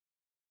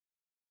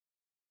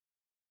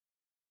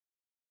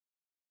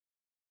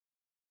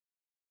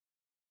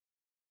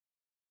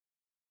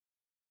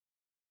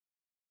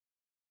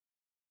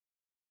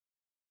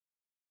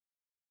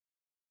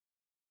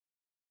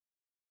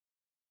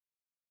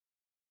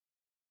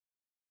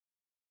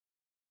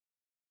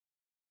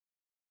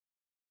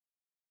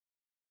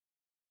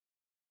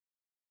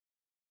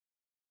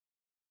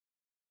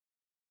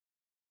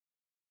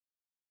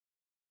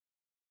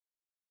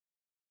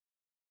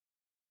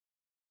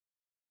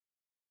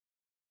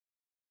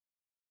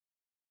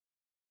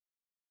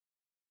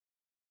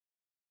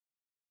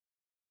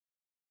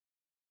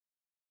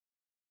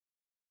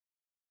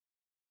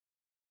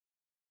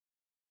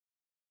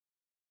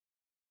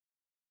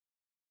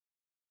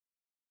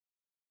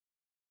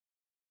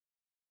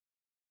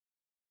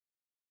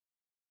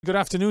Good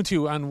afternoon to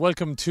you and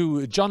welcome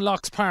to John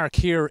Locke's Park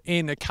here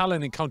in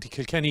Callan in County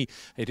Kilkenny.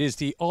 It is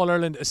the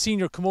All-Ireland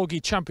Senior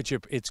Camogie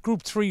Championship. It's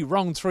Group 3,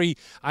 Round 3,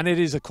 and it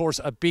is of course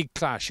a big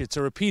clash. It's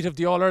a repeat of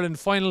the All-Ireland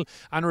final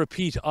and a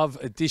repeat of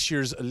this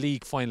year's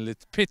league final.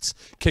 It pits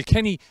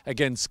Kilkenny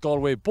against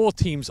Galway, both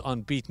teams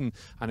unbeaten,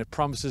 and it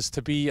promises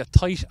to be a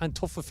tight and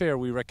tough affair,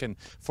 we reckon,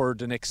 for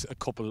the next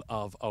couple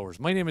of hours.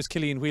 My name is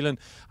Killian Whelan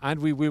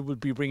and we will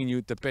be bringing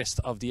you the best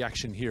of the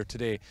action here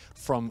today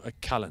from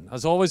Callan.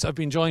 As always, I've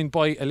been joined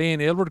by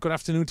Elaine Aylward. Good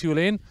afternoon to you,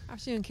 Elaine.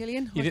 Afternoon,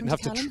 Killian. You didn't have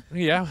to,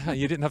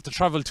 you didn't have to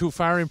travel too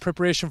far in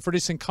preparation for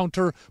this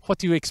encounter. What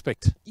do you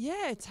expect?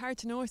 Yeah, it's hard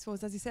to know, I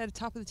suppose. As you said,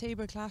 top of the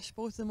table clash,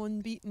 both of them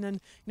unbeaten, and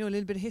a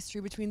little bit of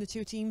history between the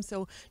two teams.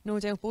 So no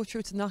doubt, both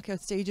through to the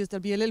knockout stages,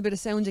 there'll be a little bit of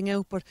sounding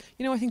out. But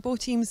I think both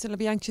teams will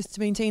be anxious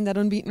to maintain that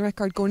unbeaten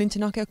record going into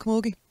knockout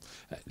camogie.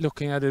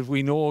 Looking at it,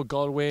 we know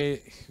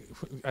Galway,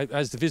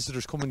 as the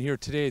visitors coming here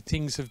today,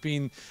 things have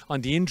been,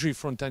 on the injury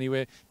front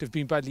anyway, they've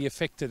been badly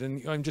affected.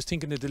 And I'm just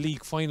thinking of the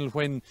league final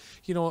when,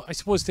 I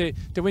suppose they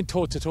went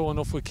toe-to-toe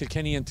enough with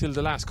Kilkenny until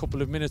the last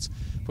couple of minutes.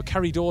 But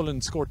Carrie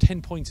Dolan scored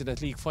 10 points in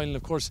that league final.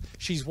 Of course,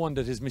 she's one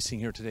that is missing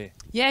here today.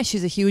 Yeah,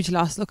 she's a huge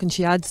loss. Look, and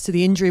she adds to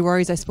the injury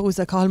worries, I suppose,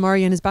 that Cathal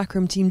Murray and his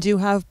backroom team do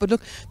have. But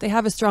look, they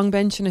have a strong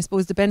bench, and I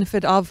suppose the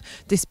benefit of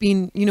this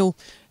being,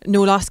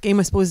 no loss game,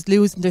 I suppose,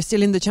 losing, they're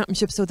still in the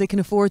championship, so they can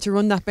afford to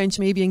run that bench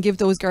maybe and give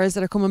those girls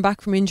that are coming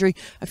back from injury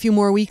a few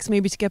more weeks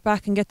maybe to get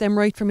back and get them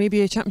right for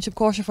maybe a championship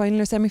quarter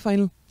final or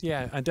semi-final.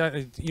 Yeah, and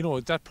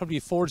that probably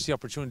affords the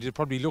opportunity. They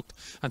probably looked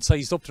and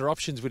sized up their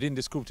options within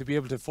this group to be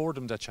able to afford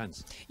them that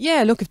chance.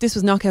 Yeah, look, if this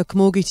was knockout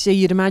camogie today,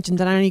 you'd imagine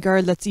that any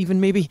girl that's even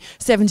maybe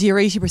 70 or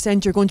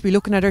 80%, you're going to be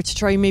looking at her to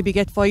try and maybe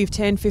get 5,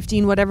 10,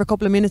 15, whatever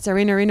couple of minutes are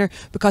in her,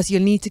 because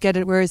you'll need to get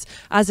it. Whereas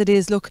as it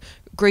is, look,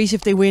 great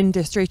if they win,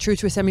 they're straight through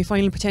to a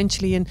semi-final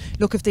potentially, and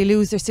look, if they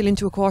lose, they're still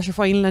into a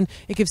quarter-final, and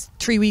it gives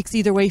 3 weeks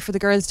either way for the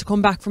girls to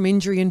come back from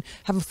injury and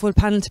have a full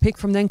panel to pick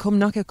from then come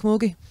knockout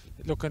camogie.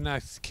 Looking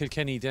at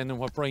Kilkenny then and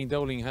what Brian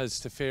Dowling has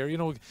to fare,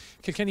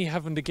 Kilkenny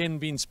haven't again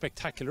been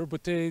spectacular,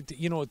 but they're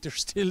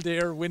still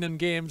there winning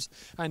games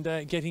and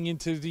getting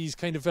into these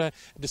kind of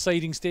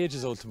deciding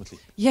stages ultimately.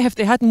 Yeah, if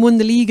they hadn't won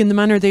the league in the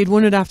manner they'd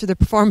won it after their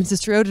performances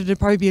throughout it, it'd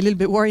probably be a little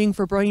bit worrying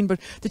for Brian, but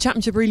the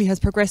championship really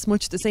has progressed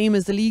much the same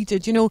as the league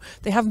did.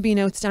 They haven't been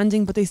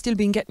outstanding, but they've still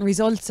been getting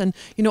results, and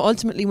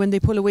ultimately when they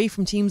pull away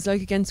from teams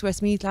like against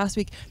Westmeath last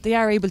week, they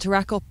are able to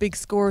rack up big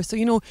scores, so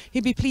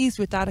he'd be pleased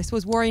with that. I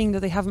suppose worrying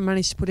that they haven't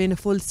managed to put in a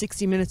full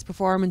 60 minutes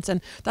performance,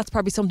 and that's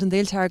probably something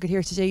they'll target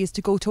here today, is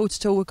to go toe to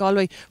toe with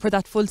Galway for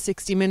that full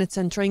 60 minutes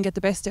and try and get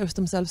the best out of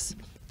themselves.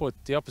 But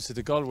the opposite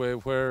of Galway,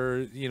 where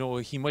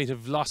he might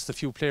have lost a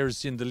few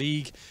players in the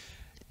league,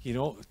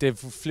 they've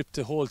flipped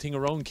the whole thing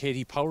around.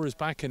 Katie Power is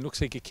back and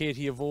looks like a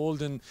Katie of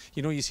old, and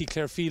you see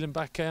Claire Phelan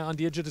back on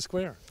the edge of the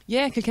square.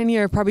 Yeah, Kilkenny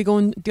are probably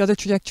going the other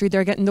trajectory.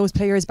 They're getting those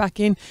players back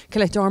in.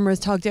 Colette Dormer is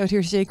togged out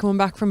here today, coming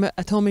back from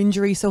a thumb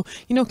injury, so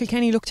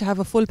Kilkenny look to have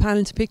a full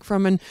panel to pick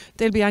from, and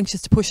they'll be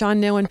anxious to push on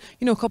now, and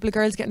a couple of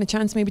girls getting a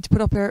chance maybe to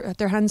put up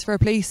their hands for a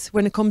place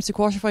when it comes to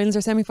quarterfinals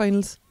or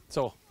semi-finals.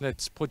 So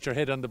let's put your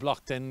head on the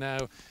block then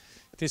now.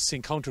 This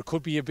encounter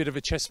could be a bit of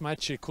a chess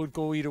match. It could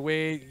go either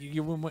way.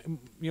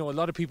 A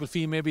lot of people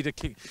feel maybe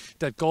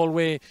that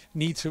Galway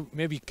need to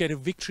maybe get a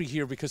victory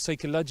here, because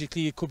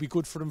psychologically it could be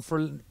good for them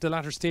for the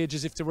latter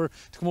stages if they were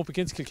to come up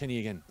against Kilkenny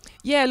again.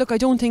 Yeah, look, I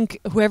don't think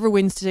whoever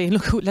wins today,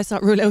 look, let's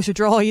not rule out a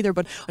draw either,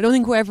 but I don't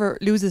think whoever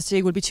loses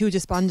today will be too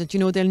despondent.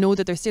 They'll know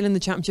that they're still in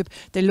the championship.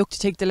 They'll look to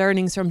take the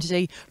learnings from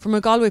today. From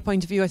a Galway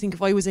point of view, I think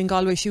if I was in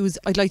Galway shoes,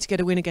 I'd like to get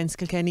a win against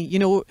Kilkenny.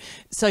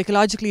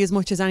 Psychologically, as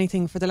much as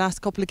anything, for the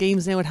last couple of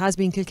games now, it has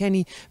been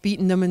Kilkenny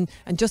beating them and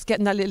just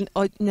getting that little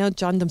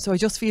nudge on them. So I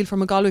just feel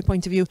from a Galway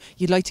point of view,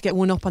 you'd like to get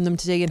one up on them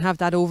today and have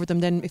that over them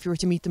then if you were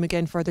to meet them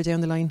again further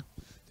down the line.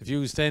 The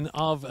views then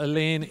of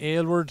Elaine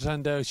Aylward,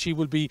 and she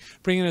will be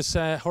bringing us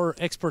her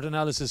expert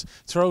analysis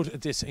throughout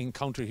this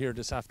encounter here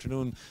this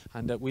afternoon,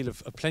 and we'll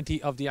have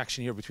plenty of the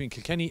action here between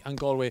Kilkenny and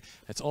Galway.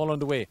 It's all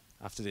underway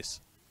after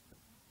this.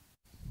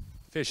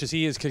 Fish as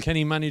he is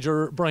Kilkenny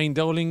manager Brian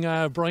Dowling.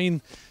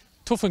 Brian,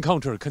 tough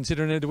encounter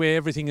considering the way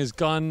everything has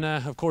gone.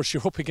 Of course,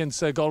 you're up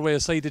against Galway, a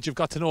side that you've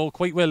got to know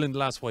quite well in the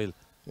last while.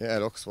 Yeah,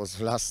 look, I suppose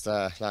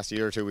the last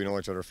year or two we know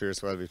each other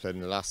fierce well. We played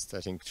in the last,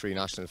 I think, 3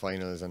 national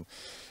finals and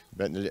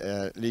bet in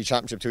the league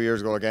championship 2 years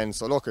ago again.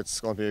 So look,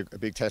 it's going to be a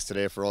big test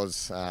today for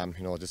us.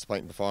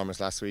 Disappointing performance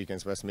last week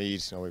against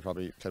Westmeath. We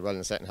probably played well in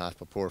the second half,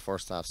 but poor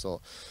first half.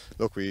 So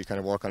look, we kind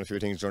of work on a few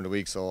things during the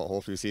week. So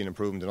hopefully we see an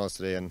improvement in us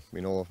today. And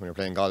we know when you're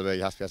playing Galway,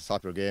 you have to be at the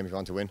top of your game if you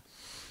want to win.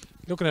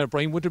 Looking at it,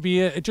 Brian, would there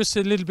be just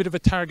a little bit of a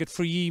target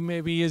for you,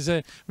 maybe, as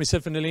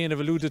myself and Elaine have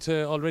alluded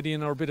to already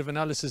in our bit of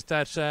analysis,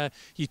 that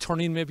you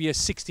turn in maybe a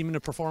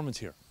 60-minute performance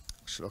here?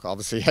 Look,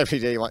 obviously every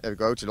day you want to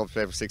go out, you love to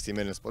play for 60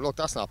 minutes, but look,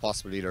 that's not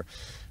possible either.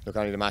 Look,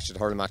 only the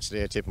hurling match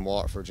today, Tip and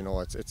Waterford, you know,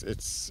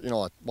 it's you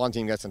know, one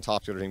team gets on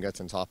top, the other team gets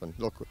on top, and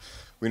look,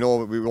 we know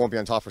we won't be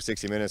on top for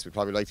 60 minutes. We'd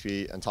probably like to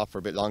be on top for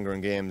a bit longer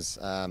in games,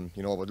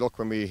 you know, but look,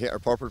 when we hit our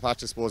purple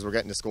patch, I suppose we're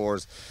getting the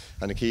scores,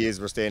 and the key is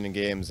we're staying in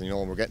games, and, you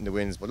know, and we're getting the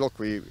wins. But look,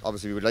 we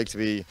would like to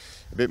be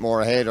a bit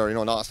more ahead, or, you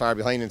know, not as far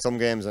behind in some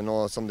games. I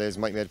know some days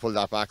we might be able to pull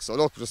that back, so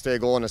look, we'll just stay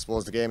going. I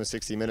suppose the game is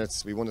 60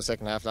 minutes. We won the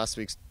second half last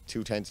week,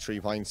 2-10 to 3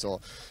 points, so,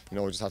 you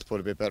know, we just have to put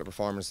a bit better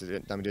performance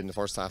than we did in the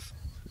first half.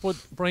 But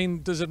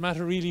Brian, does it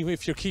matter really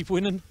if you keep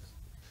winning?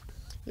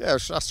 Yeah,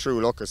 that's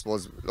true. Look, I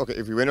suppose, look,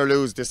 if we win or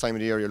lose this time of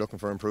the year, you're looking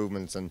for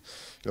improvements, and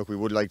look, we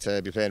would like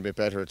to be playing a bit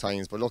better at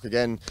times. But look,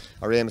 again,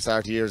 our aim at the start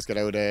of the year is get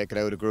out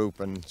of group,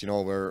 and, you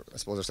know, I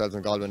suppose ourselves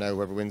in Galway now,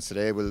 whoever wins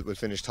today will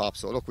finish top.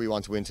 So look, we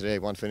want to win today,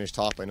 we want to finish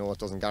top. I know it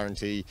doesn't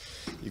guarantee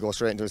you go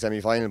straight into a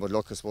semi-final, but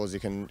look, I suppose you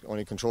can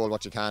only control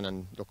what you can,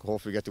 and look,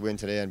 hopefully get the win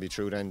today and be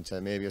through then to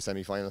maybe a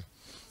semi-final.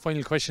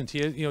 Final question to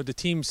you. You know, the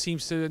team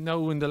seems to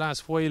now in the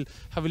last while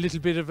have a little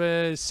bit of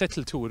a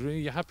settle to it. Are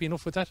you happy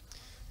enough with that?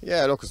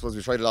 Yeah, look, I suppose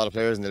we've tried a lot of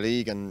players in the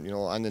league, and, you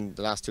know, and in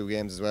the last 2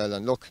 games as well.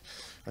 And look,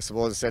 I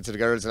suppose I said to the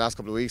girls the last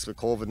couple of weeks, with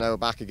COVID now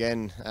back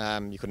again,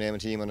 you could name a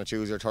team on a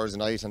Tuesday or Thursday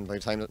night, and by the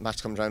time the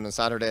match comes around on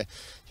Saturday,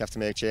 you have to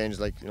make change.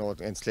 Like, you know,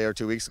 against Clare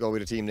 2 weeks ago, we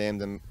had a team named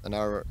them an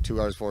hour,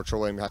 2 hours before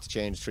throw-in. We had to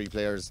change 3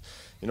 players.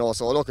 You know,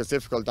 so look, it's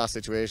difficult, that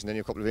situation. Then you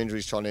have a couple of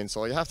injuries thrown in,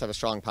 so you have to have a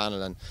strong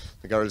panel, and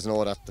the girls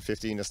know that the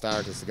 15 that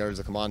start is the girls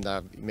that come on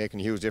that are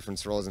making a huge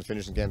difference for us and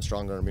finishing games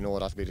stronger, and we know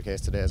that'll be the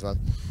case today as well.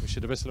 Wish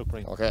you the best of luck,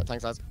 Brian. Okay,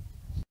 thanks lads.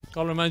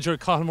 Galway manager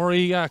Cathal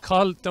Murray.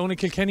 Cathal, down in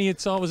Kilkenny,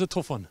 it's always a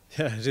tough one.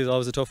 Yeah, it is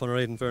always a tough one,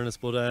 right, in fairness,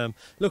 but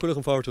look, we're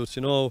looking forward to it.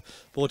 You know,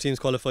 both teams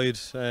qualified,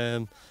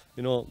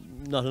 you know,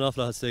 not an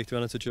awful lot at stake, to be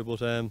honest with you,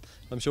 but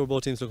I'm sure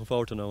both teams looking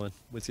forward to now, and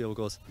we'll see how it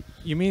goes.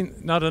 You mean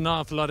not an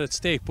awful lot at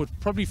stake, but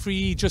probably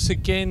free just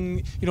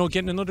again, you know,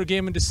 getting another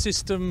game in the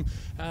system.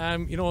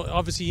 You know,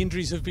 obviously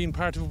injuries have been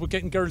part of it, but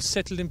getting girls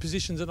settled in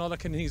positions and all that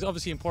kind of thing is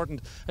obviously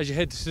important as you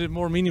head to the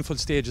more meaningful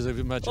stages, I would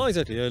imagine. Oh,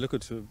 exactly, yeah, look,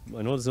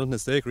 I know there's nothing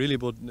at stake really,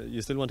 but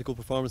you still want a good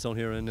performance down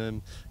here,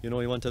 and you know,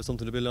 you want to have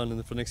something to build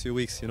on for the next few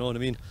weeks, you know what I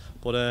mean?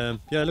 But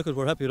yeah, look,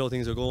 we're happy with how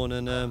things are going,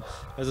 and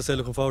as I said,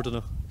 looking forward to it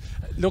now.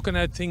 Looking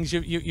at things,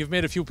 you've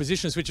made a few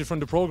position switches from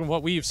the programme,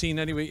 what we've seen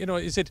anyway. You know,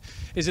 is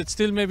it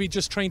still maybe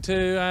just trying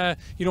to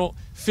you know,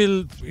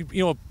 fill,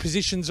 you know,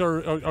 positions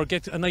or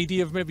get an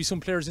idea of maybe some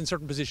players in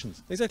certain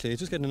positions? Exactly,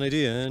 just getting an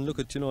idea, and look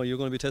at, you know, you're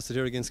going to be tested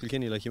here against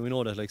Kilkenny, like, we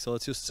know that, like, so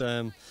it's just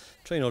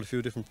trying out a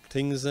few different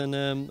things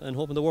and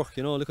hoping to work.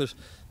 You know, look at,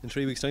 in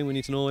 3 weeks time we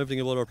need to know everything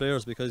about our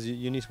players, because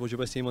you need to put your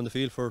best team on the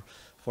field for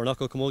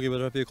knockout camogie,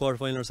 whether it be a quarter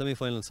final or semi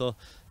final. So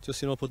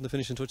just, you know, putting the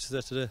finishing touches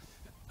there today.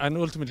 And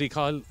ultimately,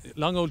 Carl,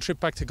 long old trip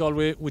back to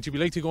Galway, would you be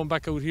like to going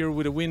back out here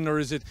with a win,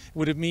 or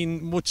would it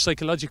mean much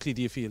psychologically,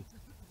 do you feel?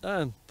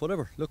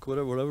 Whatever. Look,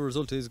 whatever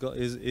result is,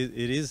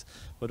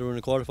 whether we're in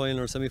a quarter final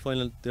or a semi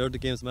final, they're the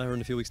games that matter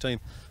in a few weeks' time.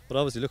 But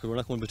obviously, look, we're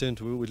not going to pretend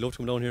we'd love to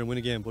come down here and win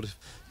a game, but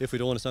if we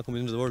don't, it's not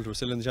coming into the world. We're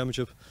still in the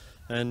championship,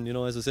 and, you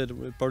know, as I said,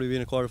 we'll probably be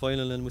in a quarter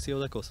final, and we'll see how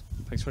that goes.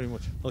 Thanks very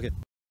much. Okay.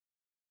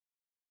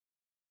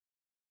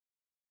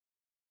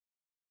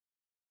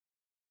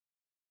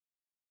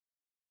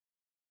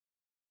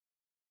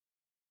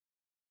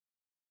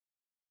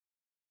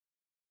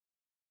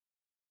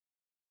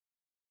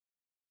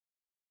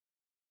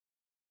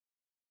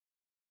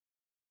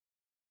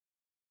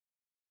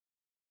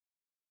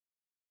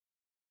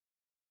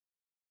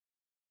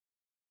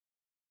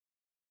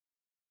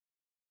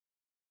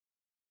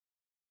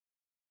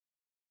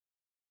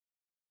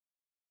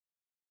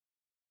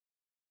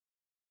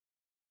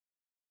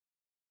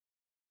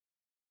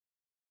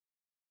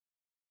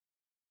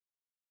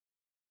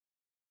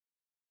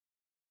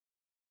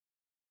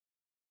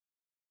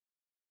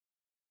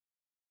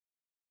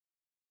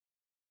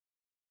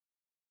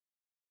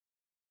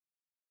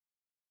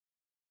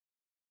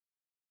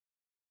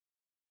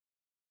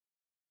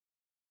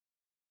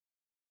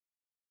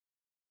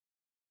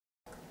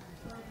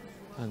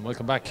 And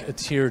welcome back.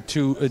 It's here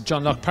to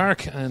John Locke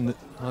Park, and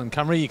on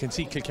camera you can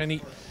see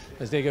Kilkenny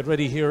as they get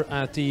ready here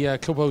at the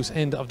clubhouse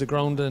end of the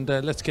ground. And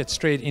let's get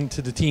straight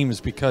into the teams,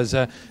 because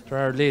there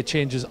are late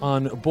changes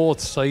on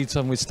both sides,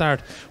 and we'll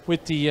start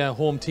with the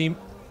home team.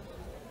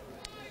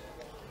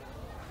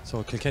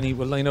 So Kilkenny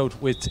will line out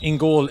with, in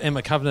goal,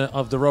 Emma Kavanagh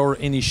of the Rower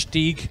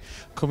Inishtig.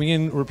 Coming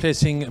in,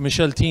 replacing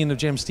Michelle Teen of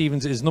James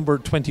Stephens, is number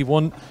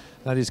 21.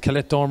 That is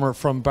Colette Dormer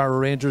from Barrow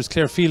Rangers.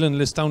 Claire Phelan,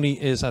 Liz Downey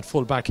is at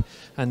full back,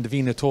 and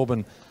Davina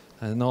Tobin,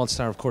 an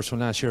all-star of course from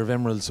last year of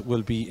Emeralds,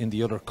 will be in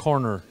the other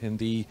corner. In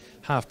the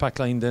half-back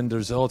line then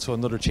there's also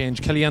another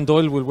change. Kellyanne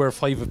Doyle will wear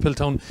 5 of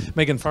Piltown.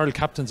 Megan Farrell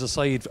captains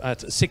aside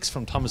at 6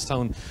 from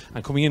Thomastown,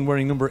 and coming in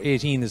wearing number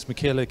 18 is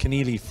Michaela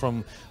Keneally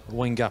from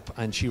Windgap,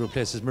 and she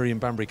replaces Miriam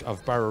Bambrick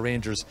of Barrow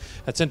Rangers.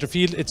 At centre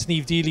field it's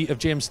Niamh Deely of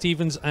James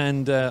Stephens,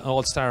 and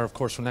all-star of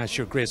course from last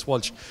year, Grace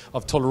Walsh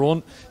of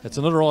Tullerone. It's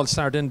another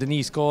all-star then,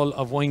 Denise Gall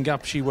of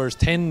Windgap. She wears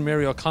 10.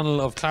 Mary O'Connell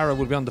of Clara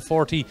will be on the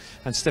 40,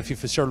 and Steffi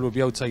Fitzgerald will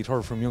be outside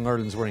her from Young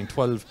All-Irelands wearing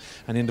 12.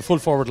 And in the full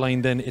forward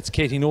line then, it's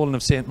Katie Nolan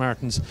of St.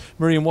 Martin's,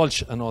 Miriam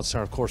Walsh, an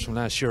All-Star of course from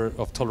last year,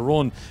 of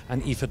Tullaroan,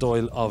 and Aoife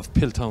Doyle of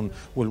Piltown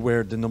will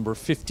wear the number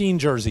 15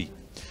 jersey.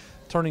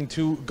 Turning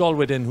to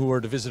Galway then, who are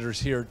the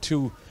visitors here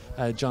to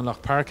John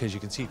Locke Park, as you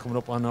can see coming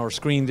up on our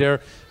screen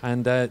there.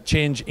 And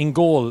change in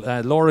goal,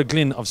 Laura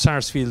Glynn of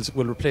Sarsfields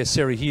will replace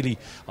Sarah Healy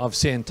of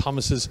St.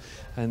 Thomas's,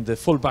 and the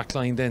full back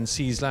line then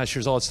sees last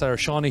year's All-Star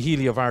Shauna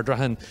Healy of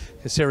Ardrahan,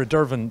 Sarah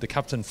Dervin, the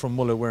captain from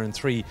Mulla, wearing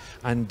 3,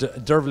 and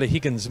Dervla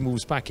Higgins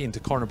moves back into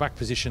corner-back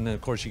position, and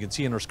of course you can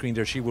see on our screen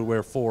there she will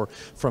wear 4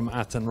 from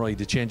Athenry.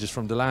 The changes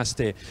from the last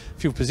day, a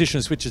few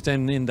position switches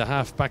then in the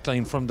half back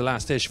line from the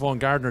last day. Siobhan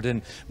Gardner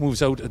then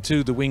moves out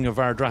to the wing of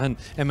Ardrahan,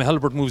 Emma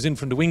Helbert moves in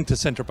from the wing to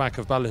centre back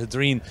of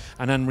Ballahadreen,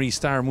 and Anne-Marie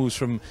Starr moves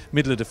from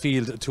middle of the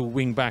field to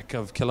wing back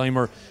of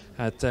Killimer.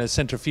 At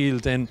centre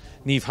field then,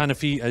 Niamh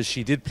Hanafi, as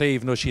she did play,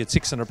 even though she had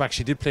 6 on her back,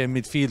 she did play in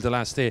midfield the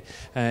last day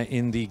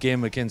in the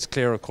game against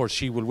Clare. Of course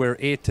she will wear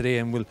 8 today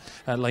and will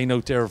line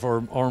out there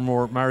for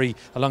Ormore Mary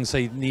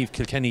alongside Niamh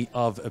Kilkenny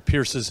of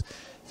Pierce's.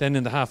 Then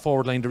in the half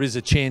forward line there is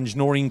a change.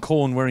 Noreen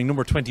Cohen, wearing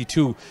number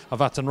 22 of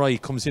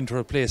Athenry, comes in to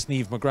replace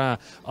Niamh McGrath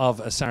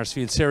of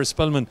Sarsfield. Sarah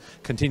Spellman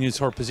continues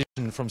her position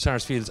from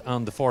Sarsfields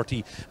on the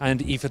 40,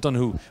 and Aoife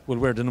Donoghue will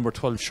wear the number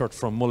 12 shirt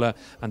from Mulla.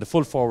 And the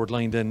full forward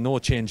line then, no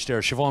change there.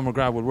 Siobhan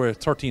McGrath will wear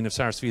 13 of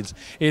Sarsfields.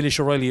 Ailish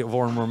O'Reilly of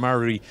Ormore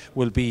Mary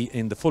will be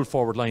in the full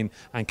forward line,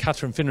 and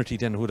Catherine Finnerty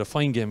then, who had a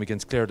fine game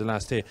against Clare the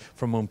last day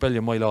from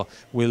Montbellion Milo,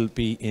 will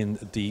be in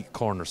the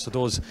corner. So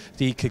those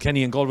the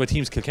Kilkenny and Galway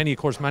teams. Kilkenny of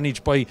course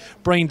managed by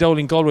Brian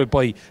Dowling, Galway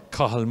by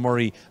Cathal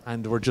Murray,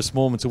 and we're just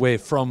moments away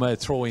from a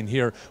throw in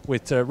here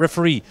with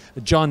referee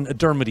John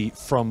Dermody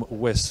from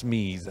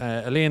Westmeath.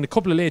 Elaine, a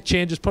couple of late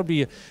changes,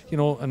 probably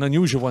an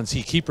unusual one,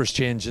 see keepers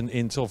change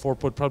and so forth,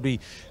 but probably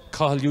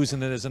Cathal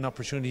using it as an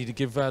opportunity to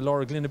give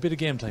Laura Glynn a bit of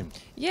game time.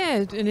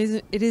 Yeah,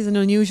 it is an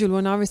unusual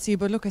one obviously,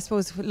 but look, I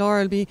suppose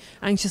Laura will be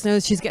anxious now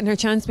that she's getting her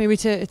chance. Maybe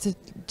it's a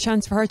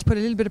chance for her to put a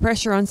little bit of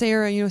pressure on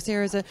Sarah.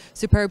 Sarah's a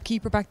superb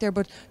keeper back there,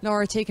 but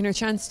Laura taking her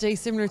chance today,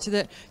 similar to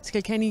the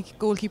Kilkenny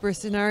goalkeeper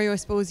scenario. I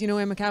suppose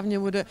Emma Kavanagh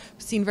would have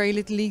seen very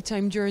little league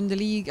time during the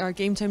league, or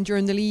game time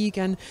during the league,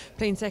 and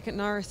playing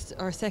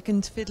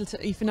second fiddle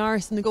to Aoife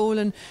Norris in the goal,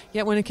 and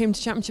yet when it came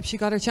to championship she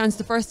got her chance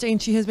the first day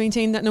and she has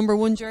maintained that number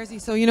 1 jersey.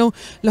 So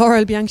Laura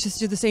will be anxious to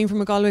do the same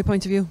from a Galway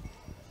point of view.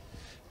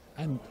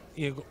 And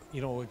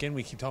again,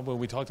 we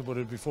talked about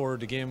it before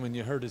the game when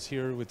you heard us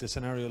here with the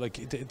scenario.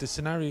 Like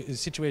the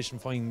situation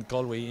finding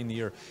Galway in the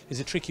year is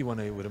a tricky one,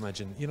 I would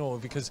imagine.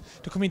 Because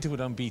to come into it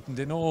unbeaten,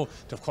 they know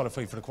they've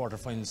qualified for the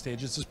quarter-final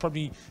stages. There's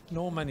probably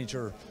no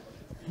manager,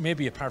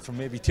 maybe apart from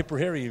maybe Tipper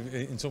Harry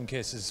in some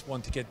cases,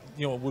 want to get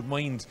would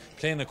mind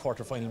playing a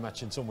quarter-final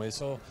match in some way.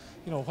 So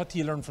what do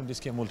you learn from this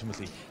game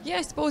ultimately? Yeah,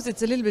 I suppose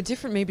it's a little bit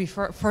different maybe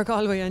for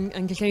Galway and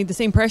Kilkenny. The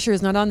same pressure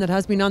is not on that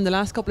has been on the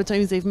last couple of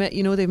times they've met.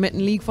 They've met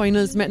in league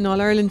finals, met in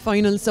All-Ireland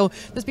finals, so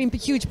there's been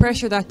huge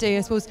pressure that day.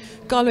 I suppose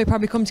Galway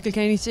probably come to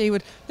Kilkenny today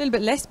with a little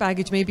bit less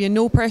baggage maybe and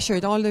no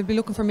pressure. All they'll be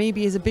looking for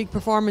maybe is a big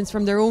performance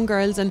from their own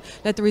girls and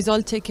let the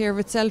result take care of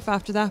itself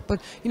after that.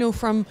 But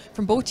from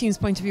both teams'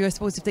 point of view, I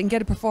suppose if they can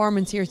get a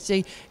performance here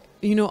today,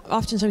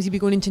 oftentimes you'd be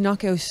going into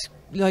knockout,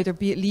 either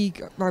be it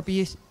league or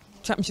be it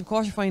championship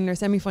quarter-final or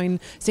semi-final,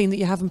 saying that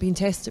you haven't been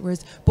tested,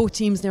 whereas both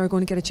teams now are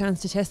going to get a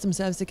chance to test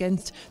themselves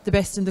against the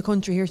best in the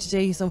country here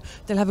today, so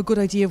they'll have a good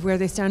idea of where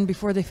they stand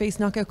before they face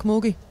knockout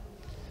camogie.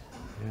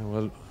 Yeah,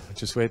 well,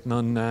 just waiting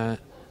on our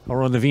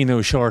own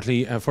Lavino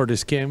shortly for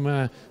this game.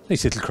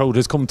 Nice little crowd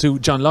has come to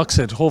John Locke.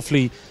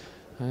 Hopefully,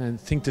 I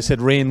think they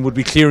said rain would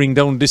be clearing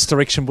down this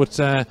direction, but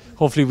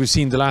hopefully we've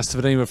seen the last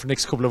of it anyway for the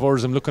next couple of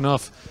hours. I'm looking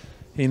off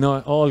in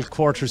all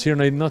quarters here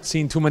and I've not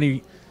seen too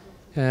many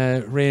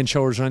rain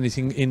showers or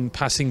anything in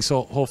passing,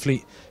 so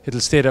hopefully it'll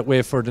stay that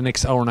way for the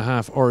next hour and a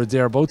half or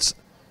thereabouts.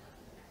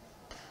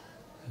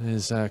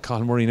 There's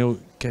Cathal Murray now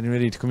getting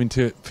ready to come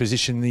into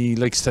position. He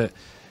likes to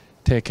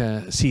take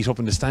a seat up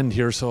in the stand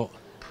here, so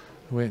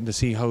waiting to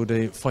see how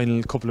the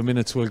final couple of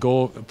minutes will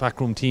go.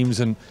 Backroom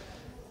teams and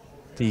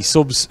the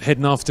subs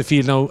heading off the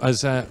field now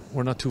as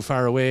we're not too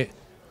far away.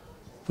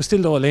 But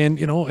still though, Elaine,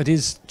 it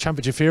is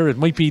championship fair. It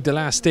might be the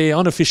last day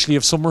unofficially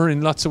of summer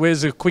in lots of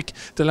ways.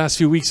 The last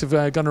few weeks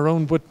have gone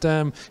around, but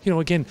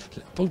again,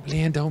 about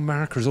laying down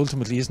markers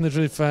ultimately, isn't it,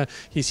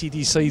 if you see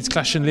these sides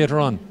clashing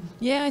later on?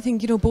 Yeah, I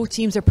think both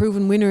teams are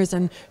proven winners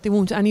and they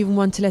won't even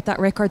want to let that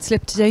record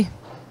slip today.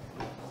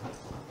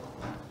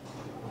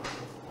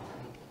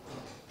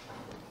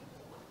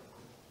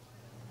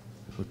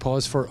 We'll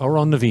pause for our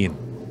own Naveen.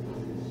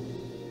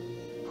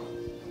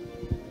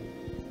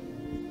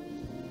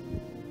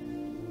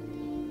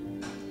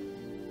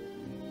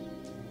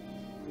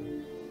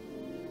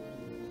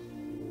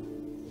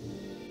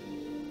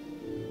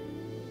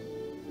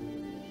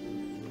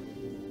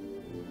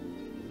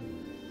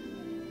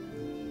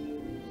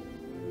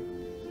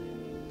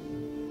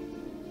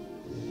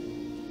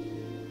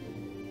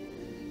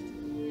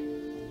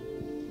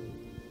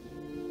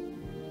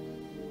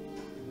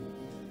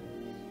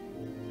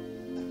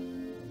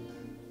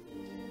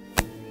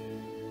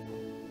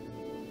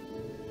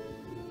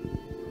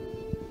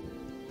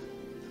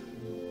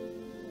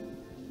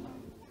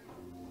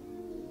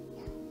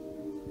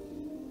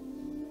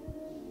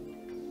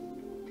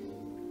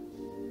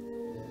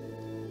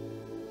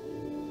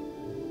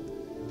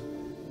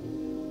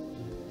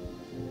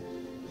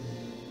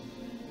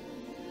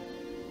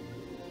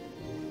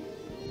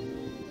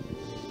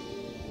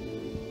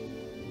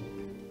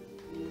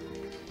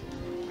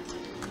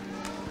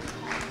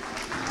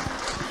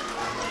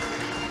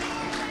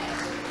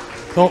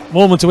 So,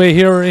 moments away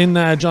here in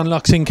John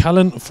Locke's in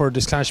Callan for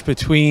this clash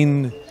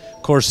between,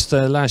 of course,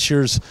 the last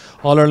year's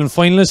All-Ireland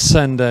finalists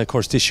and, of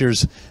course, this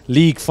year's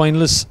league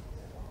finalists.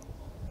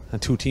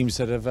 And two teams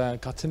that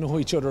have got to know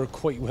each other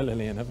quite well,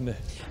 Elaine, haven't they?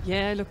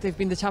 Yeah, look, they've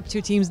been the top two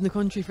teams in the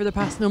country for the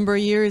past number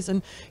of years,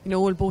 and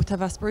we'll both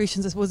have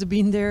aspirations, I suppose, of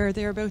being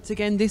thereabouts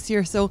again this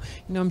year. So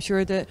I'm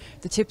sure the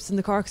Tips and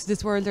the Corks of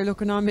this world are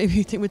looking on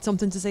maybe with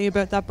something to say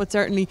about that. But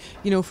certainly,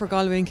 for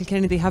Galway and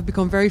Kilkenny, they have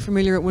become very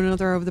familiar with one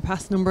another over the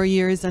past number of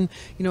years, and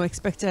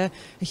expect a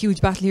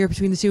huge battle here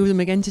between the two of them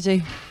again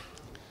today.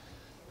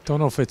 Don't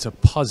know if it's a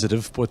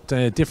positive, but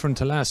different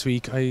to last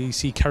week. I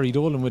see Carrie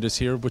Dolan with us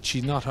here, but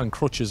she's not on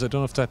crutches. I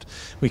don't know if that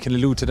we can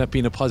allude to that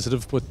being a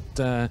positive, but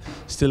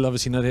still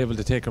obviously not able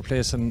to take her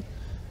place. And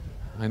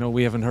I know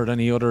we haven't heard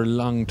any other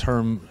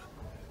long-term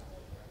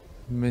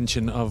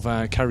mention of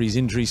Carrie's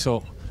injury,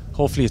 so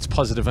hopefully it's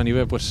positive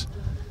anyway. But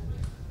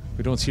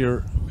we don't see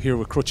her here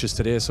with crutches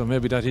today, so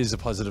maybe that is a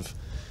positive.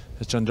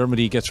 As John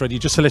Dermody gets ready,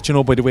 just to let you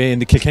know, by the way, in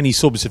the Kilkenny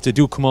subs, if they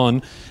do come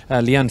on,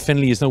 Leanne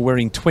Fennelly is now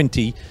wearing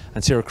 20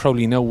 and Sarah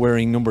Crowley now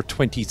wearing number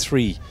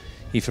 23.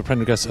 Aoife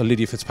Prendergast or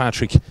Lydia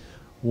Fitzpatrick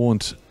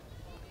won't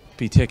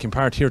be taking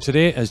part here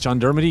today as John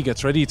Dermody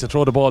gets ready to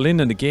throw the ball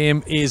in, and the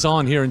game is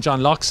on here in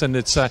John Locke's, and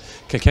it's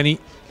Kilkenny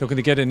looking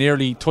to get an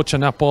early touch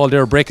on that ball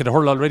there, breaking the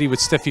hurl already with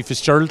Steffi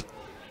Fitzgerald.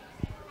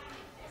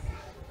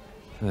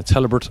 And it's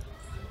Helibert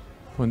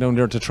went down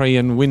there to try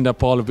and win that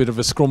ball. A bit of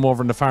a scrum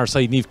over on the far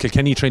side. Niamh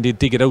Kilkenny trying to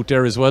dig it out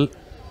there as well.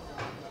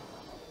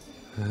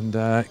 And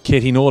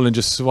Katie Nolan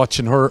just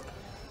watching her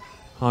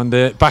on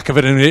the back of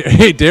it,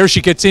 and there she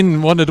gets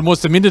in. One of the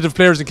most diminutive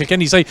players in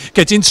Kilkenny side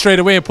gets in straight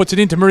away and puts it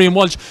into Miriam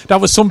Walsh.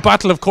 That was some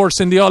battle, of course,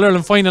 in the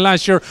All-Ireland final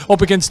last year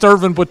up against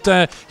Sturven, but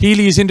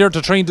Healy is in there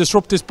to try and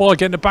disrupt this ball,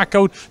 getting it back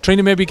out, trying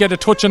to maybe get a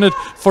touch on it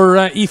for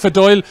Aoife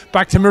Doyle.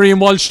 Back to Miriam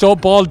Walsh though.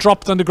 Ball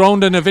dropped on the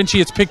ground, and eventually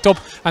it's picked up,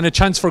 and a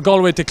chance for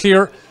Galway to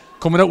clear.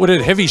 Coming out with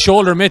a heavy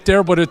shoulder mitt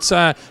there, but it's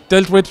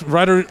dealt with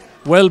rather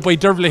well by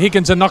Dervla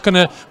Higgins and knocking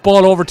a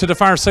ball over to the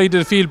far side of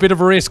the field. Bit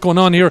of a race going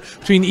on here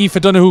between Aoife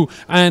Donoghue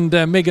and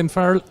Megan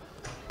Farrell.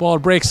 Ball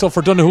breaks up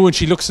for Donoghue and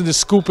she looks to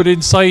scoop it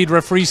inside.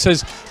 Referee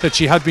says that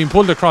she had been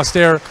pulled across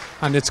there,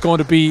 and it's going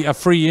to be a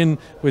free in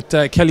with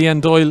Kellyanne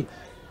Doyle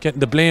getting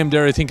the blame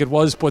there, I think it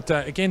was. But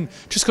again,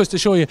 just goes to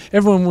show you,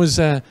 everyone was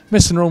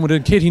messing around with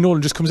it. Katie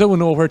Nolan just comes out of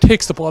nowhere,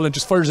 takes the ball and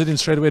just fires it in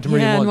straight away to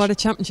Miriam Walsh. And what a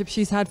championship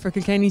she's had for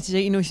Kilkenny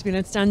today. She's been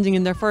outstanding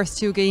in their first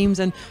two games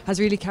and has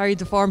really carried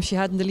the form she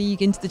had in the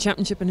league into the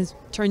championship, and has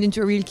turned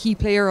into a real key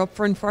player up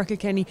front for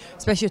Kilkenny,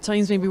 especially at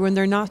times maybe when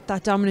they're not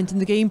that dominant in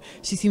the game.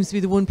 She seems to be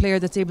the one player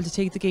that's able to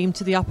take the game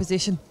to the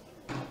opposition.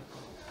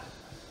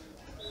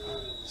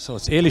 So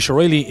it's Ailish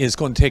O'Reilly is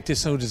going to take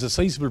this now. There's a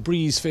sizable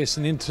breeze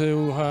facing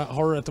into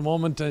her at the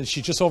moment, and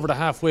she's just over the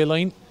halfway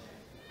line.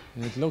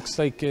 And it looks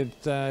like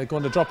it's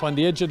going to drop on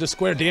the edge of the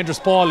square. Dangerous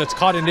ball, it's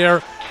caught in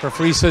there.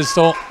 Referee says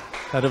though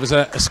that it was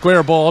a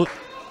square ball.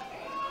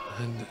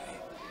 And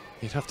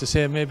you'd have to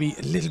say maybe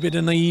a little bit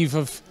of naive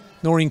of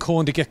Noreen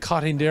Cohen to get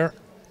caught in there.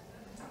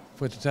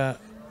 But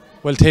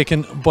well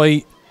taken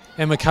by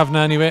Emma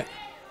Kavanagh anyway.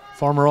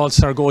 Former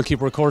All-Star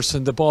goalkeeper, of course,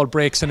 and the ball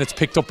breaks and it's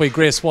picked up by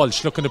Grace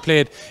Walsh, looking to play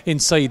it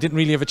inside. Didn't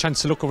really have a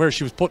chance to look at where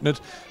she was putting it,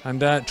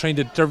 and trying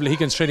to Dervla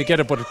Higgins trying to get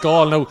it, but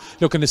Gall now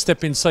looking to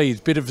step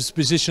inside. Bit of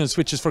positional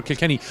switches for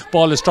Kilkenny.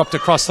 Ball is dropped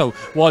across now.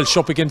 Walsh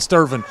up against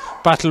Dervin.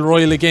 Battle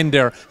royal again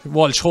there.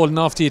 Walsh holding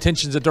off the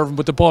attentions of Dervin,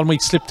 but the ball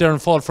might slip there and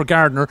fall for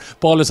Gardner.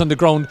 Ball is on the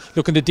ground,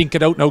 looking to dink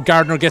it out now.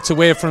 Gardner gets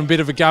away from a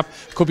bit of a gap.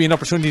 Could be an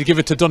opportunity to give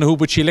it to Donoghue,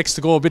 but she elects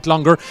to go a bit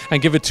longer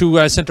and give it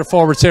to centre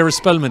forward Sarah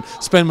Spellman.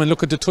 Spellman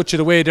looking to touch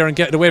it away there and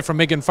get it away from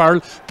Megan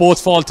Farrell.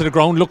 Both fall to the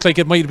ground. Looked like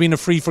it might have been a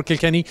free for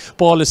Kilkenny.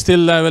 Ball is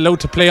still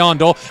allowed to play on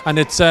though, and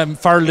it's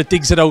Farrell that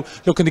digs it out,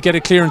 looking to get a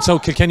clearance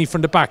out. Kilkenny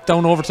from the back,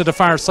 down over to the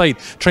far side,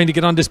 trying to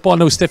get on this ball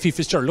now. Steffi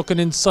Fitzgerald looking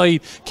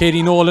inside.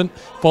 Katie Nolan.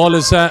 Ball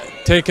is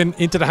taken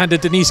into the hand of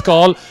Denise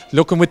Gall,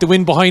 looking with the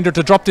wind behind her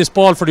to drop this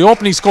ball for the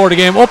opening score of the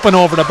game, up and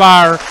over the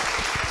bar.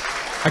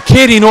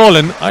 Katie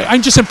Nolan,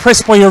 I'm just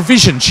impressed by her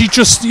vision. She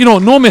just,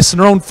 no messing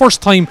around.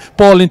 First time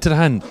ball into the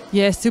hand.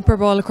 Yeah, super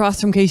ball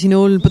across from Katie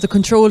Nolan, but the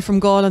control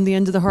from Gall on the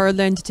end of the hurl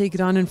then to take it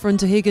on in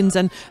front of Higgins,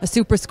 and a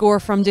super score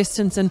from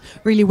distance, and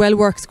really well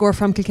worked score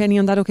from Kilkenny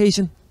on that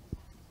occasion.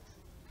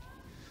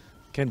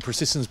 Again,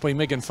 persistence by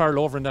Megan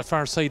Farrell over on that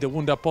far side that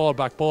won that ball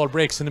back. Ball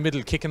breaks in the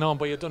middle, kicking on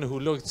by O'Donoghue.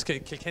 Looks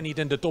Kilkenny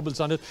then the doubles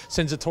on it,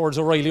 sends it towards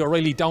O'Reilly.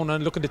 O'Reilly down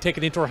and looking to take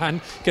it into her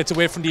hand, gets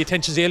away from the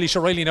attentions. Ailish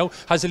O'Reilly now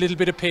has a little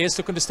bit of pace,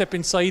 looking to step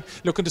inside,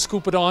 looking to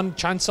scoop it on.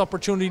 Chance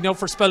opportunity now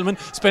for Spellman.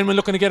 Spellman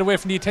looking to get away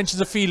from the attentions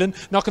of Phelan,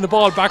 knocking the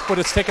ball back, but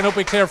it's taken up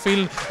by Claire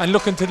Phelan and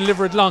looking to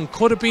deliver it long.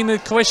 Could have been a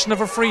question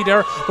of a free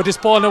there, but this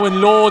ball now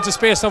in loads of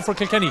space now for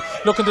Kilkenny,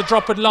 looking to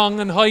drop it long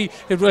and high.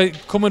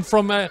 It coming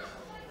from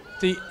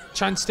the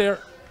chance there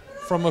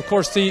from, of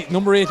course, the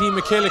number 18,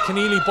 Michaela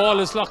Keneally. Ball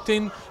is locked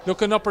in,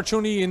 looking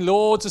opportunity in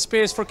loads of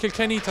space for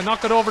Kilkenny to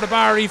knock it over the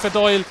bar. Aoife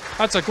Doyle,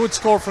 that's a good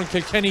score from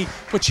Kilkenny,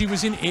 but she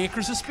was in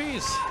acres of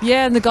space.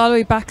 Yeah, and the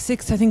Galway back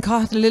six, I think,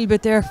 caught a little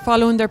bit there,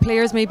 following their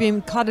players, maybe,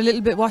 and caught a little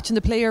bit watching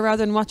the player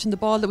rather than watching the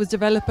ball that was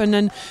developing.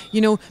 And,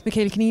 you know,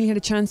 Michaela Keneally had a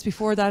chance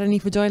before that, and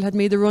Aoife Doyle had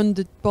made the run.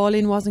 The ball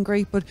in wasn't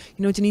great, but,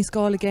 you know, Denise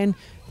Gall again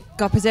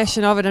got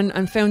possession of it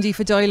and found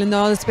Aoife Doyle in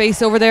all the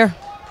space over there.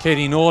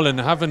 Katie Nolan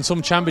having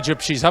some championship.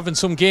 She's having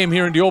some game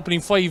here in the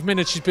opening 5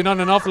 minutes. She's been on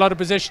an awful lot of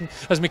possession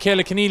as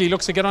Michaela Keneally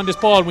looks to get on this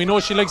ball. We know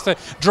she likes to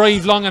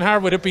drive long and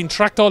hard with it, being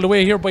tracked all the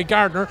way here by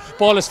Gardner.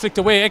 Ball is flicked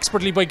away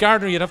expertly by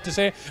Gardner, you'd have to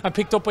say, and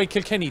picked up by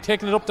Kilkenny,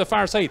 taking it up the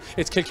far side.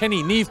 It's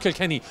Kilkenny, Niamh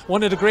Kilkenny,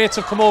 one of the greats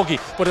of Camogie,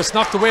 but it's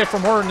knocked away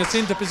from her and it's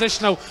into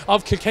possession now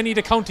of Kilkenny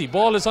the county.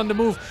 Ball is on the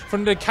move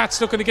from the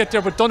Cats, looking to get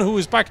there, but Donoghue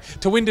is back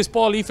to win this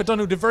ball. Aoife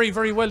Donoghue did very,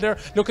 very well there,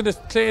 looking to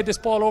play this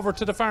ball over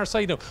to the far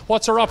side now.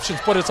 What's her options?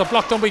 But it's a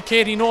block done by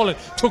Katie Nolan.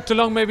 Took too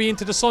long maybe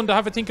into the sun to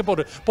have a think about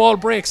it. Ball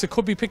breaks, it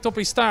could be picked up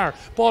by Starr.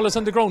 Ball is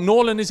on the ground,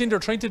 Nolan is in there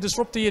trying to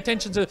disrupt the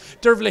attentions of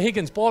Dervla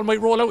Higgins. Ball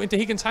might roll out into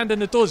Higgins' hand,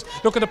 and it does.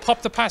 Looking to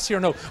pop the pass here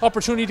now.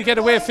 Opportunity to get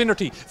away,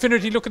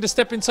 Finnerty looking to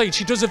step inside.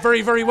 She does it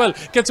very, very well.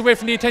 Gets away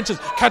from the attentions.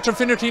 Catherine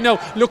Finnerty now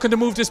looking to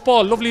move this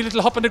ball. Lovely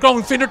little hop on the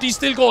ground. Finnerty's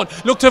still going.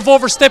 Look to have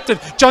overstepped it.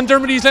 John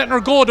Dermody's letting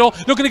her go though.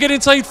 Looking to get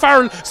inside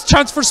Farrell.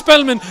 Chance for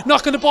Spellman.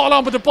 Knocking the ball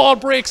on, but the ball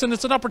breaks, and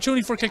it's an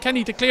opportunity for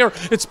Kilkenny to clear.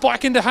 It's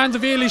back in the hands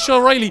of Ailish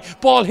O'Reilly.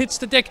 Ball hits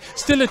the deck.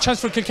 Still a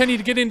chance for Kilkenny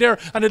to get in there,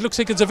 and it looks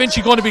like it's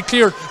eventually going to be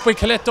cleared by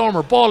Colette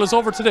Dormer. Ball is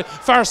over to the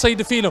far side of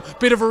the field now.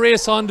 Bit of a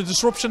race on the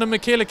disruption of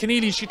Michaela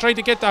Keneally. She tried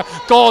to get that.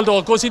 Gall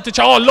though goes into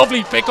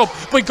lovely pick up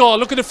by Gall.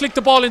 Looking to flick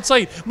the ball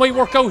inside. Might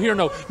work out here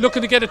now.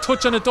 Looking to get a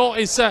touch on it though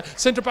is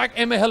centre back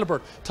Emma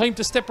Hellebert. Time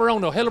to step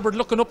around now. Hellebert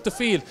looking up the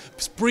field.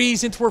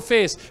 Breeze into her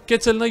face.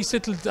 Gets a nice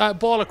little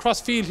ball across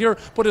field here,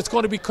 but it's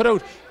going to be cut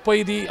out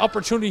by the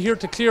opportunity here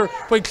to clear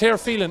by Claire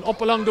Phelan.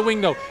 Up along the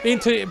wing now,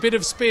 into a bit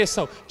of space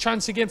now.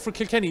 Chance again for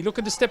Kilkenny,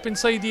 looking to step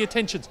inside the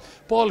attentions.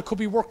 Ball could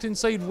be worked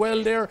inside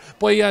well there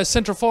by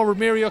centre forward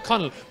Mary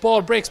O'Connell.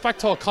 Ball breaks back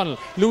to O'Connell,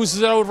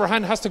 loses it out of her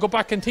hand, has to go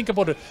back and think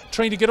about it,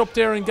 trying to get up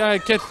there and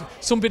get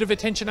some bit of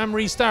attention.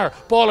 Anne-Marie Starr,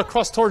 ball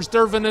across towards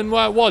Dervin and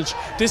Walsh.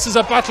 This is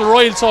a battle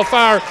royal so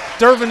far.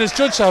 Dervin is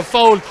judged to have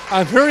fouled,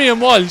 and Miriam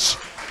Walsh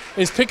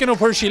is picking up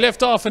where she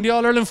left off in the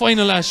All-Ireland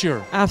final last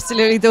year.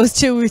 Absolutely, those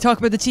two, we talk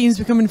about the teams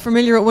becoming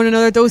familiar with one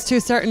another. Those two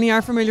certainly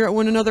are familiar with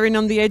one another in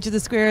on the edge of the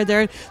square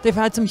there. They've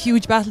had some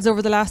huge battles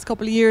over the last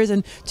couple of years,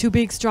 and two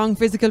big, strong,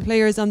 physical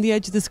players on the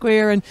edge of the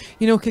square. And,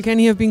 you know,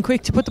 Kilkenny have been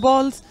quick to put the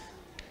balls.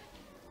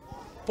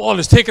 Ball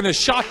is taking a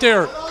shot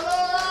there.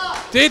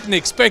 Didn't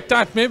expect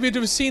that. Maybe they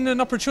was seeing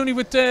an opportunity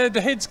with the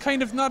heads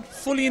kind of not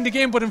fully in the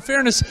game, but in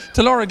fairness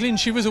to Laura Glynn,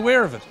 she was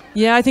aware of it.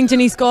 Yeah, I think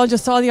Denise Gall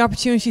just saw the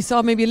opportunity. She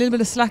saw maybe a little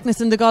bit of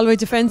slackness in the Galway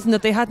defence, and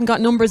that they hadn't got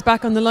numbers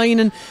back on the line,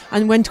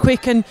 and went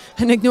quick and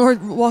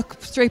ignored,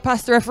 walked straight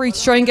past the referee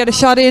to try and get a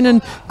shot in.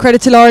 And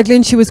credit to Laura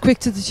Glynn, she was quick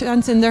to the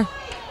chance in there.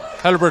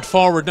 Hellebert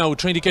forward now,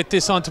 trying to get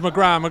this onto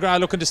McGrath. McGrath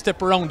looking to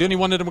step around. The only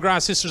one of the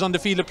McGrath sisters on the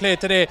field of play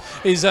today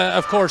is,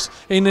 of course,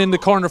 in the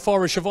corner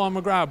forward,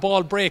 Siobhan McGrath.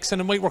 Ball breaks and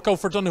it might work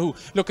out for Donoghue.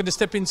 Looking to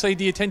step inside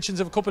the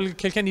attentions of a couple of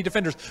Kilkenny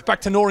defenders.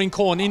 Back to Noreen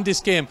Cohen in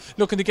this game.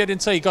 Looking to get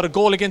inside. Got a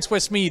goal against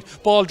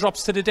Westmeath. Ball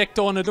drops to the deck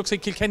though, and it looks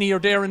like Kilkenny are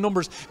there in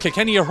numbers.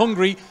 Kilkenny are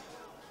hungry.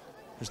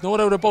 There's no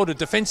doubt about it.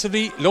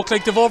 Defensively, look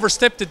like they've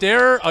overstepped it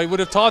there. I would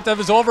have thought that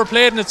was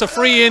overplayed, and it's a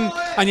free in,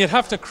 and you'd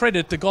have to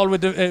credit the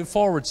Galway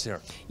forwards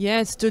there.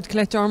 Yeah, it stood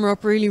Colette Dormer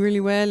up really, really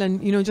well,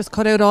 and, you know, just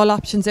cut out all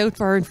options out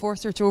for her and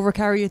forced her to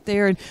overcarry it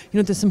there. And, you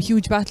know, there's some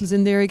huge battles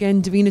in there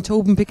again. Davina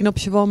Tobin picking up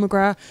Siobhan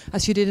McGrath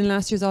as she did in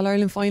last year's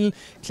All-Ireland final.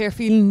 Claire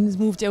Phelan has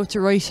moved out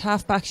to right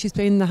half back. She's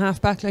playing in the half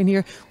back line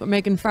here with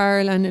Megan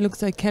Farrell, and it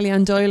looks like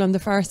Kellyanne Doyle on the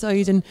far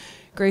side, and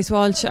Grace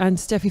Walsh and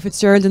Steffi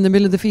Fitzgerald in the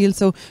middle of the field.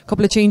 So a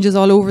couple of changes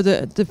all over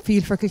the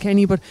field for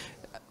Kilkenny, but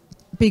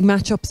big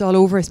matchups all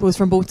over, I suppose,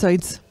 from both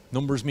sides.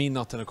 Numbers mean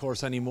nothing, of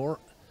course, anymore.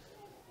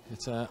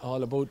 It's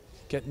all about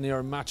getting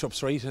their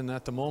matchups right, and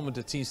at the moment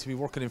it seems to be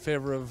working in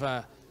favour of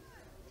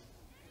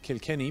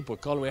Kilkenny, but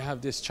Galway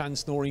have this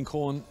chance. Noreen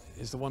Cohen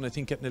is the one I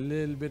think getting a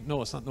little bit.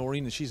 No, it's not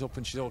Noreen, and she's up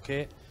and she's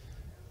okay.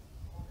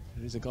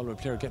 There is a Galway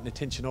player getting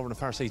attention over on the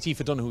far side.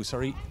 Aoife Donoghue,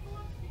 sorry.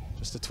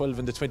 Just the 12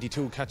 and the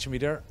 22 catching me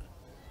there.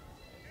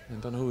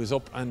 And Donoghue is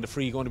up, and the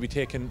free going to be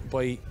taken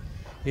by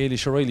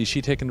Ailish O'Reilly.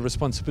 She taking the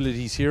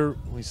responsibilities here.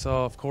 We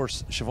saw, of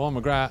course, Siobhan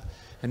McGrath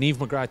and Niamh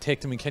McGrath take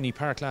them in Kenny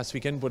Park last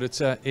weekend, but it's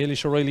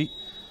Ailish O'Reilly.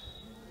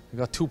 We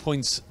got 2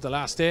 points the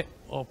last day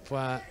up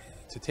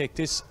to take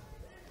this.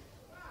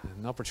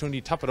 An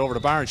opportunity to tap it over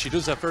the bar, and she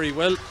does that very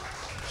well.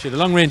 She had a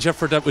long range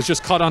effort that was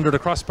just caught under the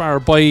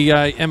crossbar by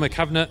Emma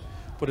Kavanagh.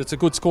 But it's a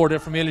good score there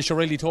from Ailish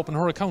O'Reilly to open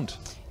her account.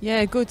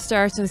 Yeah, good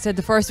start. And I said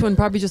the first one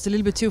probably just a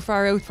little bit too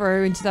far out for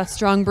her into that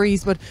strong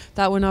breeze, but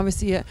that one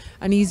obviously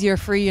an easier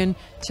free, and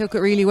took it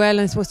really well,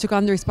 and I suppose took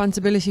on the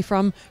responsibility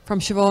from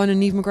Siobhan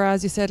and Niamh McGrath,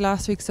 as you said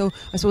last week. So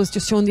I suppose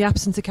just showing the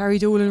absence of Carrie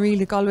Dolan,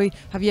 really Galway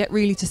have yet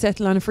really to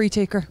settle on a free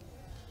taker.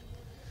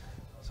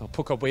 So So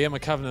puck up by Emma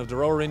Kavanagh of the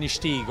Rower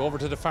Inishtig over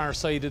to the far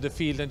side of the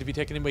field and to be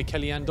taken in by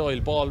Kellyanne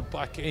Doyle. Ball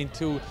back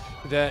into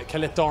the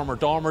Colette Dormer.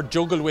 Dormer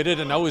juggled with it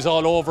and now is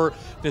all over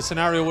the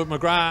scenario with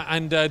McGrath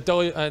and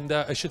Doyle and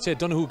I should say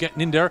Donoghue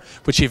getting in there,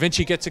 but she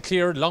eventually gets it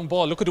clear. Long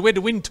ball. Look at the way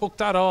the wind took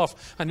that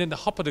off, and then the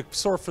hop of the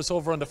surface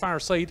over on the far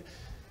side.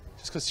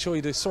 Just because to show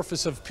you the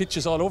surface of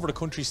pitches all over the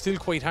country still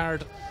quite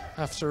hard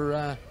after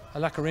a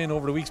lack of rain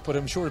over the weeks, but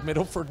I'm sure it made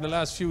up for it in the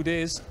last few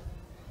days.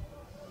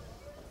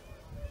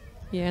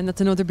 Yeah, and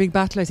that's another big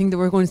battle I think that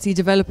we're going to see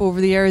develop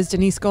over the years.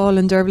 Denise Gall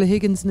and Dervla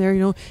Higgins, and there, you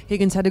know,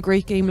 Higgins had a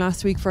great game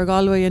last week for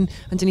Galway, and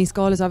Denise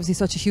Gall is obviously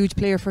such a huge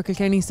player for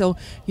Kilkenny, so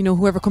you know,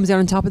 whoever comes out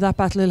on top of that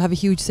battle will have a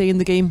huge say in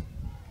the game.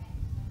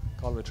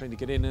 Galway trying to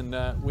get in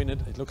and win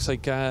it. It looks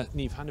like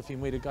Niamh Hannafy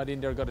might have got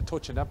in there, got a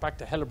touch, and that back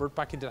to Hellebert,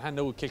 back into the hand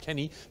now with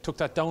Kilkenny. Took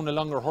that down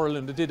along her hurl,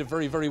 and they did it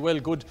very, very well.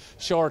 Good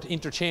short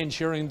interchange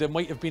here, and they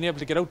might have been able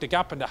to get out the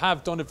gap, and they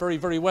have done it very,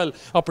 very well.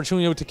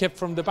 Opportunity to keep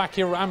from the back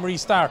here, Anne-Marie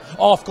Starr.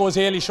 Off goes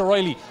Ailish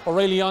O'Reilly.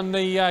 O'Reilly on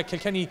the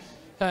Kilkenny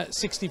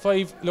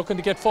 65, looking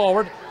to get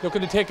forward,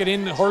 looking to take it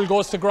in. Hurl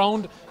goes to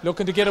ground,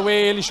 looking to get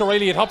away. Ailish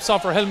O'Reilly, it hops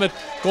off her helmet,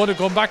 going to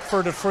come back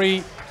for the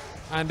free.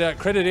 And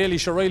credit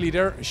Ailish O'Reilly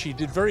there. She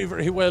did very,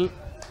 very well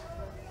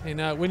in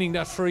winning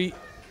that free.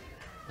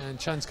 And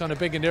chance gone a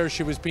big in there.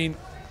 She was being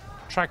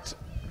tracked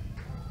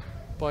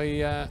by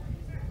a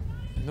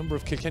number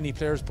of Kilkenny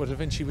players, but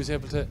eventually was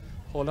able to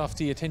hold off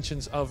the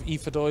attentions of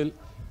Aoife Doyle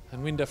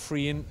and win that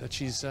free in that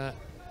she's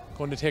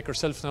going to take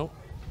herself now.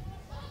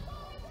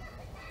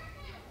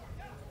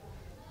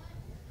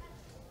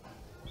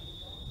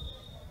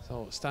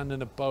 So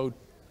standing about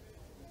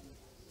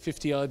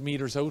 50 odd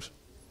metres out,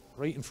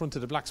 right in front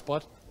of the black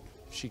spot.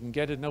 If she can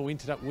get it now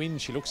into that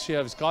wind, she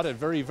has got it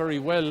very, very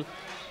well.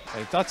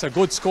 That's a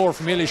good score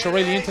from Ailish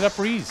O'Reilly into that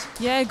breeze.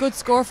 Yeah, good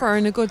score for her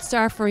and a good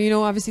start for her. You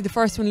know, obviously the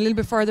first one a little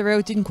bit further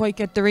out, didn't quite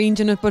get the range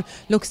in it, but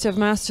looks to have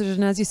mastered it,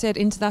 and as you said,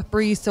 into that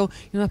breeze. So,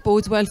 you know, that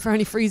bodes well for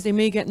any frees they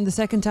may get in the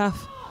second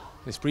half.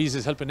 This breeze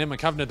is helping Emma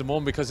Kavanagh at the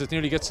moment because it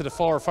nearly gets to the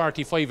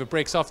 4:45. It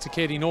breaks off to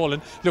Katie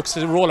Nolan. Looks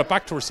to roll it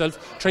back to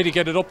herself. Try to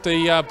get it up.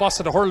 The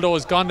boss of the hurl though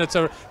is gone. It's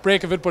a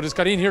break of it, but it's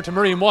got in here to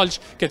Miriam Walsh.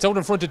 Gets out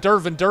in front of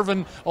Dervin.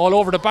 Dervin all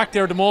over the back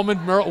there at the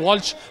moment.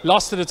 Walsh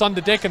lost it. It's on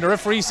the deck, and the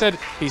referee said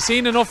he's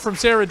seen enough from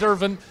Sarah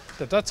Dervin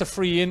that that's a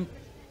free in.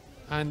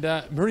 And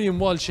Miriam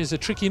Walsh is a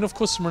tricky enough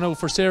customer now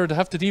for Sarah to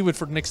have to deal with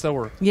for the next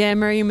hour. Yeah,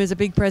 Miriam is a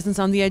big presence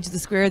on the edge of the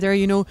square there,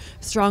 you know,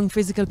 strong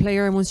physical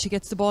player, and once she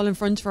gets the ball in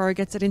front of her,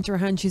 gets it into her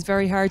hand, she's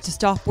very hard to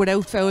stop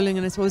without fouling.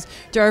 And I suppose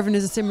Dervin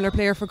is a similar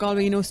player for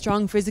Galway, you know,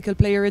 strong physical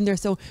player in there,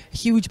 so a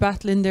huge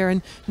battle in there,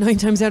 and 9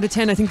 times out of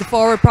 10 I think the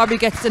forward probably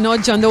gets the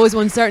nudge on those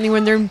ones, certainly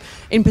when they're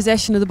in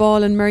possession of the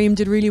ball, and Miriam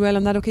did really well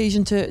on that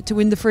occasion to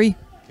win the free.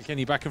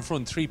 Kilkenny back in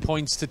front, 3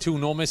 points to 2,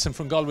 no missing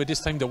from Galway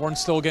this time. They weren't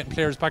slow getting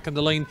players back on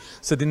the line,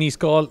 so Denise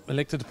Gall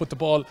elected to put the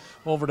ball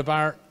over the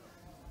bar.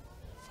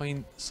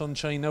 Fine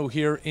sunshine now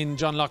here in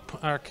John Locke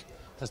Park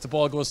as the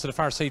ball goes to the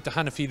far side to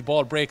Hannafy. The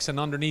ball breaks, and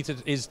underneath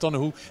it is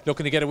Donoghue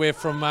looking to get away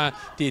from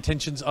the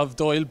attentions of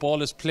Doyle.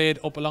 Ball is played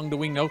up along the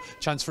wing now.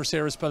 Chance for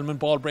Sarah Spellman.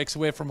 Ball breaks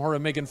away from her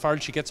and Megan Farrell.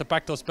 She gets it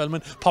back to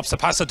Spellman. Pops the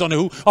pass to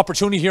Donoghue.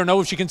 Opportunity here now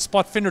if she can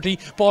spot Finnerty.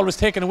 Ball was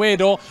taken away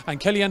though, and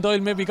Kellyanne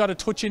Doyle maybe got a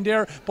touch in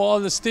there.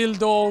 Ball is still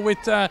though with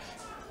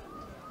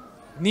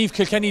Niamh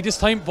Kilkenny this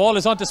time. Ball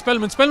is on to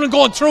Spellman. Spellman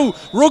going through.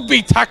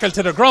 Rugby tackle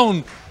to the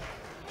ground.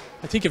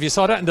 I think if you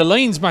saw that in the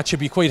Lions match, you'd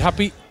be quite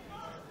happy.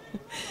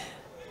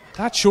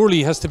 That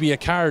surely has to be a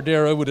card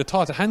there. I would have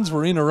thought the hands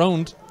were in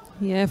around.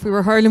 Yeah, if we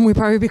were hurling, we'd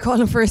probably be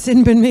calling for a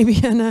sin bin maybe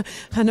and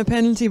a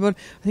penalty, but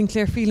I think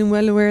Claire feeling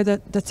well aware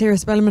that Sarah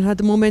Spellman had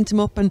the momentum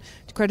up, and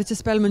credit to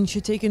Spellman,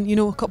 she'd taken, you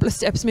know, a couple of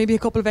steps, maybe a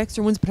couple of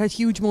extra ones, but had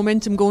huge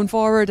momentum going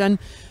forward, and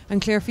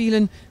Claire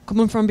Phelan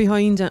coming from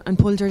behind and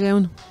pulled her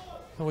down.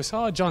 Now I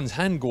saw John's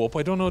hand go up.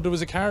 I don't know if there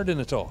was a card in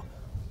it though.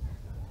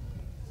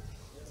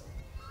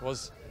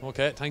 Was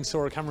okay, thanks to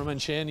our cameraman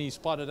Shane, he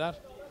spotted that.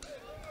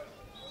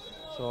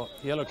 So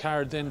yellow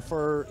card then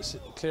for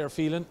Claire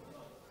Phelan,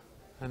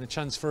 and a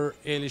chance for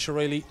Ailish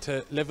O'Reilly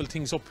to level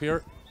things up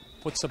here.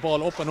 Puts the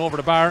ball up and over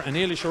the bar, and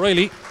Ailish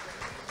O'Reilly,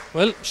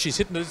 well, she's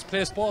hitting the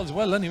displaced balls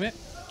well anyway.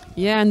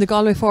 Yeah, and the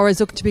Galway forwards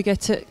look to be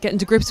getting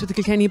to grips with the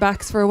Kilkenny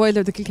backs. For a while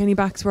there, the Kilkenny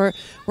backs were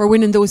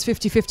winning those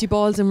 50-50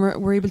 balls and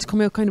were able to come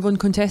out kind of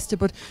uncontested,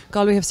 but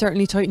Galway have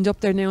certainly tightened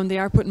up there now, and they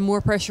are putting more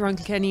pressure on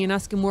Kilkenny and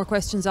asking more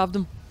questions of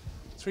them.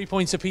 3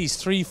 points apiece,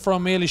 3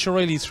 from Ailish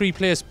O'Reilly, 3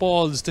 placed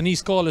balls.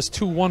 Denise Gall is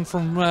 2-1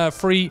 from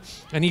free,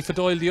 and Aoife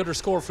Doyle the other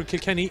score for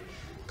Kilkenny.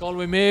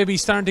 Galway may be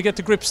starting to get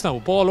the grips now.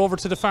 Ball over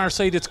to the far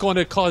side. It's going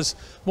to cause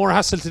more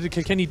hassle to the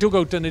Kilkenny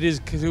dugout than it is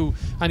to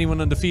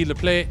anyone on the field of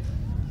play.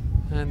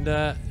 And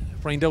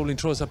Brian Dowling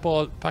throws that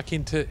ball back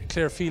into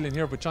Claire Phelan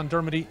here, but John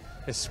Dermody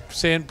is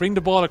saying bring the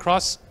ball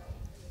across.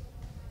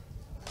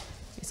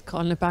 He's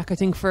calling it back, I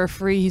think, for a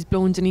free. He's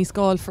blown Denise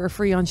Gall for a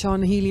free on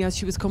Shauna Healy as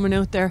she was coming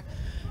out there.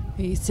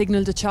 He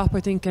signalled a chop,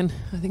 I think, and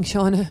I think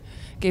Shauna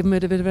gave him a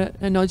bit of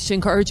a nudge to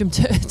encourage him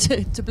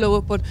to blow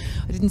up, but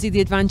I didn't see the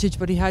advantage,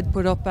 but he had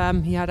put up,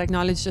 he had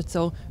acknowledged it,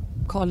 so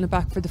calling it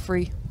back for the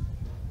free.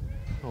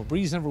 Oh,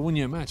 breeze never won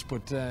you a match,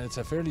 but it's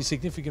a fairly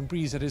significant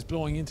breeze that is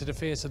blowing into the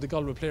face of the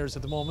Galway players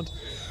at the moment.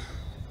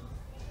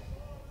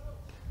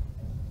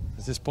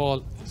 As this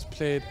ball is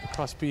played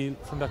across field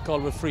from that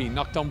Galway free,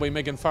 knocked down by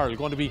Megan Farrell,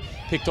 going to be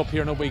picked up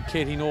here now by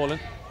Katie Nolan,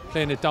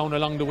 playing it down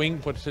along the wing,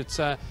 but it's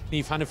Niamh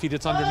Hannafy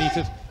that's underneath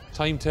it.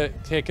 Time to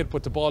take it,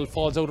 but the ball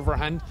falls out of her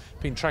hand,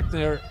 being tracked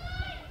there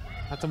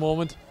at the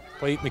moment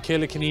by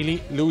Michaela Keneally,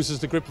 loses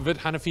the grip of it.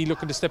 Hannafy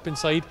looking to step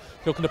inside,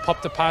 looking to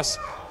pop the pass,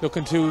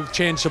 looking to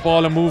change the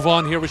ball and move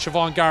on here with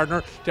Siobhan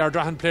Gardner, the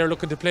Ardrahan player,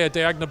 looking to play a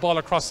diagonal ball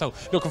across now,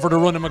 looking for the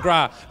run of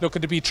McGrath,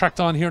 looking to be tracked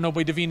on here now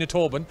by Davina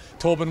Tobin.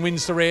 Tobin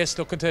wins the race,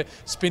 looking to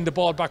spin the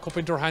ball back up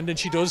into her hand, and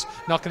she does,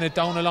 knocking it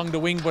down along the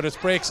wing, but it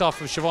breaks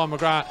off of Siobhan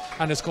McGrath,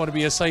 and it's going to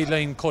be a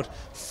sideline cut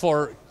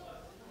for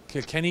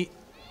Kilkenny.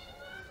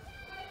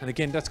 And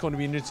again, that's going to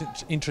be an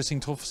interesting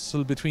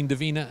tussle between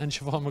Davina and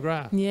Siobhan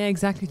McGrath. Yeah,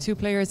 exactly. Two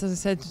players, as I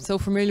said, so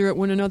familiar with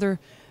one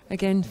another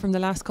again from the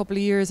last couple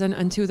of years,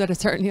 and two that are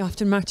certainly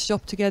often matched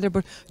up together.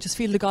 But just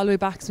feel the Galway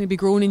backs maybe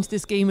growing into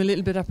this game a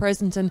little bit at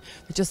present, and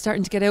they're just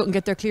starting to get out and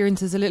get their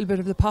clearances, a little bit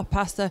of the pop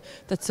pasta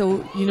that's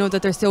so, you know,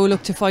 that they're so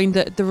look to find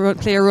the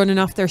player running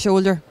off their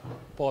shoulder.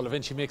 Ball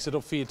eventually makes it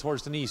upfield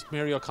towards Denise.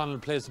 Mary O'Connell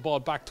plays the ball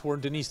back to her,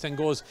 and Denise then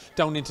goes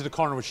down into the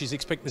corner where she's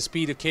expecting the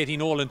speed of Katie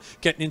Nolan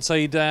getting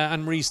inside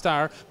Anne-Marie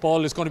Starr.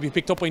 Ball is going to be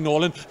picked up by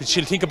Nolan.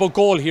 She'll think about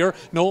goal here.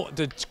 No,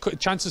 the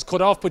chance is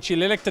cut off, but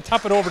she'll elect to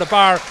tap it over the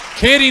bar.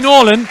 Katie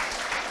Nolan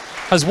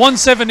has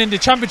 1-7 in the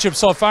championship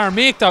so far,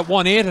 make that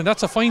 1-8, and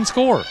that's a fine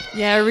score.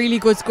 Yeah, a really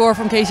good score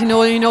from Katie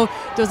Nolan. You know,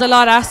 there was a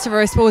lot asked of her,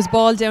 I suppose.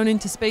 Ball down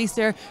into space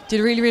there, did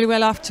really, really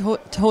well off to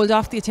hold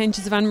off the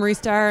attentions of Anne-Marie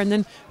Starr, and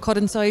then cut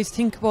inside.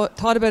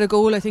 Thought about a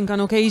goal, I think, on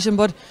occasion,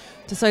 but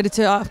decided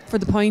to opt for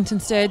the point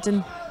instead.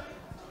 And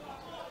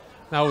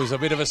now there's a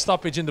bit of a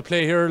stoppage in the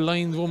play here.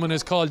 Lineswoman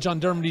has called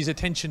John Dermody's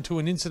attention to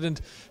an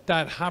incident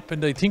that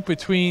happened, I think,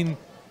 between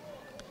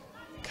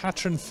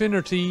Catherine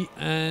Finnerty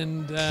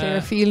and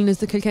Claire Phelan is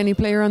the Kilkenny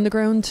player on the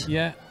ground.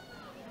 Yeah.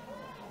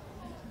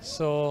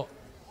 So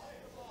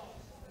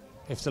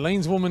if the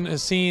lineswoman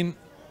has seen,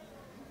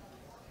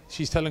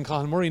 she's telling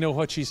Colin Murray now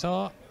what she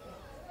saw.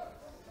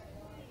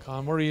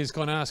 Colin Murray is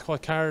going to ask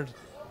what card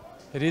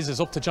it is. It's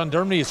up to John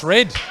Dermody. It's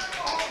red.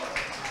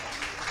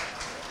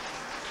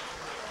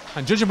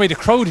 And judging by the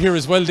crowd here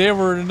as well, they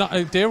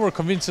were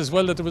convinced as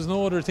well that there was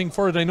no other thing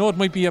for it. I know it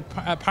might be a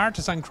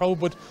partisan crowd,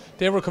 but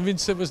they were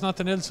convinced it was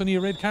nothing else only a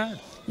red card.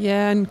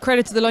 Yeah, and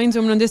credit to the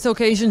lineswoman on this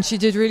occasion. She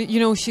did really, you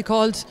know, she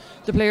called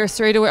the player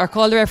straight away, or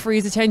called the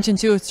referee's attention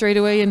to it straight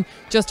away, and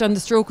just on the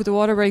stroke of the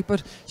water break,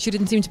 but she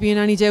didn't seem to be in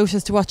any doubt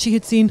as to what she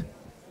had seen.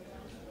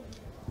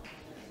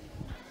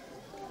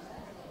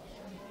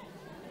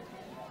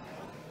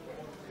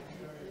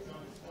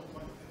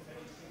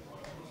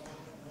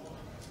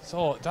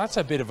 So that's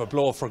a bit of a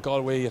blow for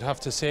Galway, you'd have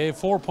to say.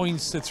 4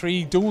 points to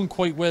 3, doing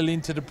quite well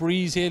into the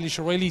breeze. Ailish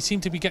O'Reilly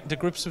seemed to be getting to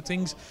grips with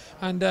things,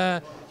 and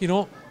you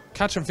know,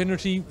 Catherine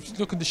Finnerty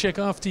looking to shake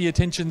off the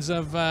attentions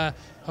of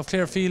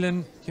Claire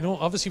Phelan. You know,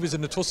 obviously was in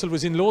the tussle,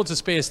 was in loads of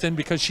space then,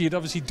 because she had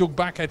obviously dug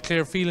back at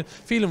Claire Phelan.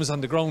 Phelan was on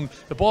the ground.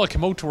 The ball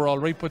came out to her all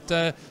right,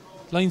 but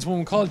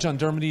lineswoman called John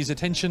Dermody's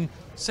attention,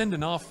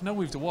 sending off. Now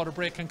we've the water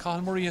break, and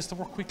Colin Murray has to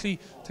work quickly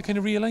to kind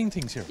of realign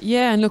things here.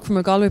 Yeah, and look, from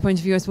a Galway point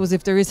of view, I suppose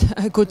if there is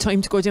a good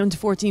time to go down to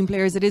 14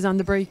 players, it is on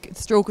the break,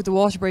 stroke of the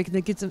water break, and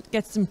it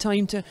gets them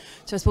time to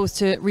I suppose,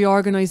 to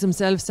reorganise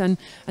themselves and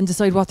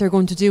decide what they're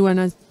going to do.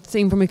 And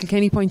same from a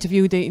Kilkenny point of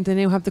view, they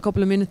now have the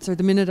couple of minutes or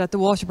the minute at the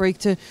water break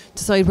to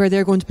decide where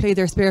they're going to play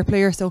their spare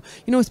player. So,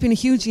 you know, it's been a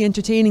hugely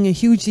entertaining, a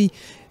hugely,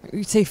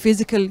 you'd say,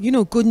 physical, you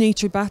know,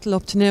 good-natured battle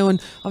up to now.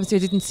 And obviously I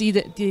didn't see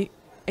the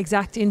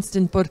exact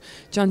instant, but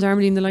John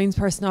Dermody and the Lions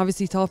person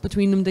obviously thought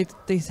between them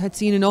they had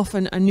seen enough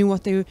and knew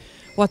what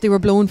they were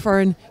blown for.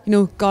 And you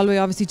know, Galway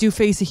obviously do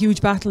face a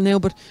huge battle now,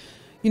 but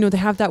you know, they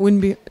have that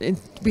win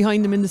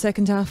behind them in the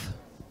second half.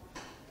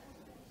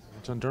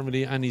 John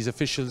Dermody and his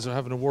officials are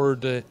having a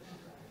word.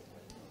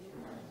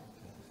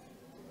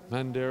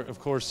 Man there, of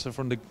course,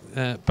 from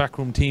the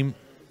backroom team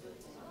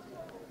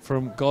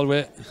from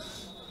Galway,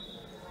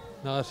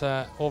 not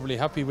overly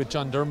happy with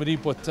John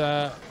Dermody, but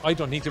I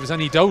don't think there was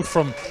any doubt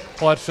from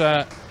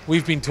what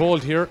we've been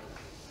told here.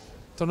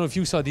 Don't know if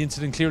you saw the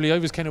incident clearly. I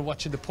was kind of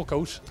watching the puck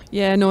out.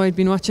 Yeah, no, I'd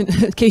been watching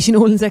Katie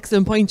Nolan's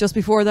excellent point just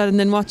before that, and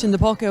then watching the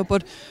puck out.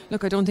 But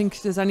look, I don't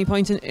think there's any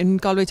point in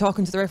Galway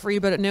talking to the referee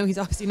about it now. He's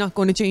obviously not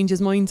going to change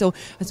his mind. So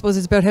I suppose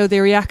it's about how they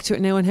react to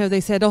it now and how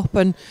they set up.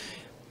 And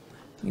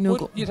you know,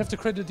 well, you'd have to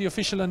credit the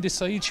official on this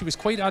side. She was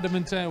quite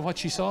adamant what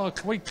she saw,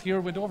 quite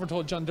clear, went over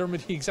told John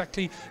Dermody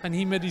exactly, and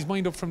he made his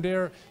mind up from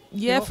there.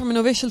 Yeah, from an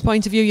official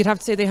point of view, you'd have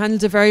to say they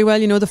handled it very well.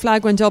 You know, the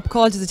flag went up,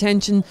 called his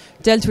attention,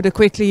 dealt with it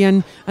quickly,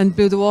 and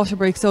blew the water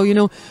break. So, you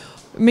know,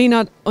 may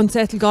not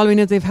unsettle Galway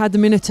now they've had the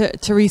minute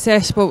to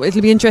reset, but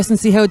it'll be interesting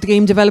to see how the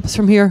game develops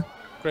from here.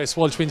 Grace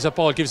Walsh wins that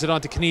ball, gives it on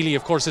to Keneally.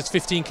 Of course, it's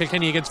 15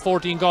 Kilkenny against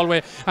 14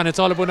 Galway, and it's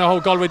all about now how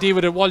Galway deal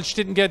with it. Walsh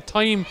didn't get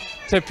time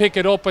to pick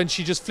it up, and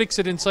she just flicks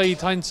it inside.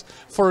 Times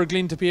for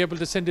Glynn to be able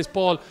to send this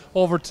ball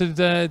over to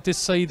this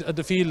side of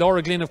the field.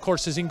 Laura Glynn, of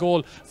course, is in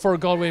goal for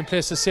Galway in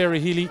place of Sarah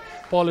Healy.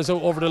 Ball is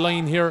out over the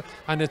line here,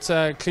 and it's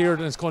cleared,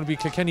 and it's going to be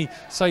Kilkenny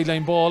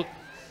sideline ball.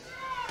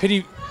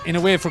 Pity in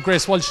a way for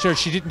Grace Walsh there,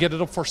 she didn't get it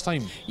up first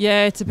time.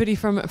 Yeah, it's a pity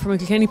from a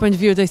Kilkenny point of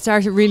view. They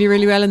started really,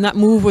 really well, and that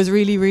move was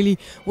really, really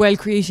well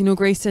created. You know,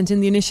 Grace sent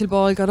in the initial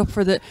ball, got up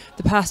for the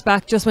pass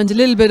back, just went a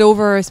little bit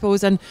over, I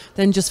suppose, and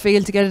then just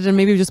failed to get it, and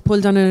maybe just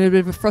pulled on a little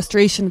bit of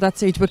frustration at that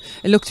stage. But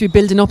it looked to be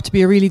building up to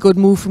be a really good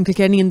move from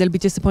Kilkenny, and they'll be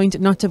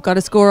disappointed not to have got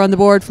a score on the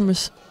board from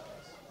it.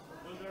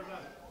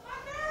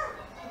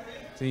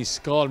 Denise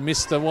Gall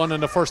missed the one on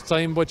the first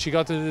time, but she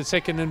got to the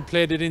second and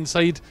played it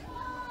inside.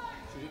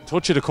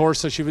 Touch it, of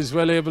course, so she was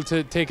well able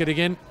to take it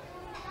again.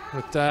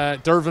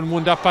 But Dervin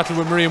won that battle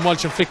with Miriam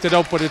Walsh and flicked it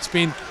out, but it's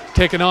been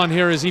taken on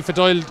here as Aoife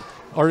Doyle,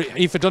 or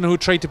Aoife Donoghue,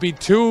 tried to be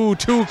too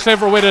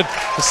clever with it,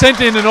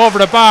 sent in and over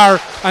the bar,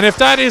 and if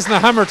that isn't a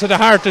hammer to the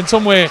heart in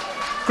some way,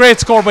 great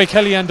score by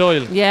Kellyanne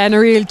Doyle. Yeah, and a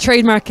real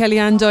trademark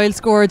Kellyanne Doyle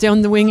score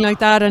down the wing like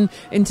that and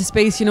into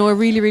space. You know, a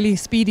really, really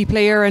speedy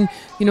player, and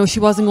you know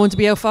she wasn't going to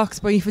be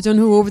outfoxed by Aoife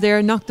Donoghue over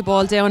there. Knocked the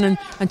ball down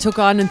and took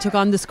on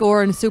the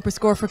score, and a super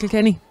score for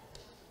Kilkenny.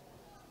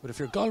 But if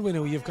you're Galway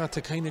now, you've got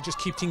to kind of just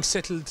keep things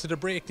settled to the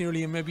break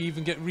nearly, and maybe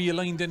even get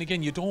realigned. Then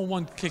again, you don't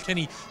want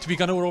Kilkenny to be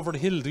gone over the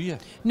hill, do you?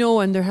 No,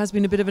 and there has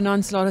been a bit of an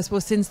onslaught, I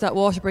suppose, since that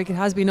water break. It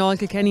has been all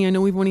Kilkenny. I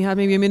know we've only had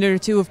maybe a minute or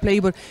two of play,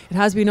 but it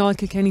has been all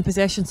Kilkenny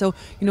possession. So,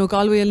 you know,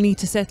 Galway will need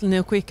to settle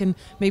now quick and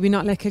maybe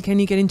not let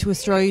Kilkenny get into a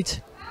stride.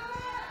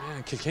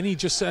 Yeah, Kilkenny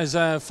just as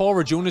a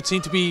forward unit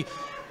seem to be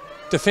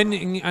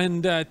defending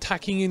and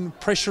attacking and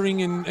pressuring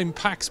in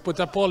packs, but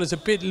that ball is a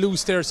bit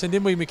loose there, sent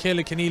in by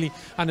Michaela Keneally,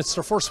 and it's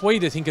their first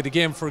wide, I think, of the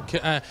game, for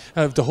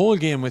the whole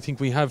game I think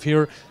we have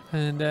here,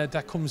 and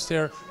that comes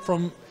there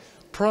from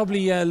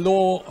probably a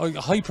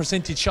high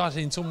percentage shot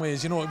in some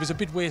ways. You know, it was a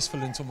bit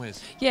wasteful in some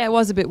ways. Yeah, it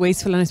was a bit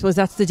wasteful, and I suppose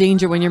that's the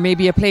danger when you're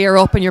maybe a player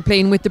up and you're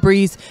playing with the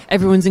breeze.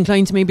 Everyone's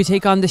inclined to maybe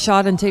take on the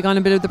shot and take on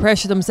a bit of the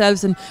pressure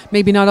themselves, and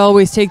maybe not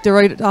always take the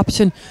right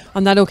option.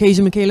 On that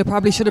occasion, Michaela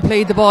probably should have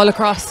played the ball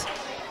across.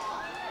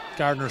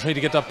 Gardner tried to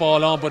get that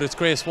ball on, but it's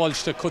Grace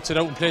Walsh that cuts it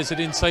out and plays it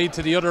inside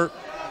to the other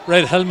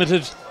red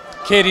helmeted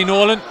Katie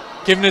Nolan,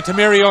 giving it to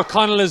Mary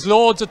O'Connell. As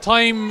loads of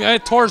time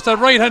towards the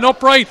right hand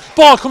upright,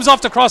 ball comes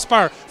off the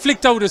crossbar,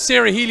 flicked out as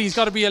Sarah Healy's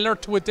got to be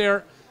alert to it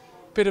there.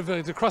 Bit of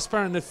the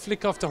crossbar and the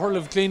flick off the hurl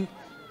of Glynn,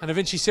 and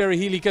eventually Sarah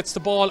Healy gets the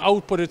ball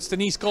out, but it's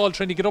Denise Gall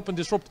trying to get up and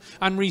disrupt.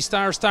 Anne-Marie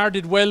Starr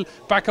started well,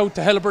 back out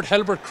to Helbert.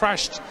 Helbert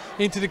crashed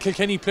into the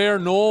Kilkenny player.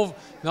 No,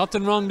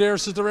 nothing wrong there,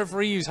 says the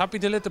referee. He's happy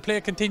to let the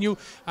play continue,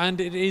 and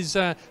it is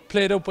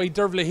played out by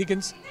Dervla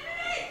Higgins.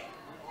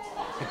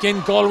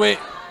 Again, Galway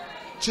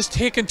just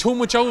taking too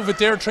much out of it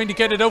there, trying to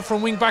get it out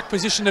from wing back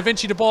position.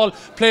 Eventually the ball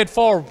played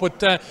forward,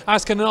 but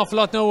asking an awful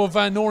lot now of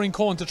Noreen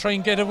Cohen to try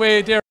and get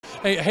away there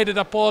ahead of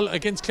that ball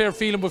against Claire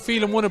Phelan, but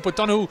Phelan won it, but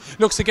Donoghue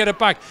looks to get it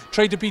back,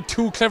 tried to be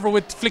too clever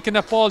with flicking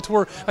that ball to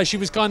her as she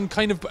was gone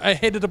kind of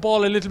ahead of the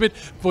ball a little bit,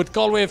 but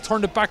Galway have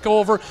turned it back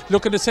over,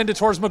 looking to send it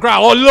towards McGrath.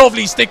 Oh,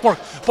 lovely stick work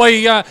by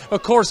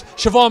of course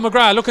Siobhan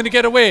McGrath, looking to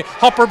get away.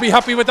 Hopper be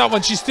happy with that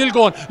one. She's still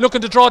going,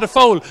 looking to draw the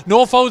foul.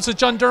 No fouls at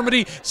John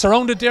Dermody,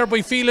 surrounded there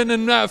by Phelan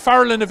and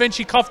Farrell, and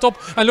eventually coughed up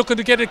and looking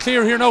to get it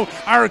clear here now.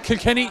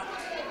 Kilkenny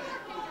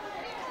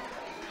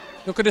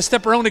looking to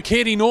step around it.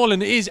 Katie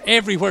Nolan is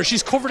everywhere.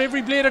 She's covered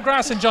every blade of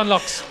grass in John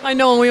Locks. I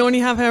know, we only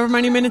have however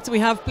many minutes we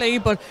have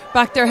played, but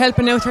back there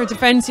helping out her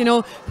defence. You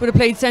know, would have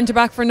played centre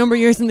back for a number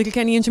of years in the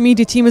Kilkenny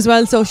intermediate team as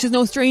well, so she's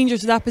no stranger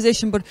to that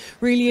position, but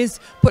really is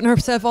putting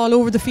herself all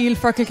over the field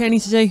for Kilkenny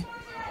today.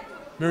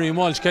 Miriam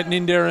Walsh getting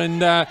in there,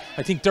 and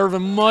I think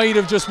Dervin might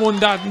have just won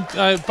that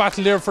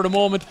battle there for the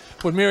moment,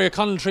 but Mary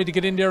O'Connell tried to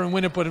get in there and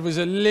win it, but it was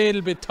a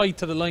little bit tight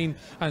to the line,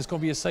 and it's going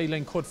to be a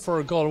sideline cut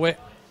for Galway.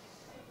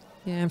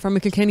 Yeah, and from a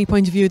Kilkenny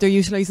point of view, they're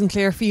utilising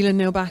Claire Phelan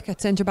now back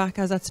at centre back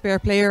as that spare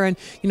player, and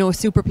you know, a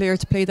super player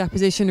to play that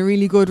position, a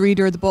really good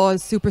reader of the ball,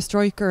 super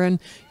striker, and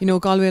you know,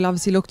 Galway will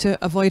obviously look to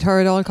avoid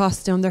her at all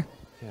costs down there.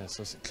 Yeah,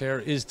 so Claire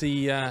is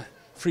the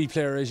free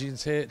player, as you can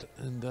say it,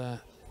 and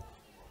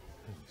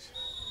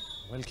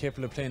well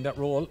capable of playing that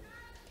role.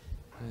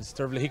 As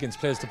Dervla Higgins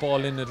plays the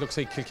ball in, it looks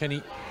like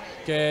Kilkenny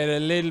get a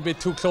little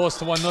bit too close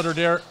to one another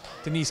there.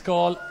 Denise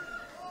Gall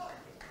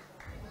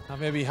not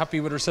maybe happy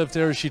with herself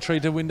there as she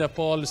tried to win that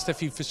ball.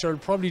 Steffi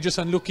Fitzgerald probably just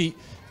unlucky,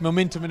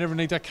 momentum and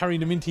everything like that, carrying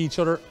them into each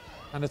other,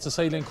 and it's a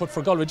sideline cut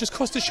for Galway. Just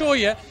goes to show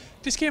you,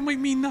 this game might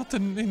mean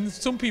nothing, and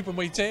some people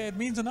might say it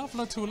means an awful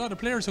lot to a lot of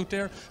players out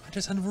there, and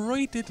there's a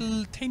right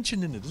little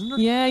tension in it, isn't there?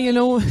 Yeah, you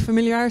know,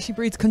 familiarity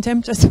breeds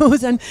contempt, I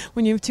suppose, and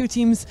when you have two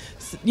teams,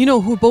 you know,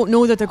 who both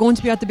know that they're going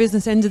to be at the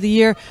business end of the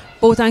year,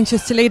 both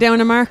anxious to lay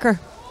down a marker.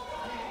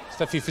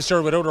 Steffi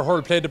Fitzgerald without her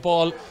hurl played the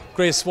ball.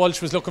 Grace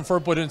Walsh was looking for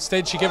it, but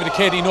instead she gave it to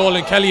Katie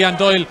Nolan. Kellyanne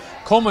Doyle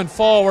coming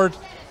forward,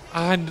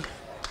 and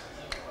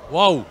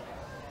wow,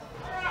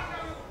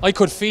 I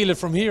could feel it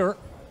from here,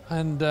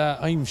 and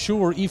I'm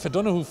sure Aoife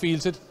Donoghue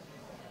feels it.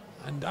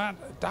 And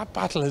that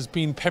battle has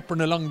been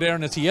peppering along there,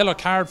 and it's a yellow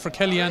card for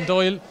Kellyanne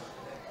Doyle.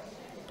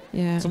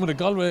 Yeah. Some of the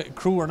Galway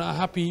crew are not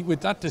happy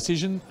with that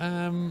decision.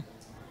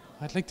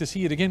 I'd like to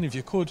see it again if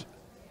you could.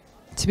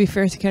 To be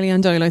fair to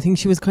Kellyanne Doyle, I think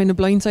she was kind of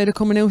blindsided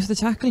coming out of the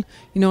tackle.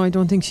 You know, I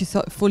don't think she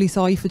fully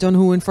saw Aoife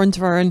Donoghue in front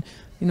of her, and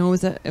you know,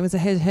 it was a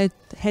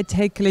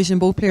head-to-head collision.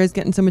 Both players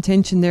getting some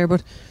attention there,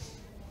 but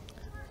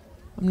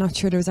I'm not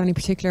sure there was any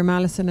particular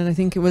malice in it. I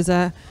think it was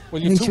well,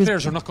 your two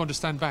players are not going to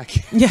stand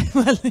back. Yeah,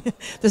 well,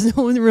 there's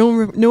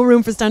no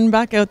room for standing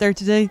back out there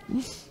today.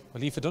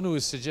 Well, Aoife Donoghue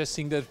is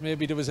suggesting that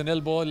maybe there was an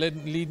elbow,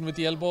 leading with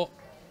the elbow.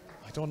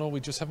 I don't know, we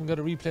just haven't got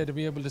a replay to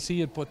be able to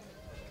see it, but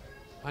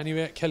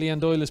anyway, Kellyanne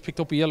Doyle has picked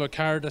up a yellow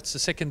card. That's the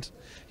second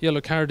yellow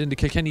card in the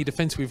Kilkenny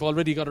defence. We've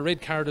already got a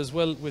red card as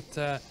well with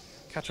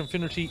Catherine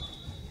Finnerty.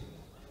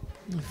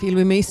 I feel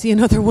we may see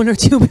another one or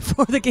two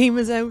before the game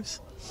is out.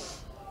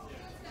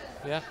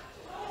 Yeah.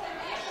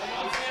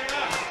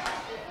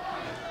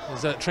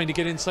 Is trying to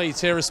get inside.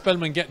 Sarah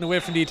Spellman getting away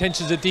from the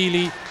attentions of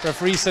Deely.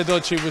 Referee said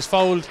that she was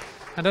fouled.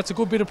 And that's a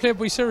good bit of play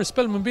by Sarah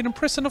Spellman. Been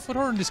impressed enough with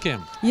her in this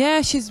game.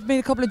 Yeah, she's made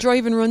a couple of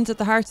driving runs at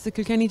the heart of the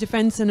Kilkenny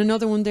defence, and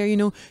another one there, you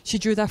know, she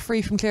drew that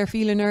free from Claire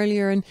Phelan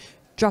earlier and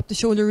dropped the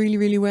shoulder really,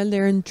 really well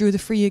there and drew the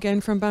free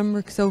again from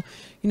Bamberg. So,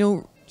 you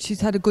know,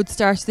 she's had a good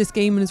start to this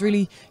game and has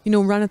really, you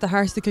know, ran at the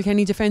heart of the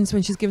Kilkenny defence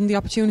when she's given the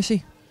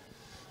opportunity.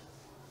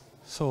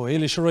 So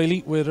Ailish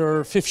O'Reilly with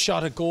her 5th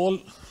shot at goal.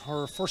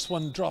 Her first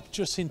one dropped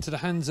just into the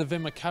hands of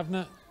Emma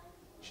Kavanagh.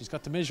 She's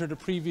got to measure the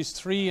previous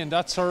 3, and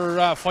that's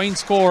her fine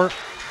score.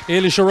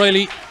 Ailish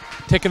O'Reilly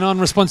taking on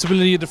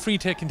responsibility of the free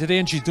taking today,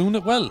 and she's doing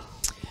it well.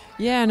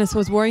 Yeah, and I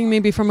suppose worrying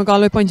maybe from a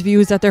Galway point of view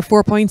is that their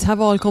 4 points have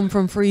all come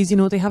from frees. You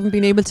know, they haven't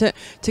been able to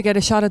get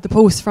a shot at the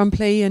post from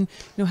play, and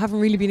you know, haven't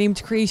really been able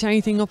to create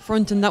anything up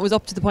front, and that was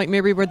up to the point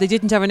maybe where they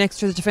didn't have an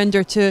extra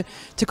defender to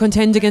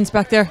contend against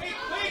back there.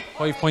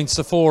 5 points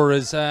to 4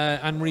 as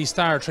Anne-Marie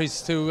Starr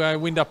tries to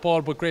win that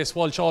ball, but Grace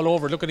Walsh all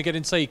over, looking to get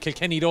inside.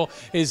 Kilkenny though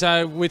is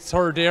with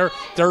her there.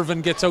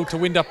 Dervin gets out to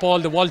win that ball.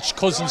 The Walsh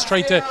cousins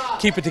try to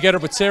keep it together,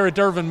 but Sarah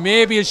Dervin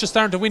maybe is just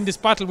starting to win this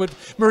battle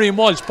with Miriam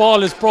Walsh.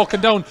 Ball is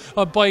broken down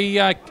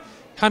by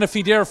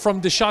Hanafi there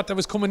from the shot that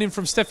was coming in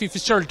from Steffi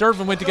Fitzgerald.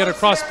 Dervin went to get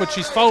across, but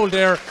she's fouled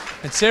there,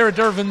 and Sarah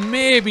Dervin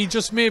maybe,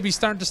 just maybe,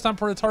 starting to stamp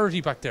her authority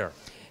back there.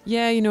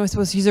 Yeah, you know, I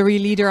suppose she's a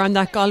real leader on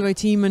that Galway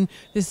team, and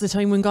this is the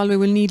time when Galway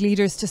will need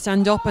leaders to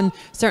stand up, and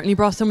certainly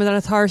brought some of that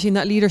authority and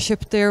that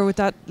leadership there with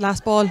that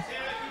last ball.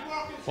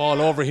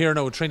 Ball over here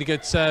now, trying to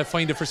get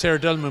find it for Sarah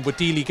Dillman, but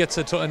Deely gets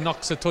it and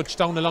knocks a touch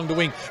down along the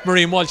wing.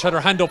 Miriam Walsh had her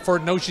hand up for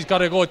it. Now she's got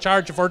to go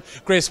charge for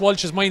it. Grace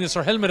Walsh is minus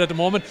her helmet at the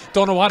moment.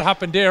 Don't know what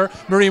happened there.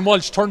 Miriam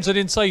Walsh turns it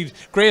inside.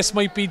 Grace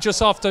might be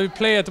just off the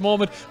play at the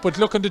moment, but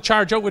looking to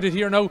charge out with it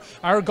here now.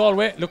 Our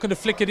Galway looking to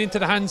flick it into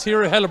the hands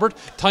here of Helibert.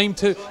 Time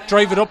to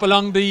drive it up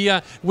along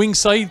the wing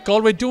side.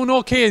 Galway doing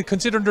okay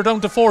considering they're down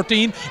to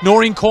 14.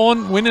 Noreen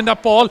Cohen winning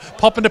that ball,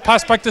 popping the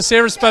pass back to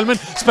Sarah Spellman.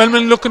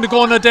 Spellman looking to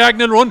go on a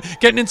diagonal run,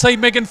 getting inside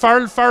Megan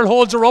Farrell. Farrell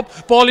holds her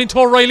up. Ball into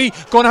O'Reilly.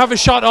 Going to have a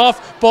shot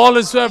off. Ball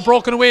is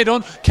broken away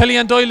done.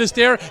 Kellyanne Doyle is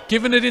there,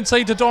 giving it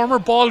inside to Dormer.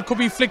 Ball could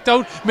be flicked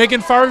out.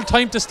 Megan Farrell,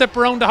 time to step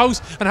around the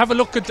house and have a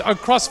look at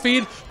across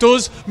field.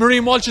 Does.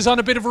 Miriam Walsh is on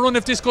a bit of a run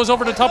if this goes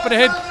over the top of the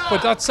head,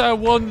 but that's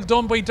one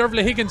done by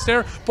Dervla Higgins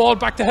there. Ball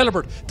back to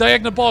Helibert.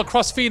 Diagonal ball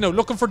cross field now.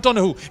 Looking for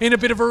Donoghue in a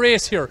bit of a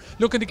race here.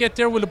 Looking to get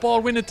there. Will the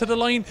ball win it to the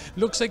line?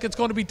 Looks like it's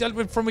going to be dealt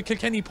with from a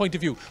Kilkenny point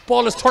of view.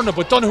 Ball is turned up,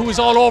 but Donoghue is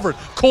all over it.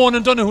 Cohen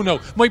and Donoghue now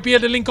might be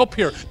able to link up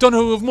here.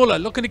 Donoghue of Mulla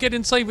looking to get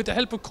inside with the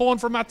help of Cohen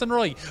from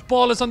Athenry.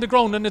 Ball is on the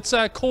ground and it's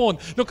Cohen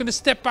looking to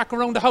step back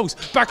around the house.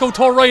 Back out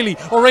to O'Reilly.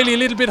 O'Reilly a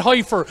little bit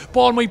high for.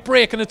 Ball might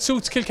break and it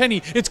suits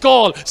Kilkenny. It's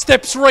Gall.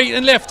 Steps right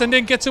and left and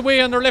then gets away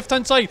on their left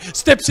hand side.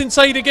 Steps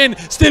inside again.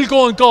 Still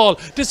going Gall.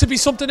 This would be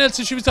something else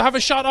if she was to have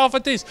a shot off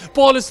at this.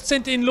 Ball is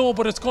sent in low,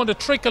 but it's going to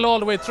trickle all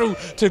the way through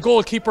to the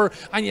goalkeeper.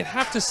 And you'd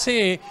have to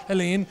say,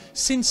 Elaine,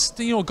 since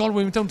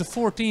Galway went down to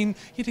 14,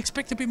 you'd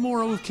expect a bit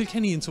more out of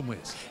Kilkenny in some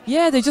ways.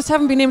 Yeah, they just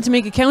haven't been able to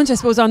make a count, I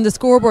suppose, on the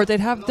scoreboard.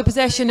 They'd have the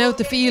possession out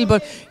the field,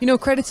 but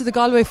credit to the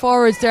Galway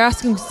forwards. They're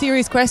asking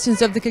serious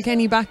questions of the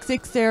Kilkenny back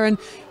six there, and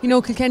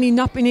Kilkenny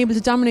not being able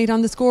to dominate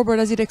on the scoreboard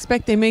as you'd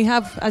expect they may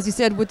have, as you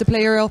said, with the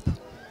player up.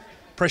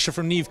 Pressure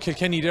from Niamh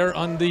Kilkenny there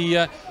on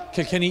the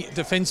Kilkenny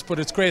defence, but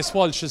it's Grace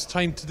Walsh. It's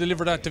time to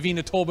deliver that.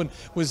 Davina Tobin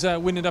was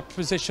winning that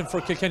possession for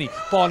Kilkenny.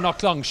 Ball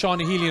knocked long.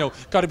 Shauna Healy now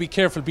got to be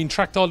careful, being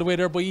tracked all the way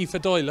there by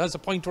Aoife Doyle. Has a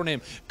point to her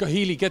name.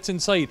 Healy gets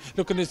inside,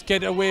 looking to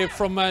get away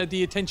from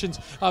the attentions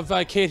of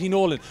Katie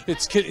Nolan.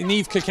 It's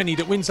Niamh Kilkenny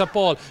that wins that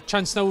ball.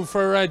 Chance now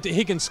for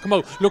Higgins to come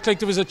out. Looked like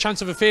there was a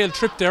chance of a failed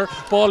trip there.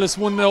 Ball is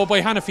won now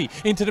by Hanafi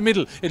into the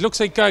middle. It looks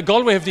like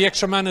Galway have the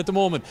extra man at the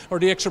moment, or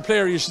the extra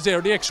player you should say,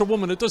 or the extra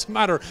woman. It doesn't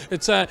matter.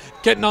 It's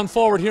getting on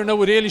forward here now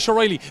with Ailish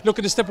O'Reilly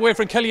looking to step away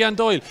from Kellyanne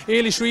Doyle.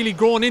 Ailish really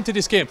growing into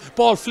this game.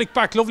 Ball flicked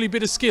back, lovely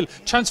bit of skill.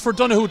 Chance for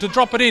Donoghue to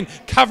drop it in.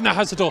 Kavanagh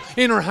has it though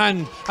in her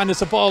hand, and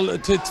it's a ball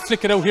to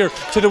flick it out here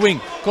to the wing.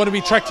 Going to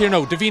be tracked here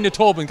now. Davina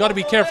Tobin, got to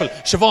be careful.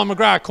 Siobhan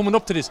McGrath coming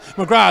up to this.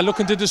 McGrath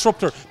looking to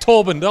disrupt her.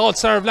 Tobin, the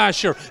all-star of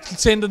last year,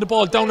 sending the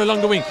ball down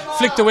along the wing.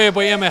 Flicked away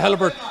by Emma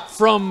Helibert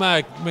from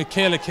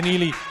Michaela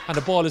Keneally, and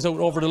the ball is out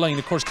over the line.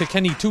 Of course,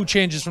 Kilkenny, 2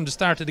 changes from the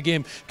start of the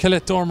game.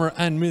 Colette Dormer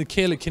and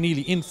Michaela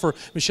Keneally in for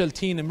Michelle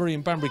Teen and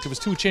Miriam Bambrick. There was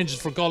 2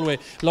 changes for Galway.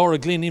 Laura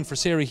Glynn in for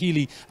Sarah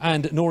Healy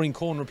and Noreen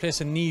Cohn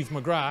replacing Niamh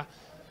McGrath.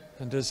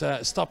 And there's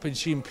a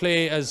stoppage in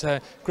play as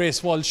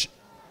Grace Walsh,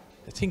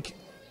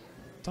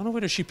 don't know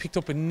whether she picked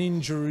up an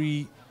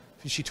injury.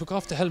 She took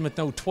off the helmet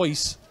now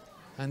twice,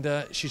 and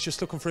she's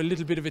just looking for a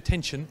little bit of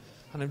attention.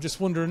 And I'm just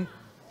wondering,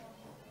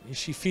 is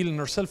she feeling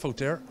herself out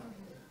there?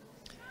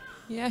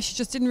 Yeah, she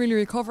just didn't really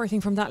recover, I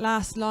think, from that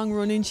last long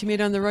run in she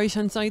made on the right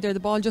hand side there. The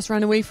ball just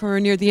ran away from her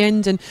near the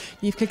end, and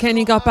Niamh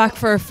Kilkenny got back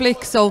for a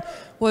flick. So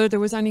whether there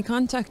was any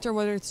contact or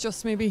whether it's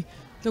just maybe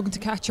looking to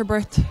catch her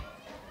breath.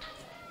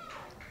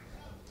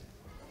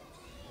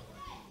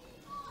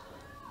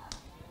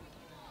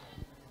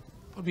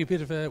 Probably a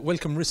bit of a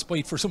welcome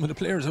respite for some of the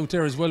players out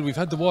there as well. We've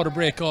had the water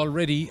break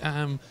already,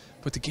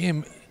 but the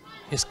game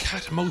is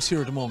cat and mouse here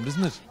at the moment,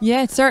 isn't it?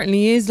 Yeah, it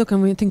certainly is. Look,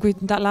 and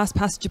that last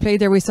passage you played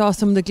there, we saw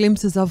some of the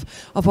glimpses of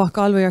what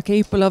Galway are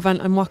capable of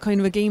and what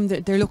kind of a game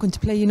that they're looking to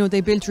play. You know,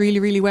 they built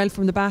really, really well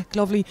from the back.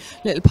 Lovely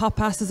little pop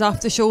passes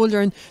off the shoulder,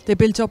 and they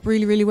built up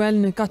really, really well.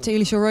 And it got to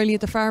Eilish O'Reilly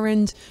at the far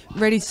end,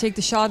 ready to take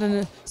the shot, and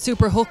a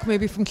super hook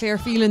maybe from Claire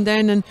Phelan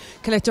then. And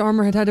Colette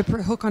Dormer had a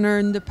hook on her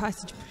in the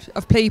passage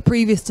of play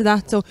previous to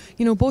that. So,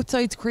 you know, both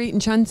sides creating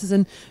chances,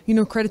 and, you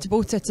know, credit to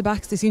both sets of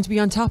backs. They seem to be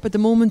on top at the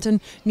moment,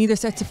 and neither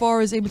set of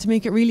 4 is able to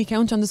make it really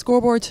count on the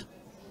scoreboard.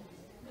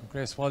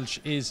 Grace Walsh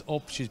is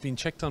up. She's been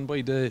checked on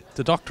by the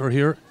doctor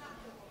here,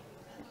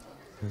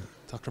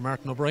 Dr.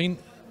 Martin O'Brien,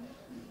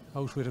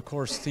 out with, of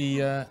course,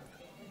 the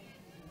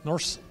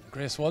nurse,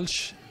 Grace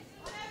Walsh.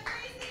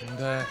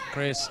 And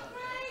Grace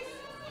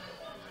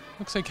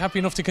looks like happy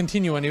enough to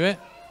continue anyway.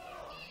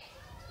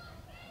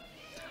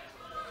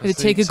 It'd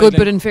take a good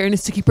bit, in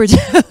fairness, to keep her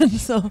down.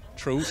 So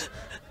true.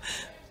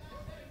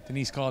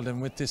 Denise called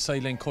him with this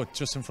sideline cut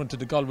just in front of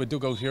the Galway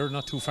dugout here,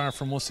 not too far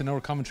from us in our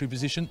commentary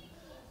position.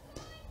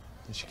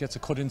 And she gets a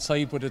cut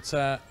inside, but it's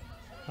not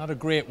a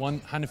great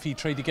one. Hannafy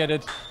tried to get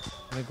it,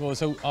 and it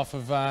goes out off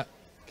of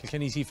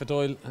Kilkenny's Aoife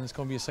Doyle, and it's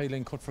going to be a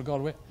sideline cut for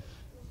Galway.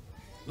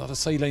 A lot of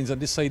sidelines on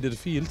this side of the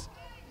field.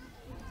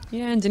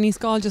 Yeah, and Denise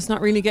Gall just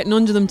not really getting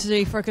under them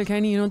today for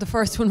Kilkenny. You know, the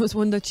first one was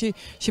one that she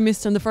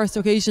missed on the first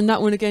occasion.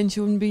 That one again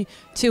she wouldn't be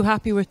too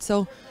happy with,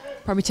 so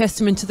probably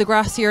testament to the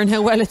grass here and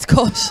how well it's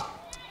cut.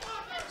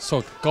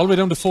 So Galway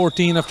down to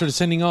 14 after the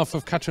sending off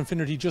of Catherine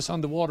Finnerty just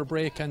on the water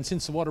break, and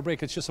since the water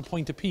break it's just a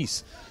point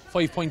apiece.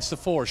 5 points to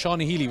 4.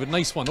 Shawnee Healy with a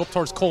nice one up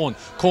towards Cohen.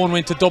 Cohen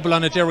went to double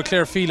on it there with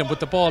Claire Phelan,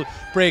 but the ball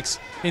breaks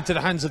into the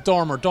hands of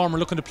Dormer. Dormer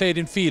looking to play it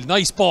in field.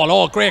 Nice ball.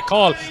 Oh, great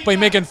call by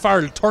Megan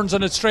Farrell. Turns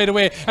on it straight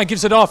away and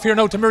gives it off here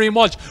now to Miriam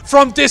Walsh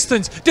from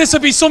distance. This will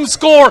be some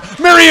score.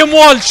 Miriam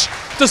Walsh,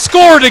 the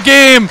score of the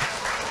game.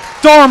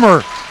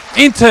 Dormer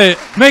into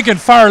Megan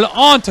Farrell,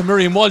 on to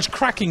Miriam Walsh.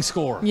 Cracking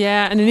score.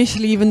 Yeah, and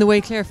initially even the way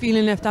Claire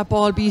Phelan left that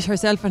ball beat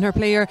herself and her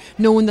player,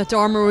 knowing that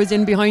Dormer was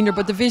in behind her,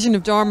 but the vision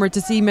of Dormer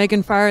to see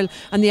Megan Farrell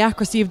and the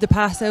accuracy of the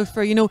pass out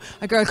for, you know,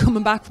 a girl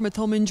coming back from a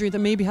thumb injury that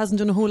maybe hasn't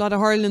done a whole lot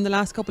of hurling in the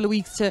last couple of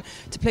weeks to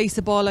place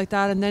the ball like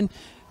that, and then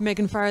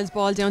Megan Farrell's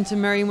ball down to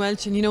Miriam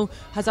Welch, and, you know,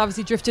 has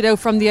obviously drifted out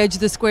from the edge of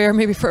the square,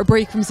 maybe for a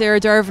break from Sarah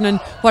Dervin, and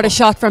what a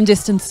shot from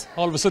distance.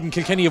 All of a sudden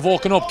Kilkenny have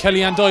woken up.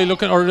 Kellyanne Doyle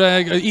looking, or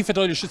Aoife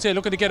Doyle I should say,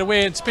 looking to get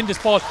away and spin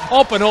this ball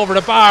up and over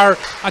the bar,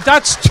 and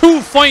that's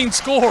 2 fine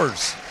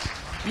scores.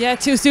 Yeah,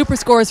 2 super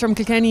scores from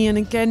Kilkenny, and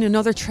again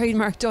another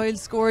trademark Doyle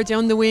score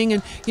down the wing,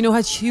 and, you know,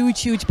 has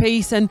huge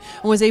pace and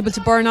was able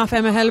to burn off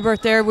Emma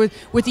Helbert there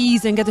with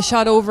ease and get the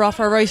shot over off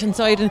her right hand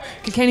side, and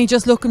Kilkenny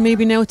just looking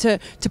maybe now to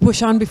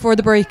push on before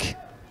the break.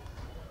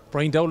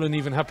 Brian Dowland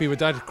even happy with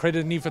that.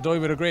 Credit Aoife Doyle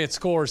with a great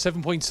score.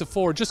 7 points to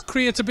 4. Just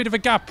creates a bit of a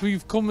gap.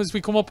 As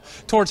we come up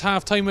towards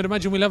half time, I'd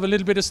imagine we'll have a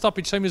little bit of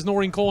stoppage time as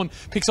Noreen Cohen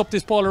picks up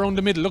this ball around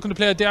the middle, looking to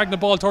play a diagonal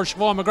ball towards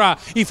Siobhan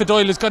McGrath. Aoife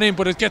Doyle has gone in,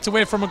 but it gets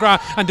away from McGrath,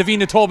 and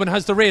Davina Tobin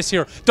has the race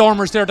here.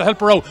 Dormer's there to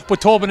help her out,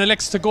 but Tobin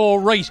elects to go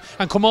right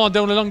and come on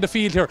down along the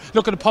field here,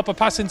 looking to pop a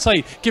pass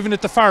inside, giving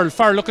it to Farrell.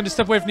 Farrell looking to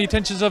step away from the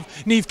attentions of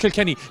Niamh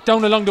Kilkenny.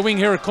 Down along the wing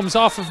here, it comes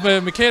off of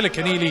Michaela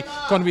Keneally.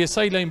 Going to be a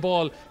sideline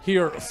ball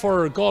here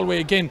for Galway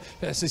again.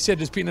 As I said,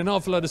 there's been an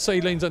awful lot of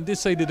sidelines on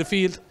this side of the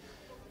field,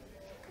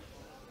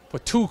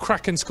 but 2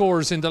 cracking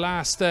scores in the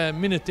last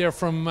minute there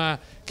from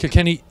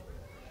Kilkenny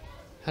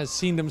has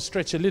seen them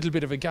stretch a little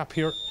bit of a gap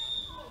here.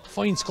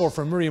 Fine score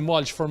from Miriam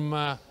Walsh from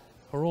her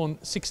own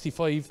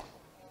 65,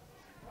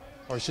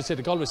 or I should say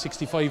the Galway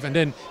 65, and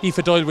then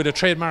Aoife Doyle with a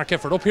trademark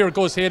effort. Up here it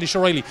goes to Eilish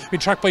O'Reilly,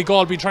 being tracked by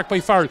Gall, being tracked by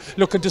Farrell,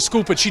 looking to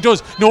scoop it. She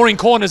does. Noreen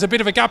Cohen has a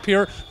bit of a gap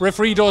here.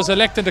 Referee does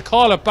electing to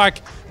call it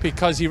back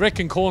because he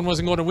reckoned Cohen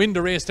wasn't going to win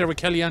the race there with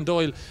Kellyanne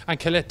Doyle and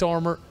Colette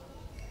Dormer.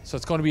 So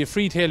it's going to be a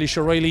free to Eilish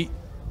O'Reilly.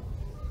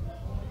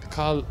 The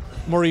call,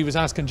 Murray was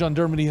asking John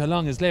Dermody how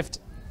long is left,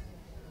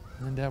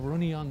 and we're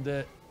only on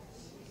the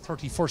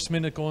 31st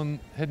minute,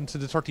 heading to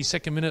the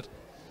 32nd minute.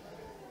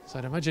 So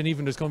I'd imagine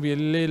even there's going to be a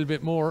little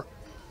bit more.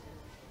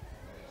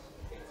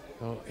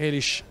 So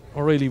Eilish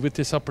O'Reilly with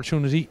this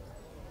opportunity.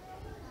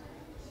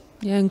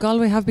 Yeah, and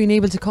Galway have been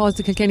able to cause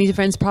the Kilkenny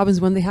defence problems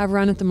when they have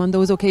ran at them on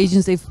those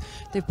occasions.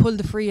 They've pulled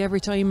the free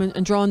every time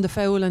and drawn the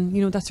foul,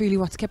 and that's really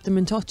what's kept them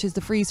in touch, is the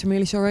frees from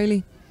Ailish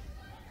O'Reilly.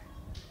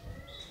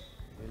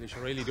 Ailish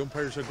O'Reilly, the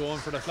umpires are going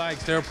for the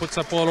flags there, puts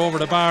that ball over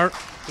the bar.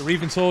 They're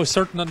even so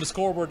certain on the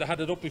scoreboard they had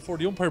it up before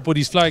the umpire put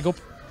his flag up.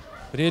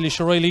 But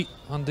Ailish O'Reilly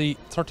on the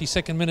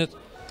 32nd minute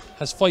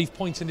has 5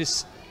 points in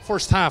this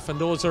first half, and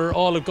those are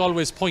all of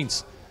Galway's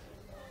points.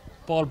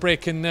 Ball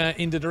breaking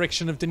in the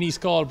direction of Denise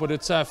Gall, but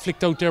it's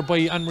flicked out there by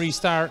Anne-Marie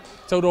Starr.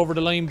 It's out over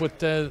the line, but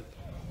the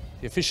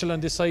official on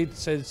this side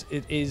says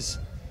it is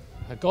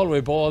a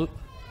Galway ball.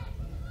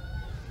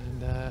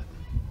 And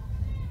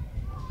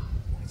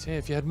I'd say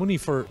if you had money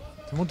for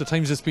the amount of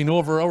times it's been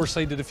over our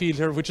side of the field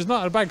here, which is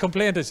not a bad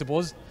complaint, I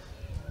suppose,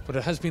 but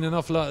it has been an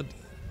awful lot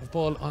of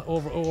ball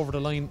over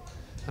the line,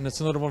 and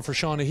it's another one for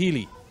Shauna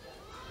Healy.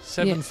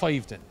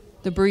 7-5 then.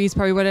 The breeze,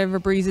 probably whatever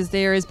breeze is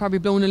there, is probably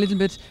blown a little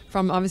bit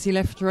from obviously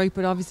left to right,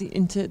 but obviously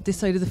into this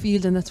side of the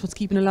field, and that's what's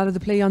keeping a lot of the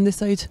play on this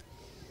side.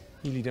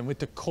 Healy then with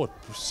the cut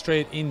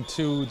straight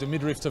into the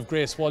midriff of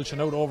Grace Walsh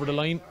and out over the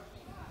line.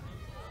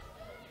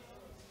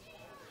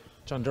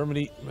 John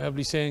Dermody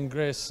probably saying,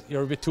 Grace,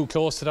 you're a bit too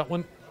close to that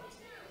one.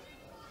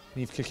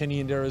 Leave Kilkenny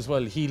in there as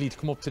well. Healy to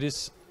come up to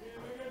this.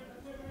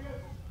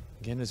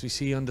 Again, as we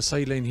see on the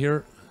sideline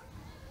here,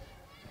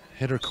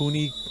 Heather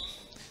Cooney,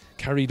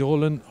 Carrie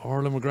Dolan,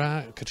 Orla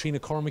McGrath, Katrina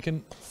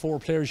Cormican, 4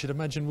 players you'd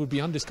imagine would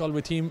be on this Galway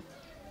team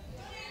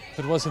if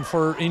it wasn't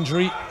for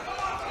injury.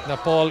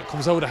 That ball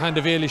comes out of the hand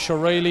of Ailish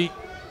O'Reilly,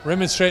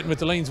 remonstrating with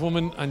the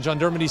lineswoman, and John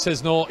Dermody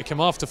says no, it came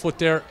off the foot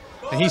there,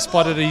 and he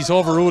spotted it, he's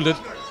overruled it.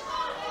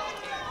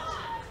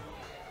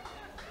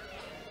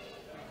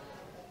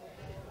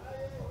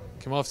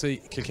 Came off the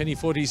Kilkenny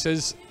foot, he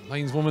says.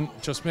 Lineswoman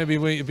just maybe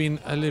been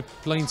a little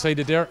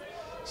blindsided there.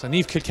 So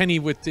Niamh Kilkenny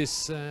with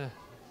this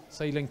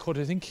sideline cut,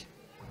 I think.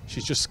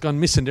 She's just gone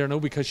missing there now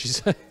because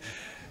she's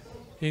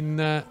in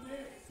the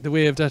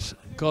way of that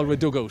Galway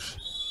dugout.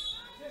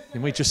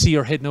 You might just see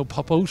her head now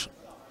pop out.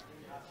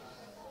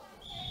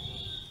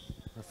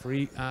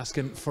 Referee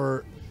asking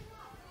for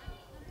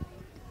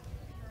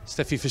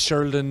Steffi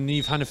Fitzgerald and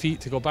Niamh Hannafy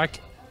to go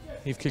back.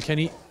 Niamh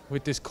Kilkenny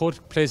with this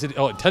cut plays it.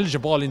 Oh,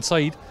 intelligent ball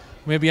inside.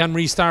 Maybe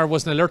Anne-Marie Starr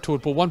wasn't alert to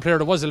it, but one player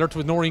that was alert to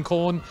it was Noreen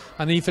Cohen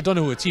and Aoife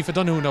Donoghue. It's Aoife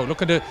Donoghue now.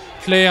 Look at the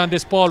play on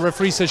this ball.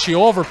 Referee says she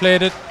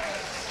overplayed it.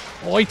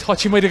 Oh, I thought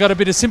she might have got a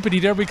bit of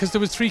sympathy there because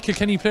there was 3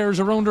 Kilkenny players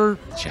around her.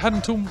 She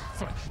hadn't too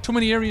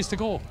many areas to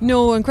go.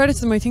 No, and credit to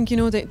them. I think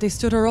they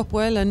stood her up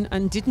well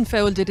and didn't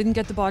foul. They didn't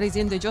get the bodies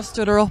in. They just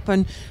stood her up,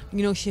 and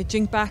she had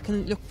jinked back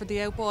and looked for the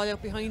out ball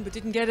out behind, but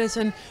didn't get it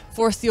and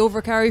forced the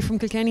overcarry from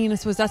Kilkenny. And I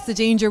suppose that's the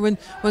danger when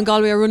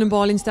Galway are running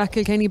ball into that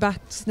Kilkenny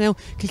backs. Now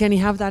Kilkenny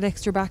have that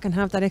extra back and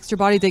have that extra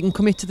body. They can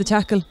commit to the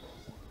tackle.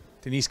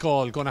 Denise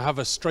Gall going to have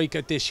a strike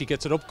at this. She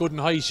gets it up good and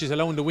high. She's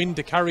allowing the wind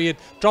to carry it,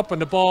 dropping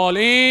the ball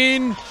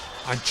in,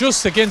 and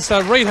just against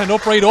that right hand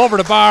upright over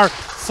the bar.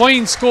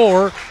 Fine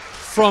score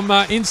from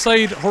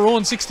inside her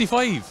own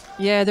 65.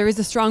 Yeah, there is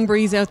a strong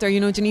breeze out there.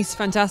 Denise,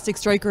 fantastic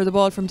striker of the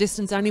ball from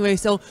distance anyway,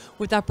 so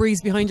with that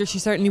breeze behind her, she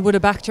certainly would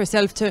have backed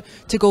herself to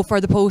go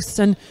for the posts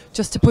and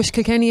just to push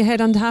Kilkenny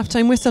ahead on the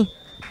half-time whistle.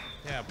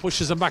 Yeah,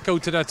 pushes them back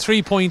out to that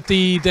 3-point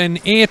lead, then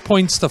 8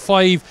 points to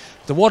 5.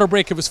 The water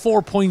break, it was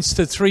 4 points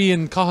to 3,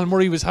 and Cathal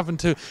Murray was having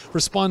to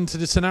respond to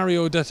the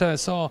scenario that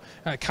saw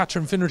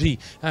Catherine Finnerty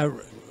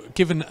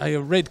given a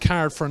red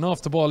card for an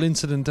off-the-ball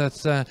incident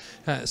that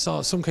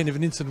saw some kind of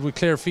an incident with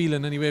Claire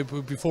Phelan anyway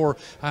before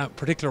a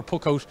particular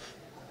puck-out.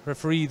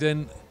 Referee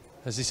then,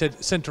 as he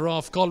said, sent her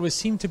off. Galway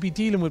seemed to be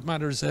dealing with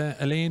matters,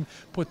 Elaine,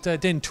 but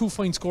then 2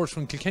 fine scores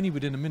from Kilkenny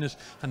within a minute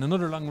and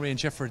another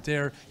long-range effort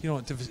there.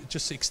 They've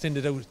just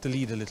extended out the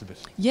lead a little bit.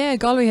 Yeah,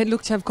 Galway had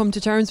looked to have come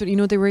to terms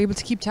with, they were able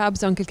to keep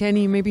tabs on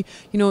Kilkenny. Maybe,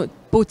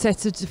 both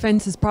sets of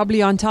defences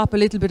probably on top a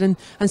little bit, and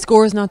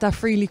scores not that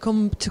freely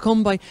come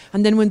by.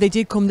 And then when they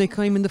did come, they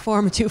came in the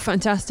form of 2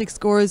 fantastic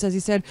scores, as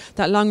you said,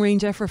 that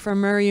long-range effort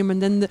from Miriam,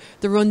 and then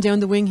the run down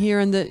the wing here,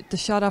 and the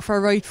shot off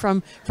her right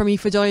from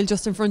Aoife Doyle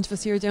just in front of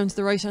us here down to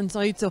the right-hand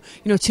side. So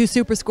 2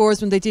 super scores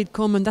when they did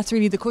come, and that's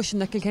really the cushion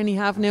that Kilkenny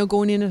have now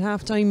going in at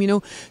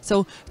half-time.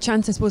 So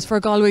chance, I suppose,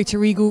 for Galway to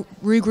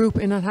regroup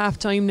in at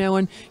half-time now,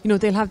 and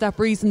they'll have that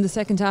breeze in the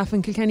second half,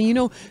 and Kilkenny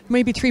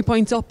maybe 3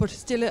 points up, but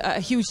still a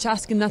huge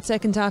task in that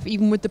second half,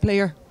 even with the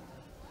player.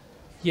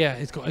 Yeah,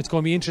 it's going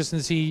to be interesting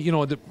to see,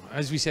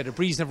 as we said, a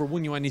breeze never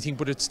won you anything,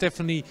 but it's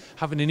definitely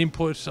having an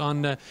input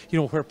on,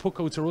 where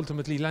puckouts are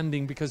ultimately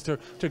landing, because they're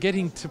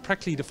getting to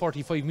practically the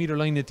 45-metre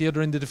line at the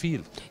other end of the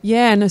field.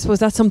 Yeah, and I suppose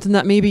that's something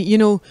that maybe,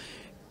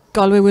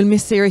 Galway will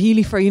miss Sarah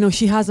Healy for.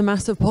 She has a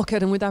massive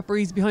pocket, and with that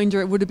breeze behind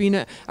her, it would have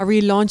been a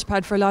real launch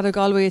pad for a lot of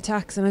Galway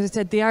attacks. And as I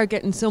said, they are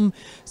getting some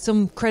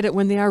credit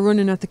when they are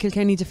running at the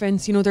Kilkenny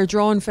defence. They're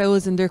drawing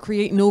fouls and they're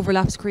creating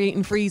overlaps,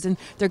 creating frees, and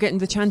they're getting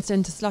the chance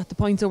then to slot the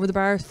points over the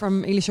bar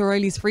from Ailish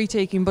O'Reilly's free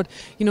taking. But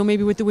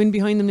maybe with the wind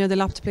behind them now, they'll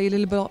have to play a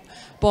little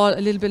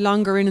bit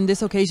longer in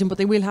this occasion. But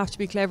they will have to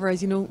be clever,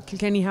 as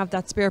Kilkenny have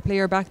that spare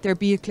player back there,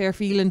 be it Claire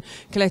Phelan,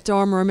 Colette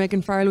Dormer or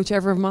Megan Farrell,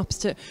 whichever of them opts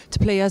to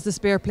play as the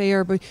spare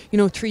player. But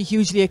 3 three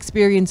hugely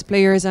experienced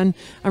players and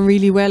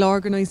really well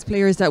organised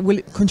players that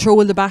will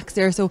control the backs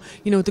there. So,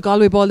 you know, the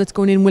Galway ball that's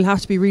going in will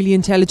have to be really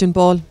intelligent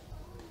ball.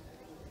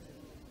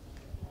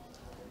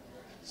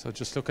 So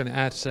just looking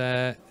at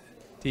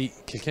the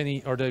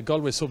Kilkenny, or the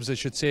Galway subs I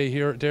should say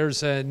here,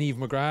 there's Niamh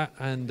McGrath,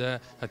 and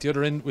at the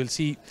other end we'll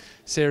see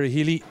Sarah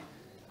Healy.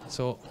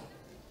 So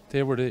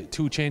they were the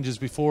two changes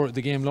before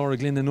the game. Laura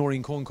Glynn and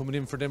Noreen Cohen coming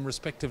in for them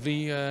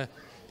respectively.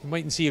 You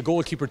mightn't see a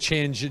goalkeeper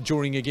change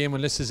during a game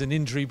unless there's an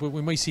injury, but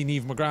we might see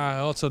Niamh McGrath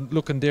also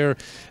looking there.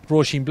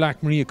 Roisin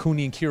Black, Maria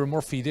Cooney and Ciara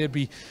Murphy, they'd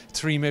be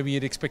three maybe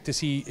you'd expect to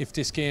see if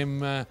this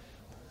game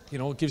you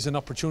know, gives an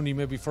opportunity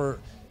maybe for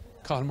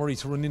Cathal Murray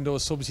to run in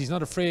those subs. He's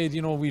not afraid,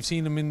 you know, we've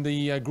seen him in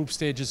the group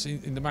stages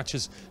in the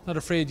matches, not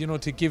afraid, you know,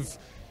 to give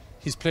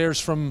his players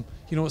from,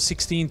 you know,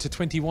 16 to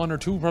 21 or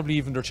 2 probably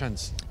even their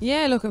chance.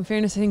 Yeah, look, in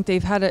fairness, I think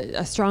they've had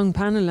a strong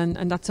panel,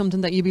 and that's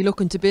something that you'll be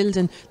looking to build,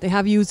 and they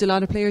have used a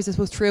lot of players, I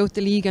suppose, throughout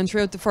the league and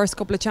throughout the first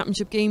couple of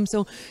championship games.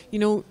 So, you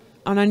know,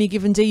 on any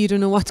given day you don't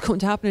know what's going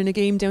to happen in a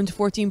game down to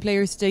 14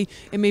 players today.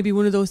 It may be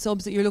one of those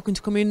subs that you're looking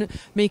to come in,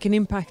 make an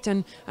impact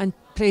and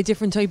play a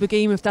different type of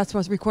game if that's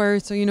what's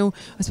required. So, you know,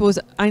 I suppose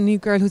any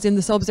girl who's in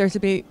the subs there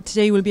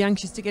today will be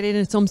anxious to get in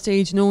at some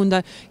stage, knowing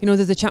that, you know,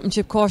 there's a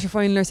championship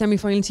quarter-final or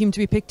semi-final team to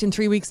be picked in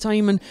 3 weeks'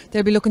 time, and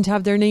they'll be looking to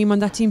have their name on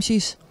that team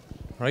sheet.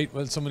 Right,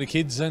 well, some of the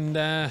kids and,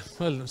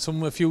 well,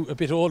 a few a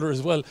bit older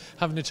as well,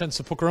 having a chance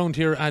to poke around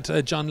here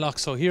at John Locke.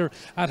 So here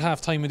at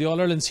half-time in the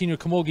All-Ireland Senior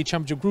Camogie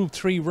Championship Group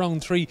 3,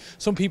 Round 3.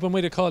 Some people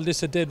might have called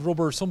this a dead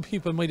rubber. Some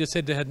people might have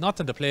said they had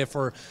nothing to play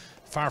for.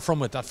 Far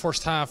from it. That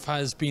first half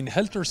has been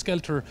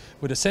helter-skelter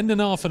with a sending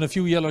off and a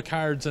few yellow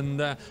cards and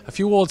a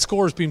few old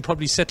scores being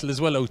probably settled as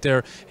well out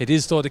there. It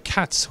is though the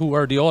Cats, who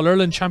are the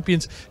All-Ireland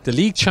champions, the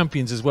league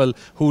champions as well,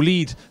 who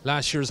lead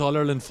last year's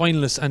All-Ireland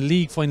finalists and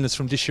league finalists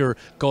from this year,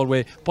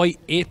 Galway, by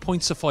 8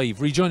 points to 5.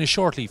 Rejoin us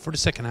shortly for the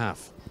second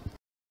half.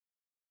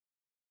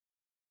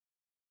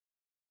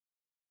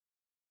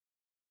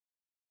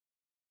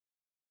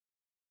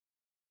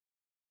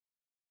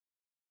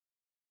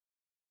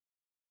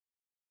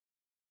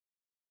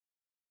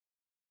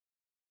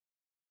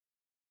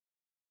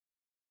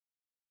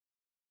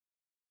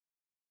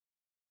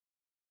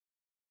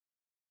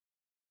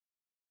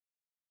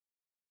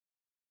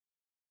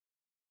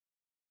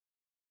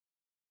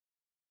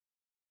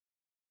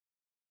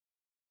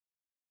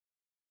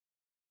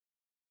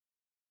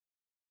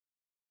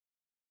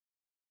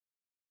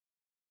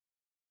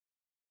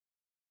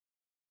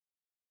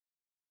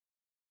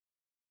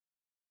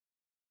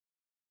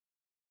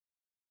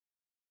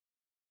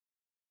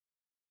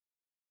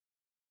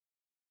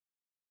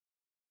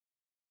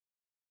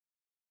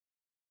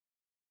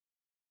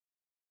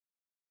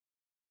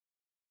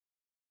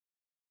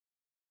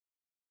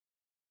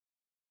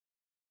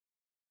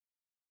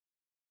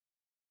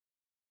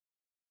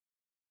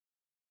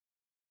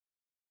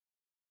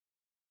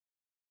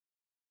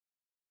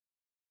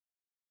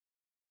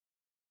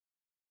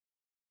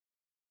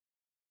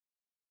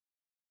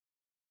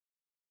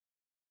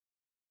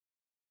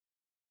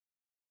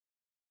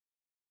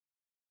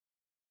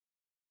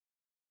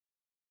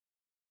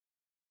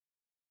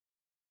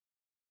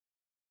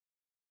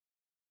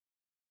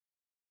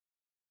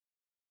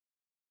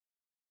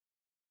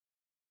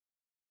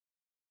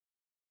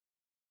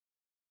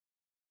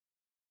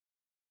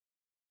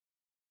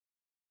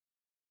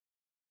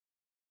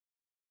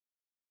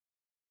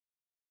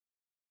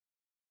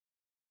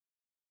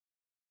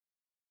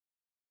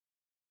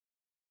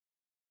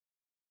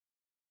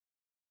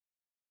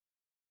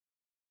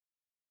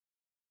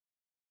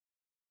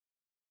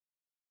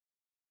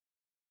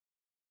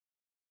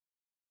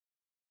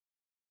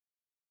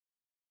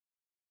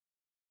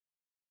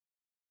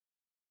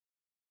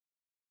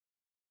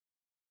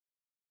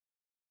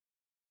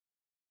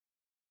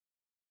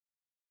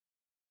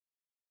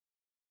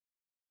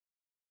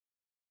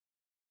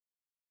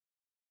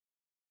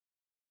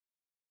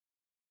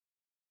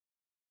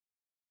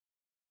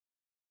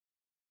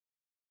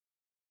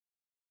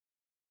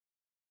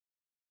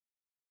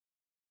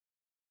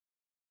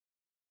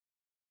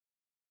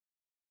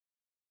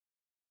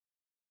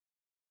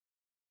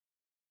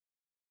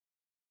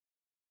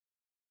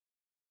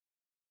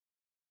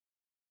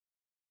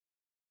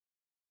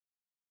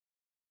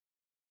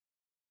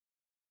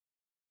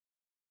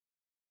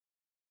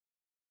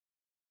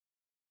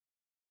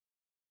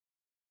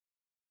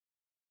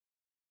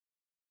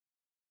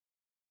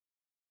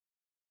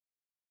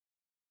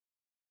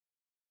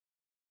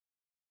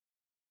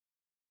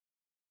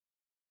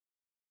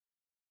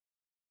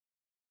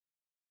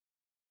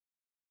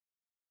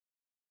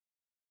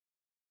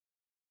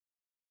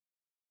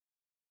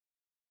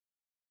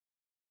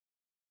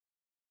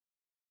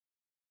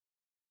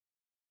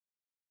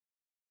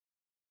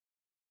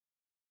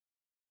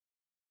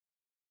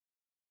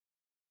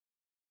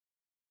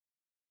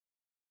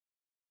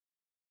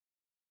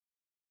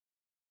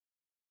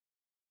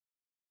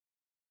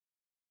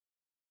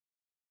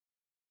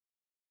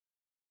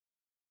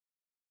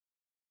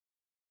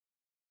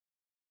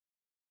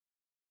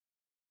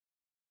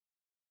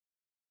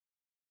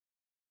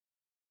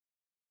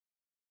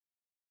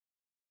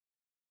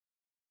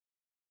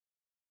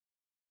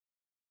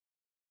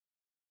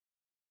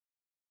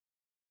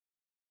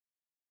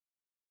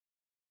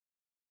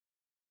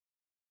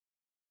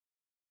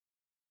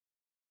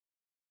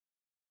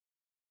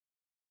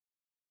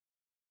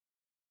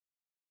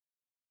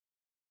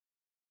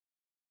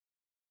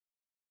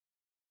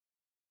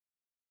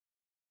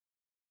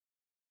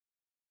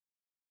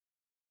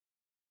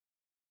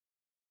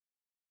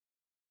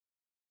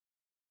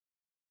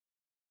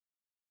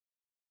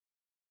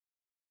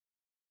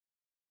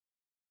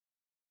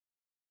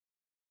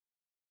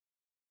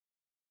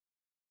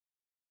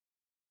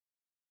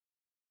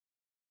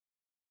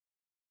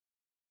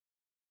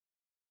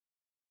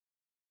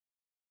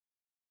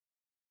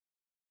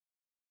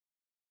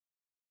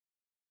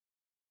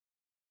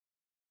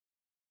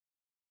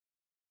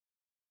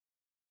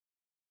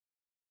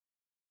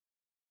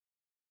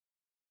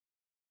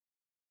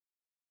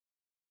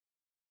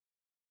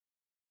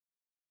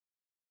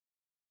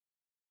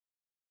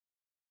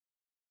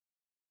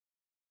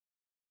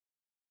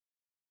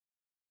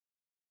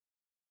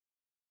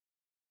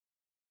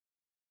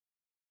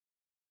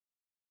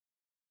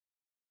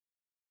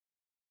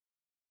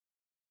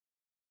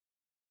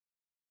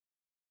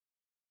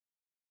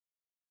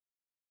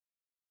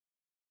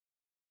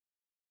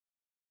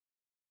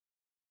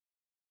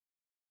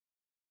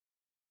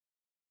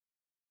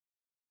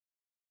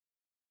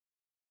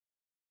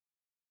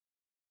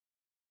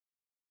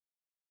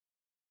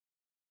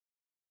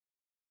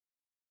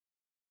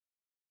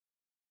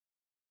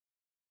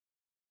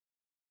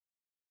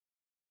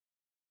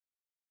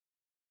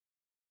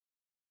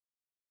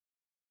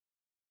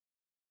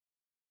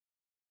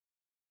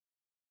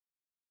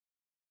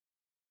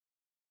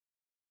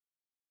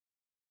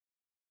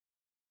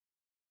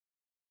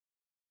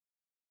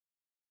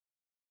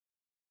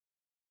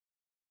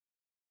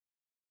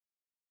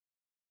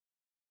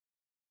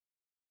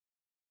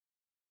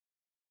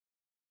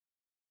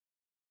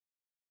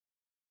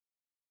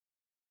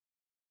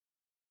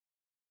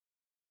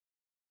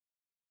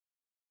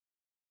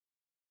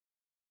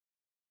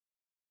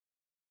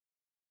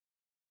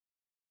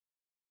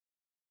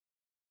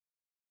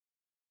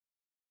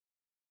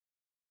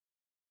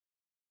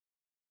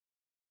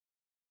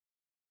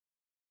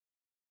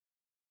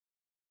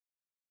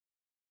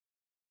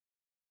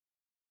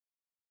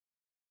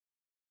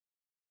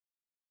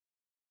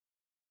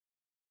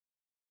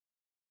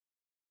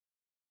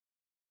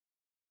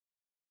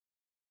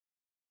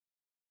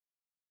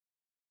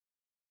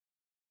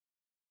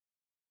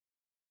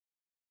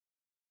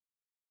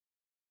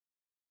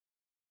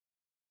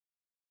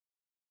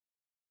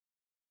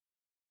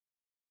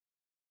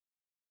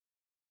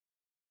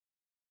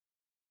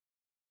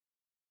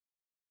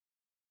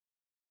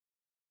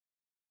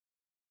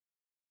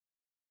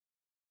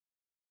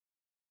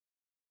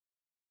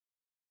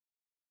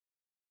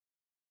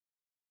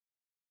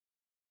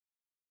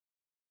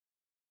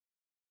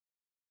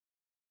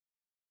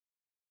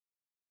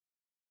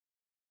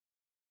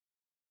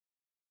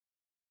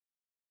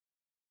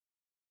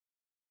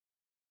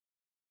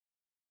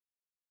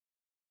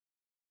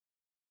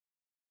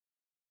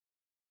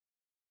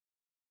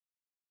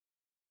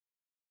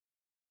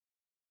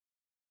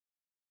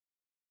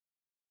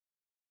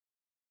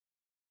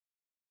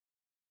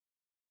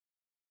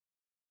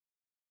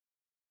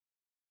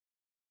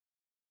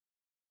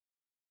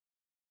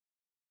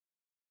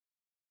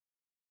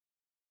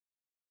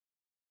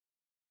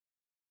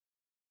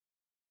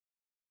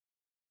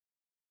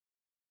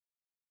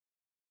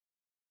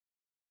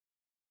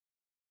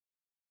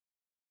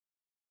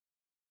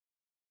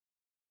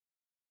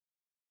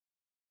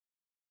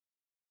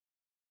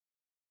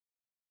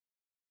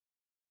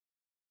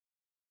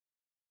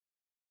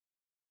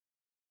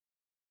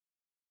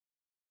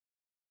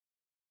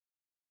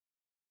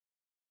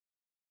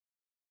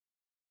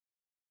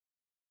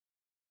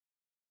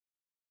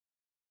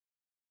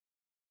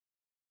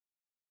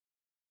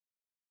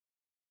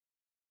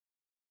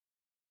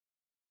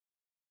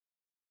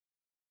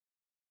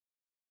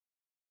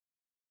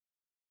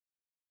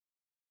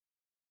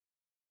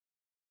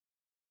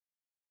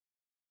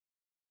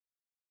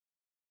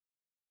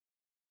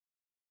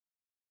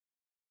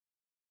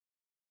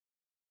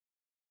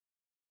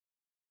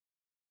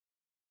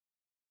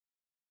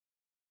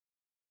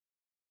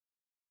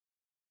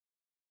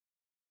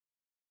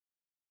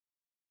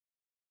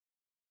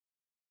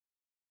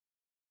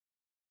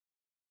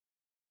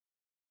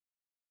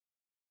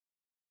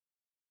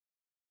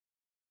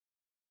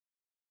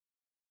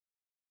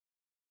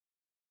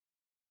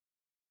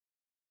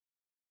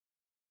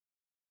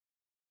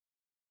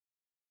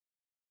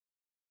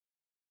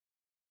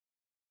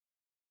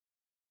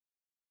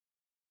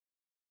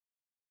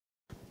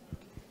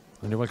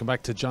 And welcome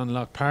back to John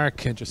Locke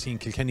Park. Just seeing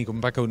Kilkenny coming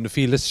back out in the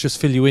field. Let's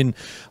just fill you in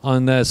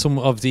on some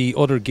of the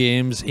other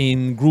games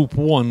in Group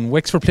 1.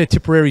 Wexford play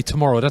Tipperary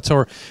tomorrow. That's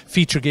our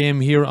feature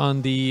game here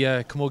on the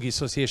Camogie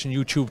Association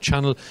YouTube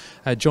channel.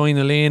 Join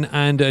Elaine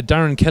and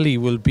Darren Kelly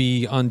will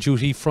be on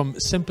duty from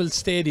Semple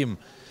Stadium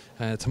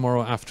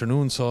tomorrow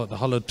afternoon. So the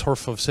hallowed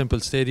turf of Semple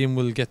Stadium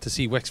will get to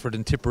see Wexford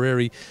and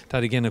Tipperary.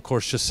 That again, of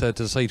course, just to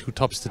decide who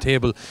tops the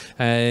table.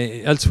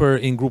 Elsewhere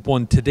in Group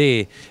 1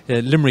 today,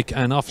 Limerick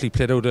and Offaly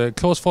played out a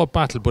close fought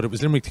battle, but it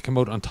was Limerick to come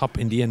out on top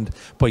in the end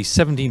by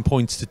 17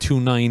 points to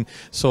 2-9.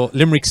 So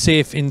Limerick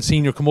safe in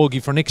senior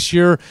camogie for next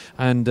year,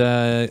 and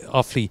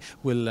Offaly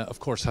will of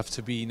course have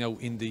to be now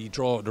in the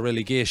draw, the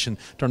relegation.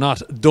 They're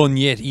not done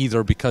yet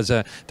either, because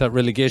that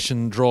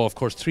relegation draw, of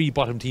course, 3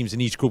 bottom teams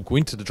in each group go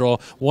into the draw.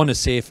 1 is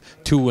safe,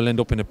 2 will end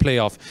up in a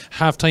playoff.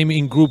 Half-time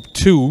in Group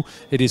 2,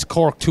 it is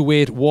Cork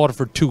 2-8,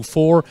 Waterford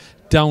 2-4.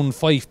 Down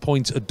 5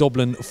 points,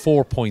 Dublin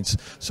 4 points.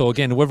 So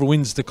again, whoever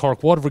wins the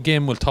Cork-Waterford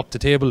game will top the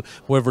table.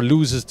 Whoever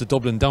loses the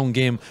Dublin down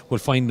game will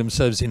find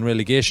themselves in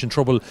relegation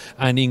trouble.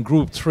 And in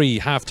Group 3,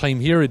 half-time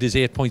here, it is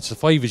 8 points to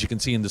 5, as you can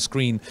see in the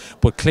screen.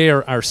 But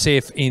Clare are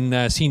safe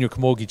in Senior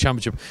Camogie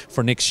Championship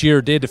for next year.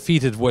 They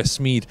defeated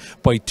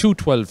Westmeath by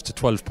 2-12 to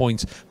 12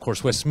 points. Of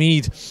course,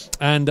 Westmeath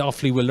and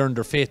Offaly will learn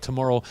their fate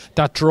tomorrow.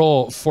 That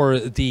draw for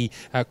the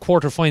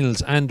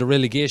quarter-finals and the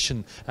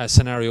relegation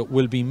scenario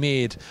will be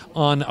made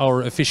on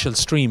our official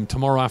stream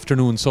tomorrow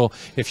afternoon. So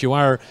if you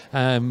are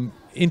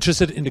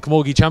interested in the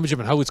Camogie Championship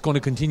and how it's going to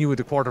continue with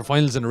the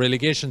quarterfinals and the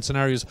relegation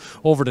scenarios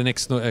over the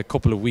next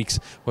couple of weeks,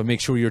 well,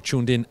 make sure you're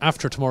tuned in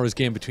after tomorrow's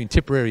game between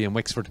Tipperary and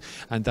Wexford,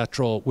 and that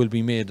draw will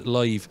be made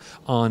live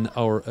on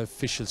our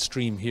official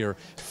stream here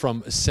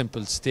from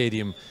Semple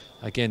Stadium.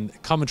 Again,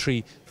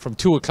 commentary from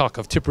 2 o'clock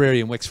of Tipperary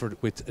and Wexford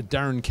with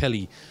Darren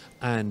Kelly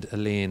and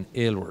Elaine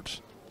Aylward.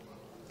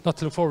 Lot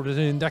to look forward to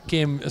in that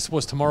game, I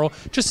suppose, tomorrow,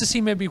 just to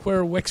see maybe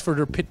where Wexford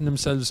are pitting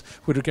themselves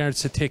with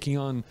regards to taking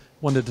on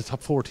one of the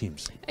top 4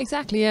 teams.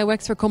 Exactly, yeah.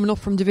 Wexford coming up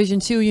from Division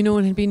 2, you know,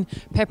 and had been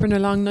peppering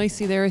along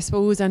nicely there, I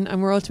suppose, and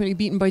were ultimately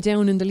beaten by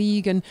Down in the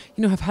league, and,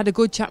 you know, have had a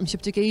good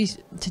championship to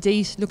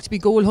date, look to be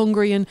goal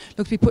hungry and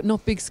look to be putting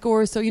up big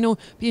scores. So, you know,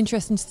 be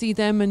interesting to see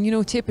them, and, you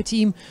know, tip a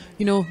team,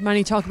 you know,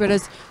 many talk about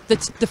as the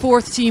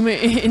 4th team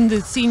in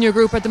the senior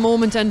group at the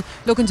moment, and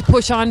looking to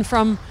push on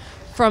from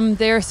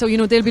there. So, you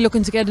know, they'll be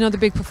looking to get another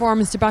big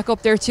performance to back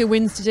up their 2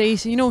 wins today.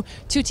 So, you know,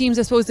 2 teams,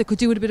 I suppose, that could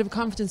do with a bit of a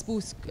confidence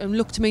boost and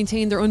look to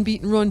maintain their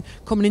unbeaten run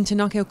coming into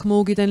knockout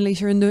camogie then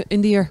later in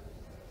the year.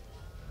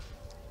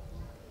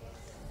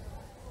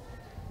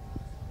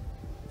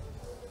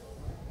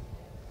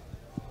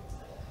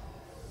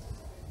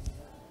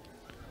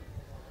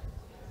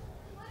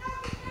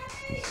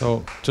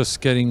 So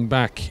just getting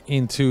back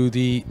into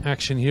the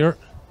action here.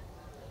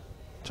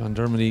 John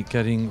Dermody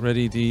getting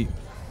ready, the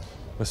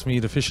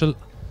Westmeath official.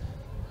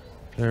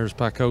 Players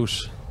back out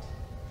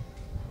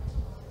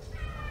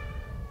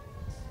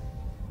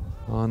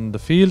on the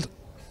field.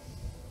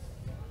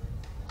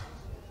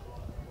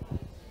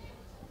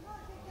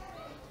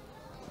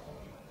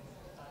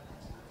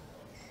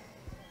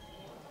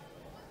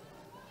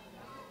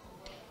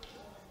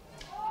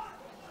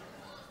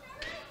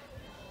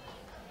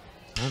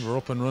 And we're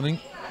up and running.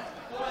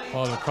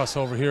 Ball across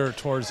over here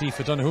towards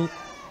Aoife Donoghue.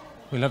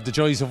 We'll have the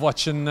joys of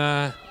watching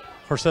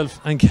herself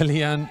and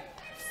Kellyanne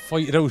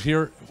fight it out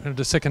here in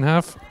the second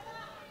half.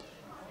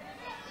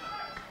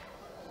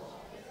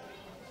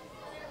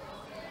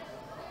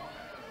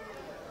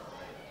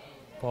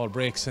 Ball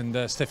breaks, and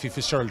Steffi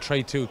Fitzgerald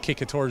tried to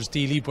kick it towards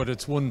Dealey, but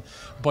it's won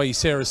by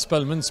Sarah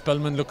Spellman.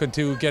 Spellman looking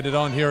to get it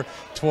on here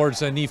towards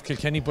Niamh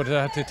Kilkenny, but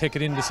had to take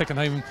it in the second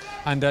time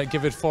and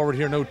give it forward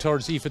here now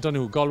towards Aoife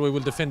Donoghue. Galway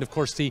will defend, of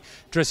course, the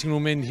dressing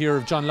room end here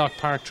of John Locke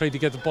Park. Tried to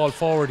get the ball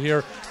forward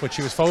here, but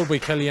she was fouled by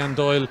Kellyanne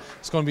Doyle.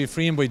 It's going to be a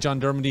free in by John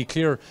Dermody.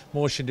 Clear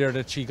motion there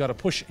that she got a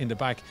push in the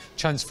back.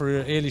 Chance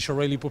for Ailish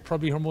O'Reilly, but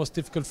probably her most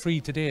difficult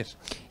free to date.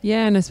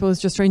 Yeah, and I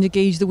suppose just trying to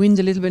gauge the wind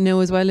a little bit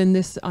now as well in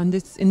this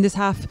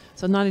half.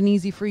 So not an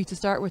easy free to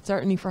start with,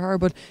 certainly for her,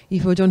 but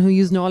Aoife O'Donoghue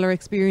using all her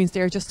experience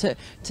there just to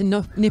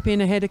nip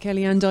in ahead of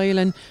Kellyanne Doyle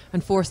and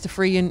force the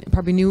free, and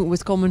probably knew it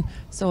was coming.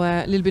 So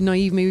a little bit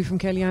naive maybe from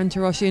Kellyanne to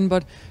rush in,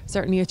 but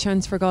certainly a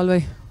chance for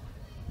Galway.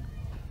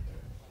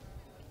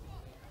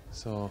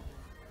 So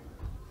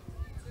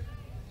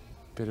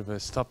bit of a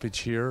stoppage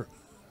here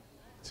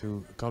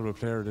to a Galway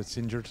player that's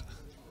injured.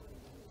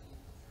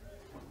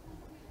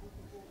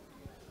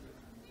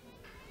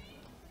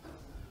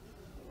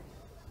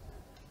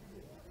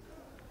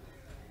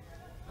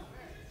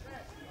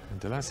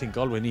 The last thing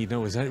Galway need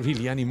now is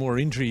really any more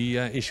injury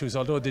issues,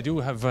 although they do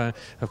have,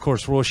 of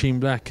course, Roisin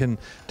Black and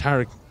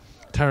Tara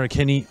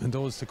Kenny, and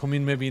those to come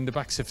in maybe in the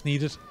backs if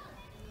needed.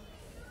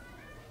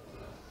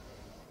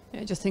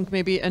 I just think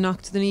maybe a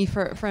knock to the knee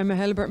for Emma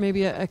Helbert,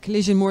 maybe a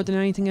collision more than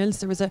anything else.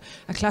 There was a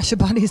clash of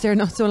bodies there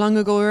not so long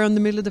ago around the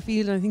middle of the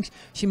field, and I think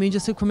she may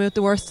just have come out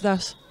the worst of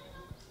that.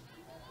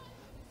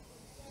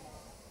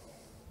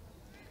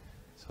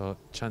 So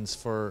chance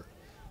for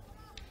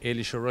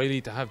Ailish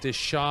O'Reilly to have this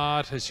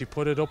shot. Has she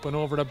put it up and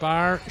over the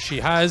bar? She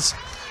has.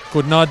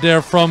 Good nod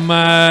there from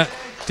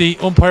the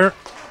umpire.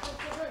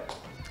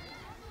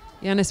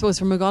 Yeah, and I suppose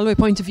from a Galway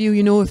point of view,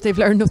 you know, if they've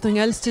learned nothing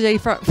else today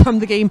from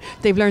the game,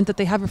 they've learned that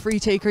they have a free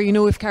taker. You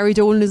know, if Carrie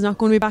Dolan is not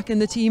going to be back in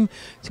the team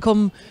to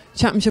come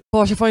championship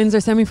quarter-finals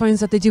or semi-finals,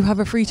 that they do have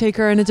a free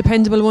taker and a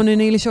dependable one in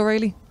Eilish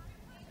O'Reilly.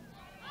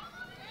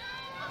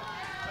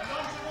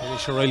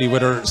 Eilish O'Reilly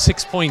with her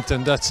 6 point,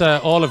 and that's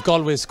all of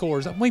Galway's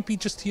scores. That might be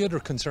just the other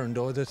concern,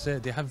 though,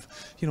 that they have,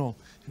 you know,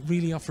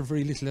 really offer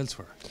very little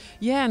elsewhere.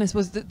 Yeah, and I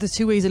suppose the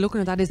two ways of looking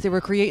at that is they were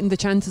creating the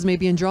chances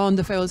maybe and drawing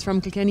the fouls from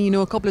Kilkenny. You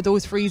know, a couple of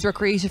those frees were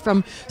created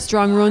from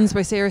strong runs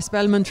by Sarah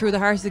Spellman through the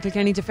heart of the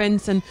Kilkenny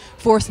defence and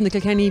forcing the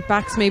Kilkenny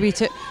backs maybe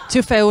to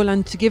foul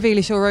and to give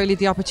Eilish O'Reilly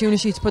the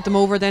opportunity to put them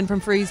over then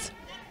from frees.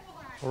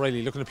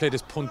 O'Reilly looking to play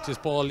this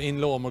ball in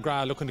low.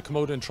 McGrath looking to come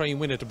out and try and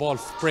win it. The ball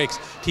breaks.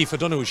 Tifa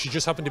Donoghue, she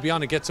just happened to be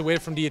on it, gets away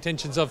from the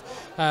attentions of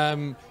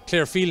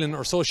Claire Phelan,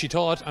 or so she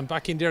thought, and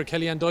back in there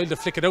Kellyanne Doyle to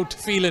flick it out to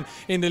Phelan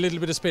in a little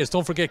bit of space.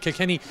 Don't forget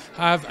Kilkenny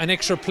have an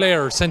extra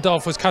player. Sent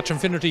off was Catherine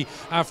Finnerty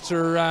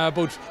after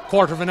about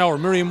quarter of an hour.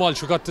 Miriam Walsh,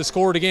 who got the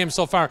score of the game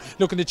so far,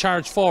 looking to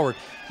charge forward,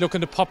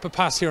 looking to pop a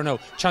pass here now.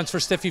 Chance for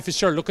Steffi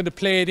Fitzgerald, looking to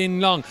play it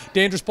in long.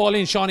 Dangerous ball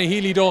in. Shawnee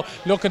Healy though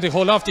looking to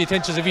hold off the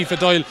attentions of Aoife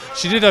Doyle.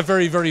 She did that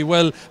very, very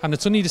well, and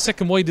it's only the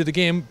second wide of the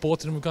game. Both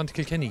of them have gone to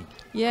Kilkenny.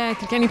 Yeah,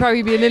 Kilkenny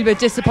probably be a little bit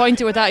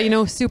disappointed with that, you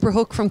know. Super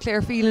hook from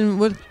Claire Phelan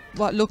with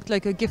what looked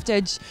like a gift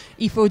edge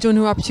Aoife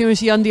O'Donoghue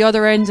opportunity on the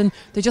other end, and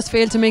they just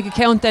failed to make it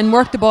count. Then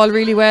worked the ball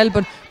really well,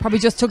 but probably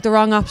just took the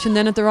wrong option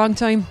then at the wrong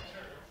time.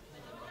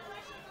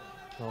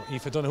 So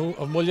Aoife Donoghue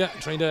of Mulla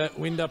trying to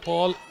win that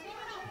ball.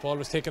 Ball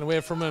was taken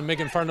away from her.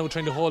 Megan Farnow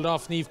trying to hold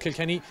off Niamh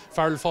Kilkenny.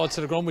 Farrell falls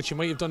to the ground, which she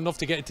might have done enough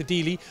to get it to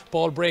Deely.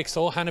 Ball breaks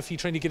though. Hannafy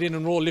trying to get in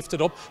and roll,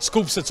 lifted up,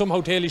 scoops it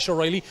somehow to Eilish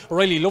O'Reilly.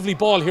 O'Reilly, lovely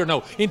ball here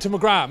now into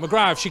McGrath.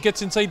 McGrath, she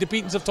gets inside the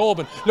beatings of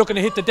Tobin, looking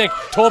to hit the deck.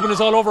 Tobin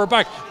is all over her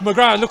back.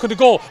 McGrath looking to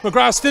go.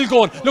 McGrath still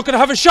going, looking to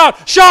have a shot.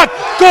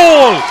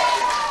 Goal!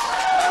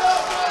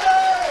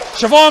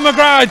 Siobhan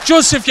McGrath,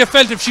 just if you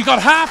felt if she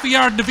got half a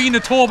yard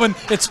Davina Tobin,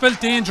 it spelled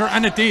danger,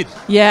 and it did.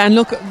 Yeah, and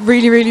look,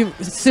 really, really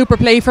super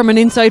play from an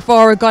inside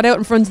forward, got out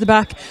in front of the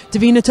back.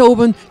 Davina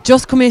Tobin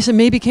just committed,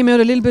 maybe came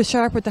out a little bit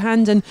sharp with the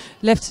hand and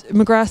left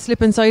McGrath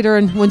slip inside her,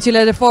 and once you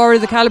let it forward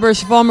the calibre of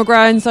Siobhan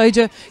McGrath inside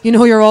you, you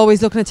know you're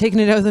always looking at taking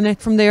it out of the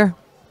net from there.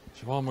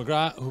 Siobhan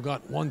McGrath, who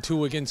got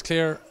 1-2 against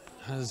Clare,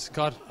 has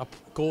got a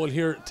goal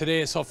here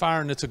today so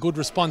far, and it's a good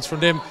response from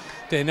them.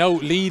 They now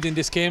lead in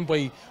this game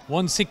by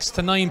 6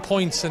 to 9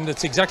 points, and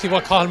it's exactly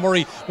what Colin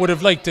Murray would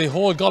have liked. The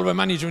whole Galway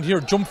management here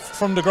jumped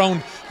from the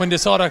ground when they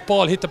saw that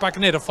ball hit the back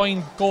of net. A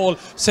fine goal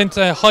sent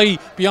high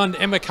beyond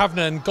Emma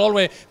Kavanagh, and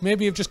Galway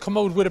maybe have just come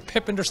out with a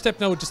pep in their step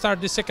now at the start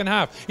of the second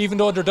half, even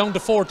though they're down to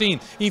 14.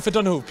 Aoife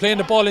Donoghue playing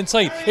the ball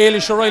inside.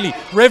 Eilish O'Reilly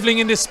revelling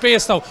in this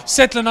space now,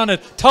 settling on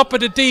it, top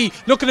of the D,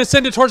 looking to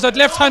send it towards that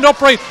left hand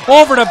upright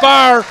over the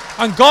bar,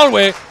 and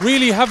Galway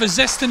really have a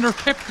zest in their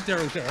pep there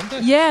out there, aren't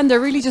they? Yeah, and they're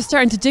really just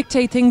starting to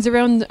dictate things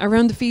around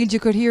the field. You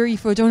could hear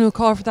Aoife O'Donoghue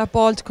call for that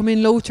ball to come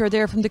in low to her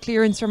there from the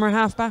clearance from her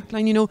half back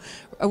line, you know,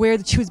 aware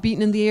that she was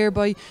beaten in the air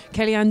by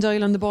Kellyanne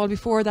Doyle on the ball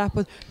before that,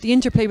 but the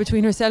interplay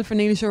between herself and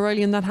Eilish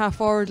O'Reilly in that half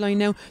forward line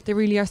now, they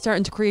really are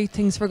starting to create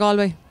things for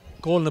Galway.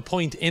 Goal and a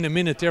point in a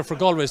minute there for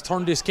Galway has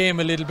turned this game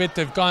a little bit.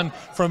 They've gone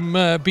from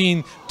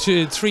being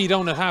to 3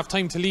 down at half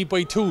time to lead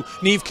by 2.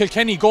 Niamh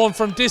Kilkenny going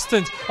from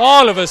distance.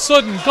 All of a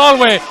sudden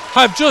Galway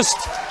have just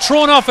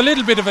thrown off a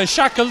little bit of a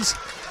shackles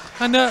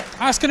and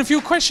asking a few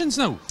questions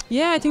now.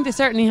 Yeah, I think they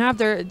certainly have.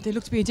 They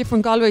look to be a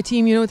different Galway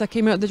team, you know, that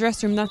came out of the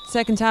dressing room that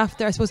second half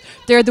there. I suppose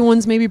they're the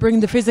ones maybe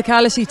bringing the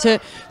physicality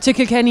to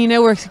Kilkenny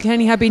now, where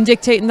Kilkenny have been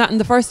dictating that in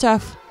the first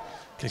half.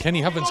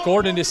 Kilkenny haven't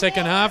scored in the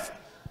second half.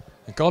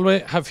 Galway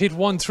have hit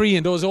 1-3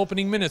 in those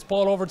opening minutes.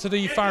 Ball over to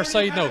the far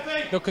side now,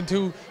 looking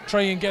to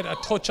try and get a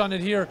touch on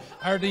it here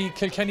are the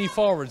Kilkenny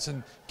forwards,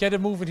 and get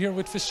it moving here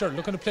with Fitzgerald,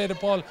 looking to play the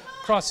ball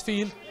cross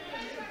field.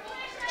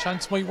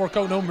 Chance might work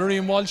out now.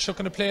 Miriam Walsh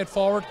looking to play it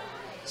forward,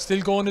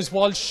 still going as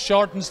Walsh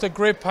shortens the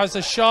grip, has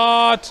a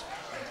shot,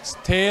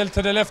 tail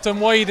to the left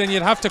and wide, and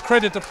you'd have to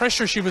credit the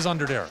pressure she was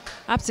under there.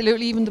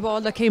 Absolutely, even the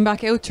ball that came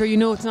back out to her, you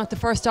know, it's not the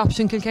first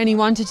option Kilkenny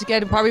wanted to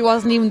get. It probably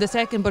wasn't even the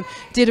second, but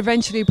did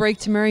eventually break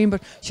to Miriam,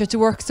 but she had to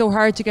work so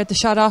hard to get the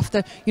shot off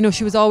that, you know,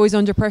 she was always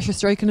under pressure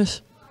striking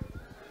it.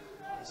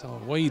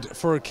 So wide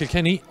for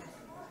Kilkenny,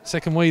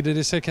 second wide of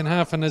the second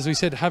half, and as we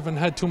said, haven't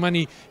had too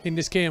many in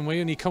this game. We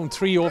only count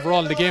 3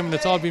 overall in the game, and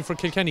it's all been for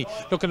Kilkenny.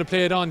 Looking to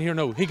play it on here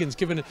now. Higgins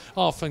giving it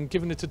off and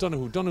giving it to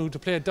Donoghue. Donoghue to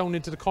play it down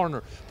into the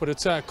corner, but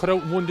it's cut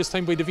out and won this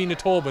time by Davina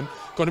Tobin.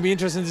 Going to be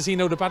interesting to see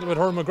now the battle with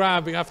her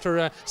McGrath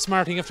after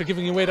smarting after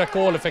giving away that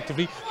goal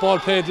effectively. Ball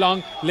played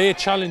long, late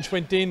challenge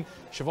went in.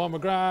 Siobhan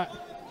McGrath,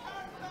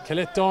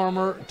 Colette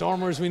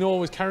Dormer, as we know,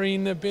 was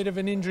carrying a bit of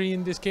an injury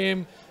in this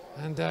game,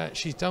 and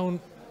she's down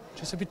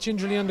just a bit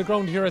gingerly on the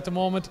ground here at the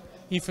moment.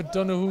 Aoife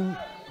Donoghue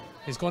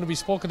is going to be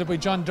spoken to by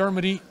John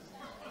Dermody,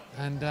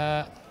 and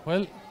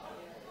well,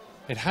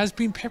 it has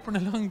been peppering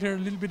along there, a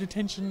little bit of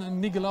tension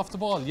and niggle off the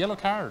ball. Yellow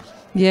card.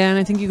 Yeah, and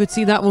I think you could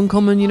see that one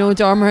coming. You know,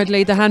 Dormer had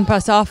laid the hand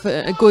pass off,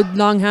 a good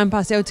long hand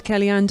pass out to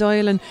Kellyanne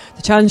Doyle, and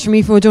the challenge from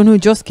Aoife O'Donoghue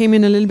just came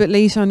in a little bit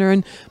late on her,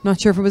 and I'm not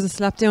sure if it was a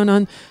slap down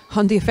on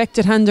the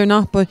affected hand or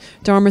not, but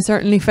Dormer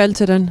certainly felt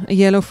it, and a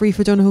yellow for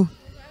Aoife O'Donoghue.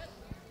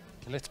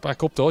 Let's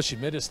back up though. She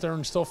made a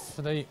stern stuff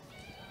for the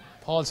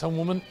Paulstown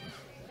woman.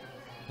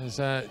 There's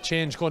a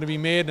change going to be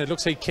made, and it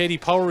looks like Katie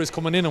Power is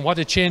coming in, and what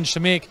a change to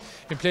make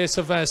in place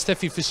of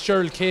Steffi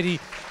Fitzgerald. Katie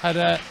had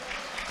a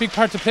big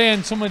part to play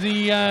in some of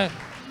the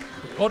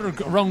other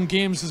round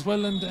games as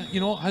well, and you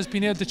know, has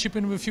been able to chip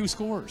in with a few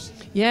scores.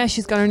 Yeah,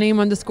 she's got her name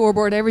on the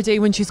scoreboard every day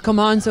when she's come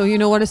on, so you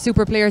know, what a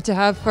super player to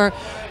have for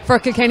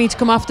Kilkenny to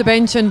come off the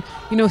bench, and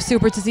you know,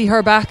 super to see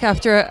her back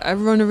after a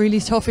run of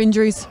really tough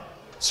injuries.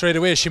 Straight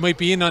away she might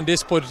be in on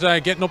this, but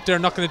getting up there,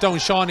 knocking it down.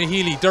 Shauna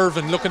Healy,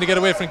 Dervin looking to get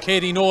away from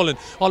Katie Nolan.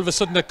 All of a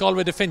sudden that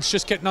Galway defence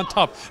just getting on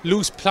top.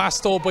 Loose pass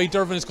though by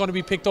Dervin is going to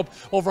be picked up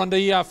over on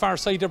the far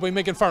side there by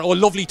Megan Farr. Oh,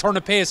 lovely turn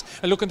of pace,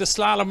 and looking to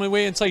slalom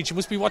away inside. She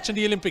must be watching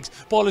the Olympics.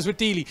 Ball is with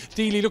Deely.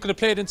 Deely looking to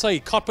play it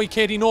inside, caught by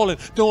Katie Nolan.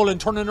 Nolan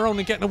turning around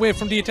and getting away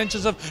from the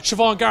attentions of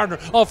Siobhan Gardner.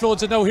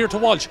 Offloads it now here to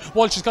Walsh.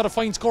 Walsh has got a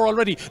fine score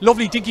already.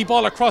 Lovely dinky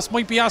ball across,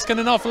 might be asking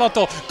an awful lot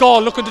though.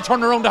 Gall looking to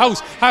turn around the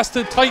house, has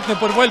to tighten it,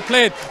 but well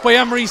played by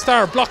Anne-Marie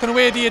Starr, blocking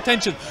away the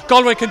attention.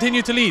 Galway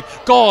continue to lead.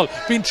 Gall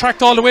being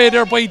tracked all the way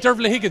there by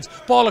Dervla Higgins.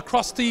 Ball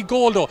across the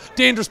goal though.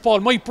 Dangerous ball,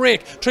 might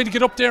break. Trying to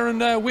get up there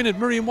and win it.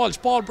 Miriam Walsh,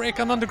 ball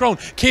breaking on the ground.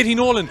 Katie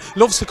Nolan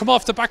loves to come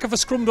off the back of a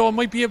scrum though, and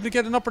might be able to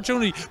get an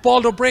opportunity. Ball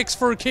though breaks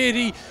for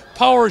Katie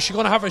Power. She's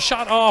going to have a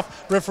shot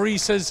off. Referee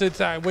says it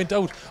went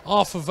out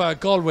off of a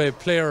Galway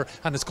player,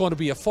 and it's going to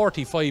be a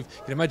 45. You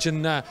can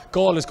imagine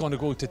Gall is going to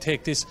go to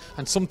take this,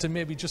 and something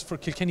maybe just for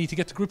Kilkenny to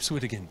get to grips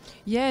with again.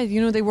 Yeah,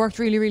 you know, they worked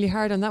really, really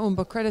hard on that one,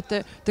 but credit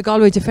the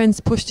Galway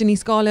defence. Pushed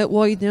Denise Gall out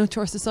wide now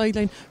towards the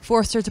sideline,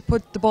 forced her to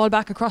put the ball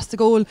back across the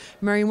goal.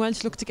 Marion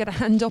Welch looked to get a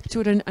hand up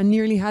to it and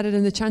nearly had it,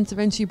 and the chance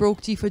eventually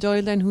broke to Aoife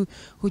Doyle then, who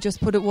just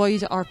put it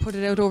wide, or put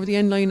it out over the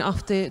end line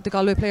off the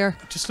Galway player.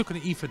 Just looking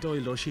at Aoife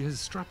Doyle though, she has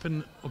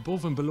strapping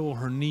above and below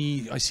her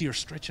knee. I see her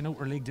stretching out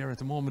her leg there at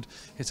the moment.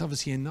 It's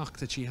obviously a knock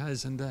that she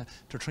has, and they're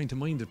trying to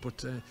mind it,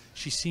 but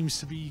she seems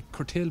to be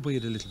curtailed by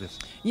it a little bit.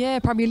 Yeah,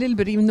 probably a little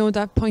bit, even though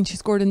that point she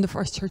scored in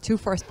her two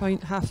first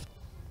half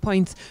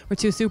points were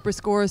two super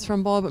scores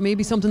from ball, but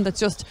maybe something that's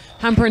just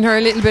hampering her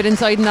a little bit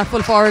inside in that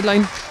full forward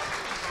line.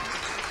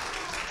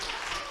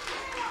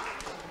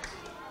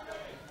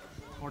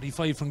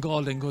 45 from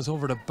Gaul then goes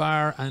over the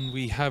bar, and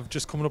we have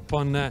just coming up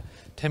on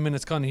 10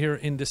 minutes gone here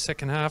in the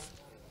second half.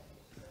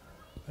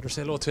 Better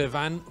say hello to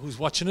Evan, who's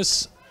watching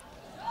us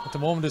at the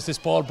moment as this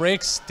ball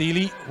breaks.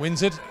 Deely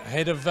wins it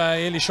ahead of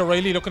Eilish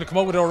O'Reilly, looking to come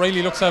out with it.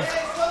 O'Reilly looks to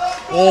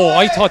have... Oh,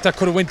 I thought that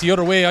could have went the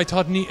other way. I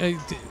thought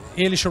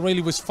Eilish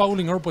O'Reilly was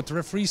fouling her, but the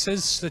referee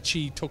says that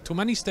she took too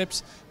many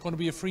steps. Going to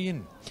be a free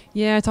in.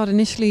 Yeah, I thought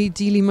initially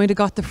Deely might have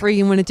got the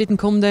free, and when it didn't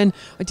come then,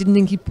 I didn't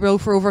think he'd blow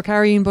for over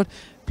carrying, but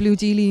Blue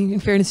Deely,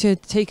 in fairness, she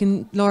had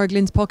taken Laura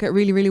Glynn's pocket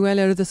really, really well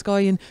out of the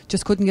sky and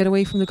just couldn't get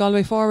away from the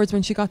Galway forwards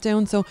when she got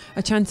down. So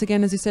a chance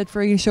again, as you said,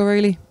 for Eilish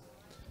O'Reilly.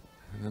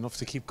 And enough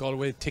to keep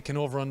Galway ticking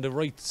over on the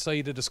right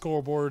side of the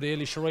scoreboard.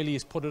 Eilish O'Reilly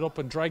has put it up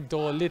and dragged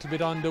though a little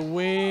bit on the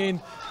wing.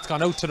 It's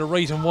gone out to the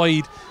right and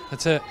wide.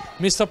 It's a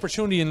missed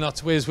opportunity in lots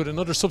of ways, with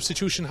another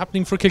substitution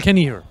happening for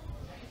Kilkenny here.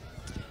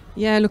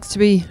 Yeah, it looks to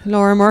be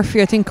Laura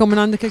Murphy, I think, coming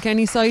on the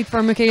Kilkenny side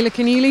for Michaela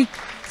Keneally.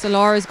 So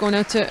Laura's going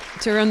out to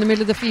around the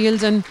middle of the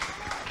field, and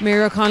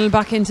Mary O'Connell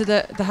back into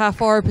the half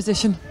forward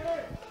position.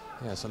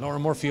 Yeah, so Laura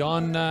Murphy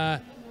on.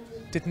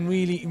 Didn't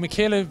really,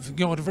 Michaela, you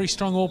know, had a very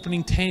strong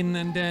opening 10,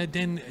 and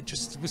then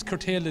just was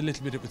curtailed a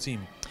little bit, it would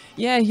seem.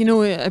 Yeah, you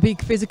know, a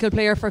big physical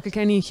player for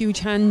Kilkenny, huge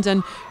hand,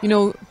 and you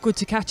know, good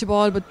to catch a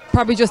ball, but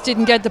probably just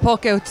didn't get the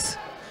puck out.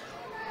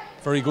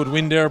 Very good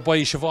win there by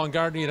Siobhan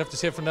Gardner, you'd have to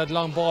say, from that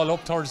long ball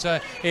up towards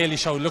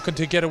Eilish, looking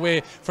to get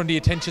away from the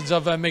attentions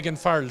of Megan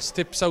Farrell.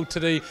 Steps out to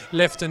the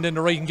left and then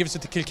the right and gives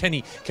it to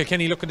Kilkenny.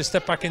 Kilkenny looking to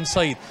step back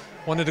inside.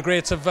 One of the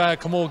greats of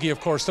Camogie,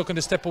 of course, looking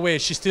to step away.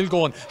 She's still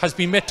going, has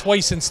been met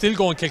twice and still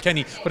going,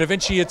 Kilkenny, but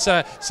eventually it's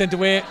sent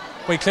away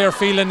by Claire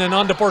Phelan, and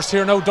on the burst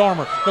here now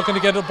Dormer looking to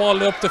get the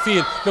ball up the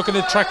field, looking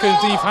to track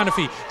Dave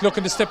Hannafy,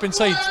 looking to step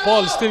inside.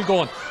 Ball is still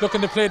going,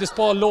 looking to play this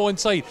ball low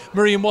inside.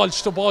 Miriam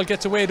Walsh, the ball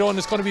gets away though, and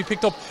it's going to be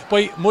picked up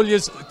by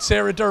Mullya's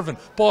Sarah Dervin.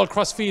 Ball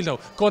cross field now,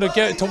 going to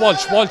get to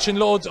Walsh. Walsh in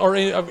loads, or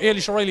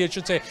Eilish O'Reilly I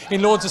should say,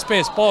 in loads of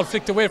space. Ball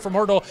flicked away from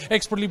her though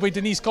expertly by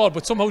Denise Gall,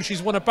 but somehow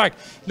she's won it back.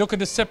 Looking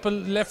to step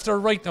left or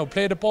right now,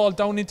 play the ball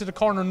down into the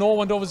corner. No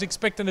one though was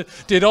expecting it.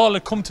 Did all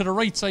it come to the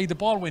right side, the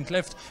ball went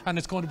left, and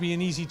it's going to be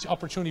an easy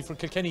opportunity for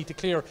Kilkenny to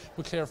clear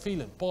with Claire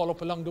Phelan. Ball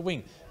up along the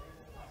wing,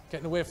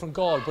 getting away from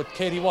Gall, but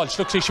Katie Walsh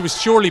looks like she was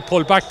surely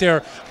pulled back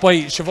there by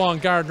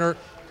Siobhan Gardner.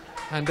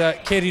 And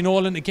Katie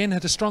Nolan again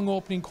had a strong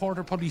opening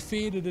quarter, probably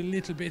faded a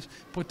little bit,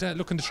 but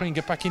looking to try and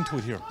get back into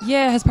it here.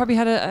 Yeah, has probably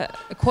had a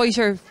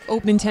quieter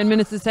opening 10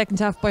 minutes of the second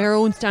half by her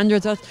own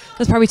standards.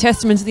 That's probably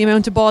testament to the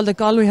amount of ball that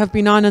Galway have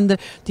been on and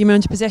the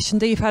amount of possession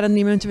they've had and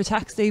the amount of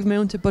attacks they've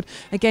mounted. But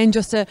again,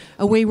 just a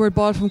wayward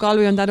ball from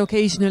Galway on that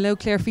occasion allowed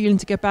Claire Phelan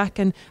to get back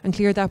and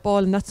clear that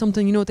ball, and that's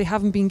something, you know, they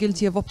haven't been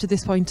guilty of up to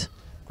this point.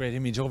 Great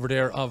image over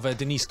there of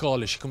Denise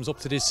Gall as she comes up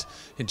to this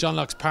in John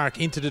Locke's Park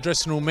into the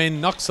dressing room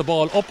men, knocks the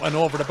ball up and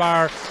over the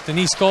bar.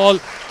 Denise Gall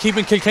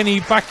keeping Kilkenny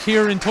back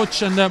here in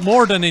touch, and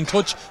more than in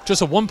touch,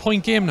 just a 1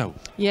 point game now.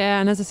 Yeah,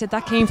 and as I said,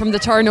 that came from the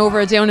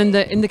turnover down in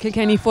the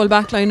Kilkenny full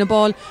back line. A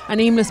ball, an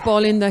aimless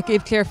ball in that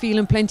gave Claire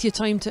Phelan plenty of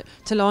time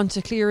to launch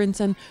a clearance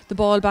and the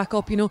ball back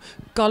up. You know,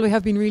 Galway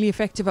have been really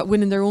effective at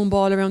winning their own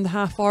ball around the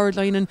half forward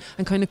line and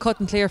kind of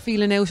cutting Claire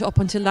Phelan out up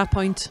until that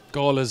point.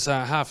 Gall is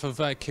half of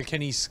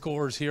Kilkenny's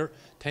scores here.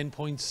 10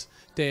 points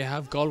they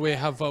have. Galway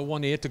have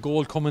 1-8. The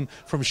goal coming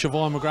from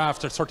Siobhan McGrath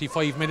after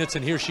 35 minutes,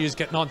 and here she is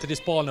getting onto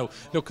this ball now,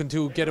 looking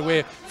to get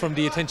away from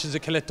the attentions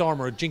of Colette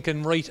Dormer.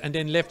 Jinkin right and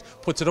then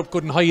left, puts it up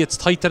good and high. It's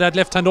tight to that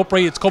left hand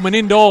upright. It's coming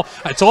in though.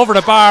 It's over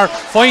the bar.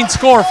 Fine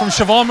score from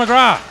Siobhan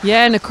McGrath.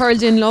 Yeah, and it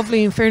curled in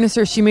lovely. In fairness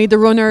to her, she made the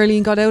run early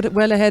and got out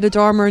well ahead of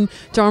Dormer, and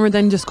Dormer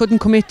then just couldn't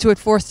commit to it,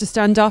 forced to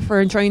stand off her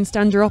and try and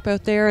stand her up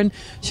out there, and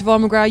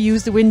Siobhan McGrath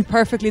used the wind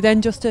perfectly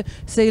then just to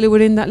sail it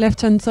within that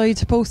left hand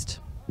side post.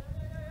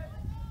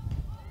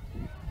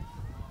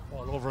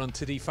 Over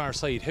onto the far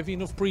side. Heavy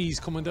enough breeze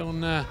coming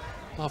down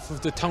off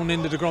of the town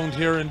end of the ground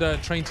here, and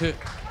trying to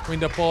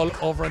win that ball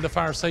over on the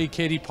far side.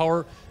 Katie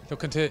Power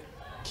looking to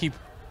keep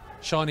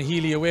Shauna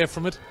Healy away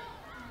from it.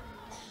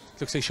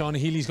 Looks like Shauna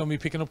Healy's going to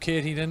be picking up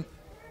Katie then.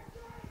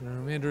 For the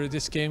remainder of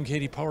this game,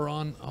 Katie Power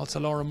on, also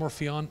Laura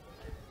Murphy on.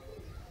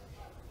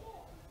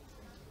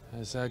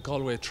 As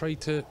Galway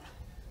tried to,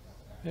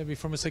 maybe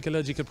from a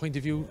psychological point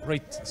of view,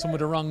 right some of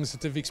the wrongs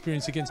that they've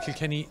experienced against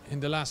Kilkenny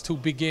in the last two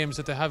big games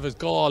that they have, as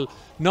Gall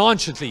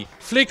nonchalantly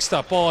flicks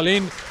that ball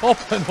in,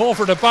 up and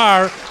over the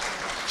bar.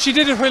 She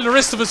did it while the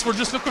rest of us were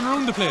just looking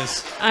around the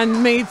place.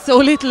 And made so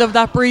little of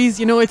that breeze.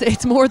 You know,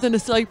 it's more than a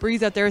slight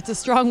breeze out there. It's a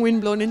strong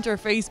wind blowing into her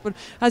face. But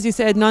as you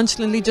said,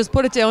 nonchalantly just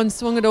put it down,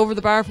 swung it over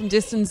the bar from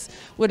distance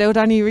without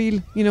any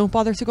real, you know,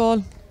 bother to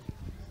Gall.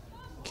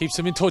 Keeps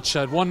them in touch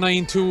at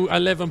 1-9 to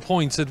 11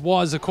 points. It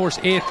was, of course,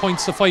 8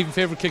 points to 5 in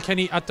favour of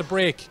Kilkenny at the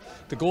break.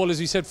 The goal, as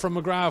we said, from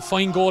McGrath,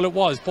 fine goal it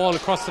was. Ball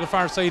across to the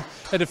far side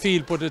of the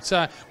field, but it's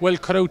well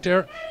cut out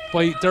there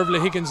by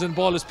Dervla Higgins, and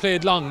ball is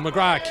played long.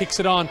 McGrath kicks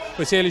it on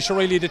with Ailish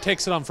O'Reilly that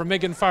takes it on from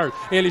Megan Farrell.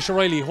 Ailish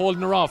O'Reilly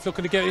holding her off,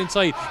 looking to get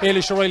inside.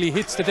 Ailish O'Reilly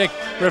hits the deck.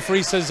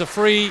 Referee says a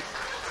free.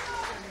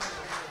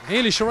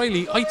 Ailish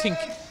O'Reilly, I think,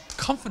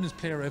 confidence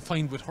player I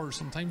find with her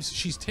sometimes.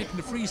 She's taking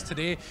the frees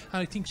today,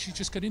 and I think she's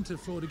just got into the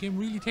flow of the game,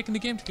 really taking the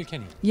game to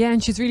Kilkenny. Yeah,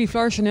 and she's really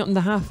flourishing out in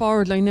the half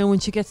forward line now. When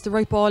she gets the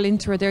right ball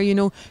into her there, you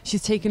know,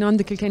 she's taking on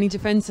the Kilkenny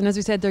defence, and as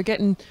we said, they were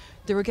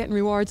getting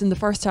rewards in the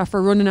first half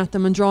for running at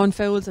them and drawing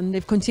fouls, and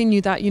they've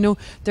continued that. You know,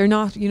 they're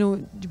not, you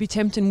know, to be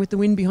tempting with the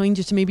wind behind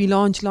you to maybe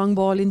launch long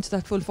ball into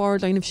that full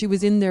forward line if she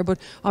was in there, but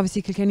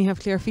obviously Kilkenny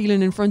have Claire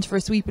Phelan in front for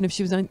a sweep, and if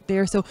she was out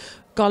there, so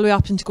Galway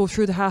opting to go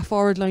through the half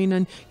forward line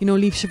and, you know,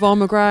 leave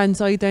Siobhan McGrath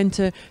inside then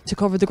to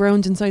cover the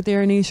ground inside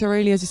there. And Ailish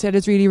O'Reilly, as you said,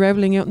 is really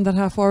revelling out in that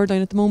half forward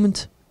line at the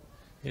moment.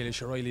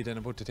 Ailish O'Reilly then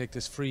about to take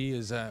this free,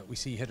 as we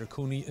see Heather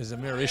Cooney as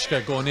Amir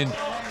Ishka going in,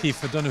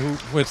 Keith O'Donoghue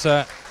with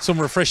some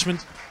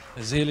refreshment,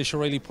 as Ailish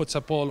O'Reilly puts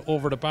that ball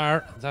over the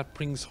bar. That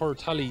brings her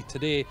tally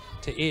today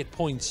to 8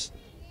 points.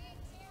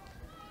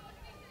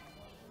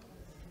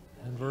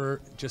 And we're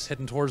just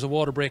heading towards a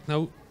water break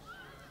now.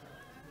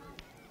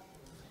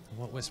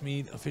 What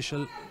Westmeath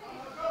official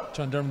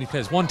John Dermody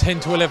plays.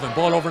 1-10 to 11.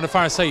 Ball over on the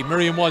far side.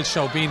 Miriam Walsh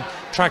now being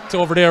tracked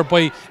over there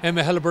by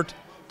Emma Hellibert.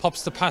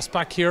 Pops the pass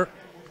back here.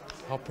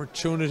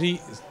 Opportunity.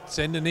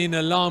 Sending in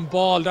a long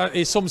ball. That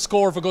is some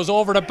score if it goes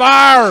over the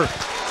bar.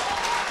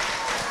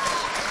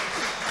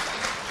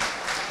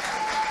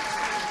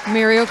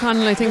 Mary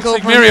O'Connell, I think.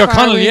 Looks like Mary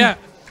O'Connell, yeah.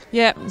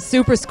 Yeah,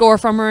 super score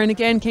from her, and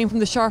again came from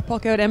the sharp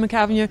puck out Emma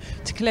Kavanagh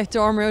to collect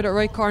Dormer out at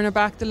right corner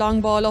back. The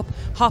long ball up,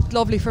 hopped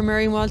lovely for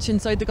Mary Walsh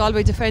inside the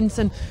Galway defence,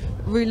 and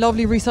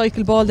lovely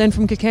recycled ball then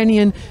from Kilkenny.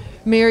 And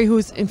Mary,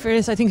 who's in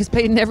fairness I think has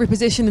played in every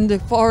position in the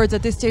forwards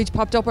at this stage,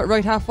 popped up at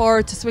right half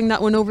forward to swing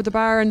that one over the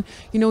bar and,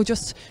 you know,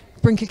 just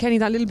bring Kilkenny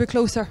that little bit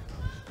closer.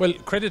 Well,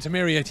 credit to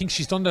Mary. I think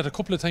she's done that a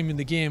couple of times in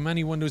the game.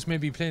 Anyone who's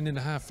maybe playing in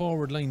the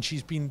half-forward line,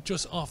 she's been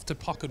just off the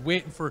pocket,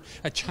 waiting for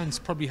a chance.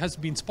 Probably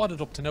hasn't been spotted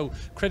up to now.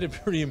 Credit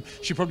Miriam.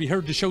 She probably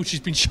heard the shout.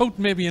 She's been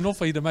shouting maybe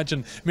enough, I'd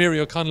imagine.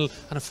 Mary O'Connell,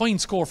 and a fine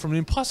score from an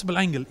impossible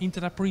angle into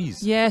that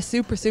breeze. Yeah,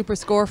 super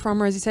score from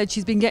her. As you said,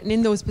 she's been getting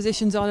in those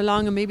positions all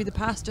along, and maybe the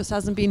pass just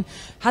hasn't been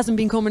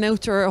coming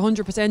out to her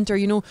 100%. Or,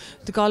 you know,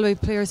 the Galway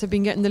players have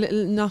been getting the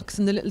little knocks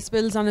and the little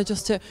spills on it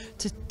just to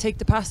take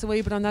the pass away.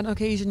 But on that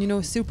occasion, you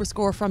know, super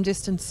score from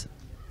distance.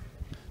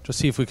 Just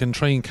see if we can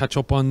try and catch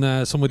up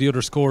on some of the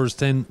other scores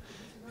then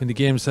in the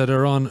games that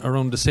are on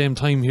around the same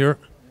time here.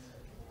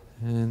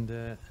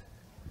 And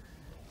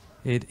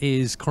it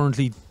is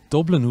currently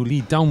Dublin, who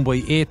lead down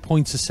by 8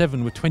 points to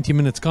 7 with 20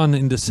 minutes gone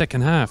in the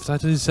second half.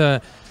 That is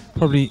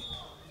probably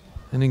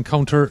an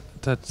encounter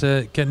that's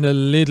getting a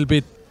little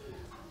bit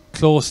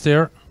close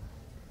there.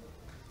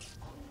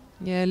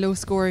 Yeah, low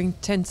scoring,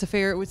 tense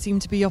affair it would seem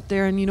to be up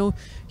there, and you know,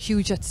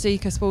 huge at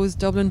stake. I suppose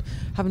Dublin,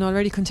 having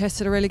already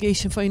contested a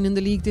relegation final in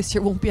the league this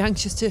year, won't be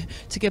anxious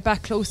to get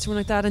back close to one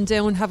like that, and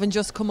Down, having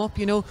just come up,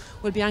 you know,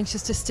 will be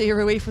anxious to steer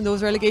away from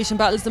those relegation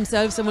battles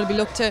themselves, and will be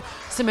looked to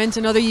cement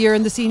another year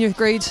in the senior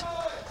grade.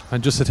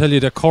 And just to tell you,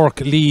 the Cork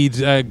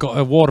lead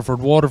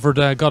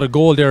Waterford got a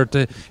goal there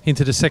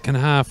into the second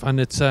half, and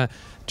it's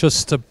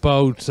just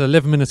about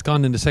 11 minutes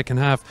gone in the second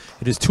half.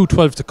 It is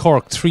 2-12 to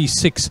Cork,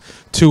 3-6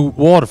 to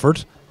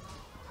Waterford.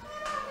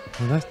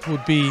 And that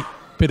would be a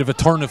bit of a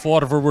turn if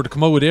Waterford were to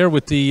come out there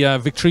with the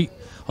victory.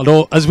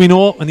 Although, as we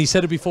know, and he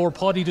said it before,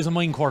 Paddy doesn't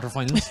mind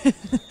quarterfinals.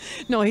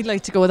 No, he'd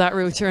like to go that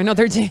route, or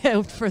another day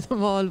out for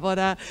them all. But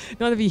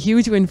that'd be a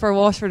huge win for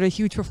Waterford, a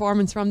huge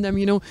performance from them.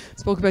 You know,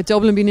 spoke about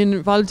Dublin being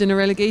involved in a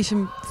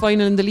relegation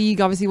final in the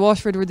league. Obviously,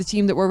 Waterford were the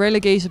team that were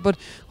relegated, but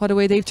what a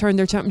way they've turned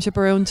their championship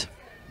around.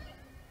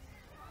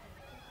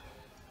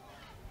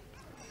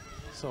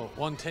 So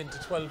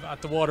 1-10-12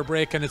 at the water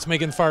break, and it's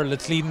Megan Farrell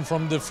that's leading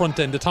from the front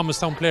end, the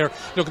Thomastown player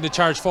looking to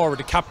charge forward,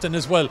 the captain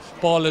as well.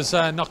 Ball is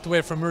knocked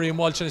away from Miriam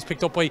Walsh and is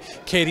picked up by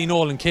Katie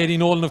Nolan. Katie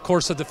Nolan, of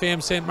course, at the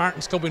famed St.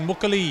 Martin's Club in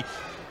Muckalee,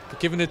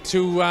 giving it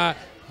to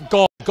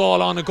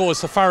Gall on a go.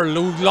 So Farrell,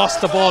 who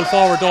lost the ball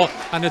forward though,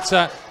 and it's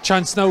a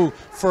chance now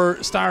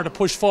for Star to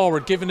push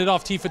forward, giving it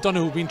off Tifa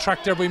Donoghue, being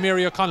tracked there by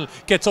Mary O'Connell,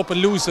 gets up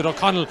and loses it.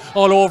 O'Connell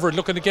all over it,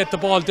 looking to get the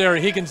ball there.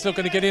 Higgins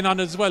looking to get in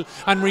on it as well,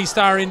 and Marie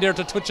Starr in there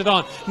to touch it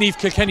on. Niamh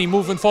Kilkenny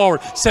moving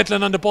forward,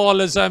 settling on the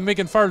ball as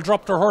Megan Farrell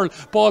dropped her hurl.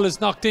 Ball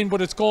is knocked in,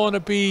 but it's going to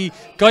be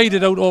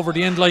guided out over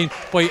the end line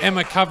by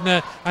Emma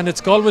Kavanagh, and it's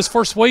Galway's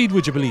first wide,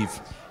 would you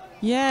believe?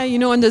 Yeah, you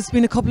know, and there's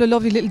been a couple of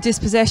lovely little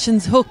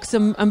dispossessions, hooks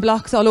and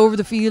blocks all over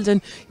the field,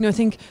 and you know, I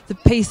think the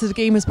pace of the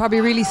game has probably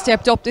really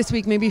stepped up this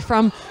week, maybe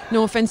from,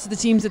 no offence to the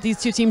teams that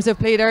these two teams have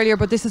played earlier,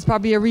 but this is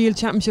probably a real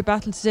championship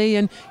battle today,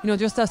 and you know,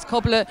 just that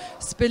couple of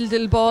spilled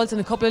little balls and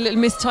a couple of little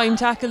mistimed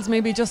tackles,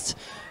 maybe just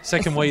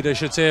second wide, I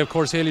should say. Of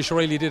course, Ailish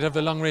O'Reilly did have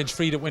a long range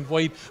free that went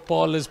wide.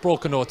 Ball is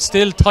broken though. It's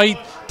still tight,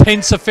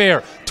 tense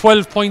affair.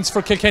 12 points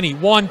for Kilkenny,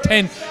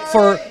 1-10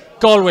 for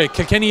Galway.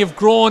 Kilkenny have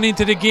grown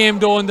into the game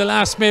though in the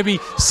last maybe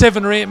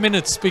 7 or 8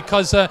 minutes,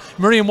 because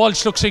Miriam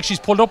Walsh looks like she's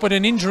pulled up with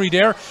an injury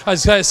there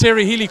as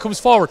Sarah Healy comes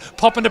forward,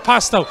 popping the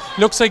pass now.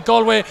 Looks like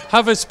Galway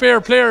have a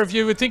spare player if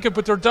you would think it,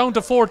 but they're down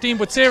to 14,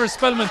 but Sarah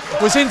Spellman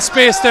was in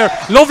space there.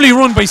 Lovely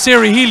run by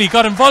Sarah Healy,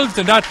 got involved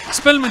in that.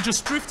 Spellman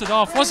just drifted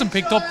off, wasn't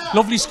picked up.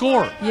 Lovely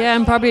score. Yeah,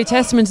 and probably a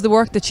testament to the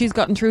work that she's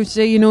gotten through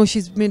today. You know,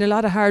 she's made a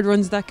lot of hard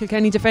runs, that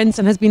Kilkenny defence,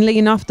 and has been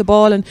laying off the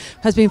ball and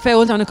has been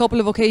fouled on a couple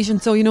of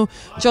occasions, so you know,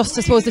 just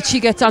I suppose that she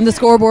gets on the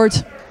scoreboard.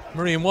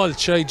 Miriam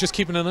Walsh, just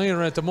keeping an eye on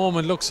her at the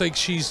moment. Looks like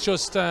she's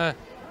just well,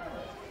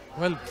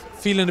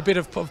 feeling a bit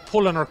of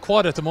pull on her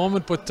quad at the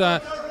moment,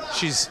 but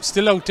she's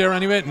still out there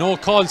anyway. No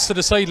calls to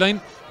the sideline.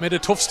 Made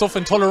it tough stuff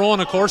in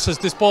Tullaroan, of course, as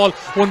this ball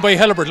won by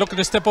Hellebert, looking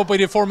to step up by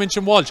the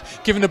aforementioned Walsh,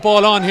 giving the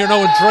ball on here now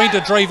and trying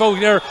to drive out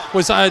there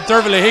was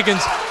Dervila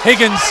Higgins.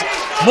 Higgins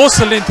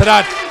muscled into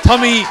that.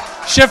 Tommy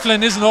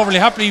Shefflin isn't overly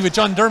happy with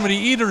John Dermody,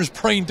 either is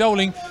Brian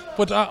Dowling,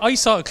 but I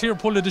saw a clear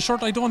pull of the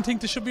shirt. I don't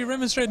think they should be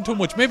remonstrating too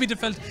much. Maybe they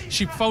felt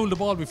she fouled the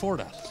ball before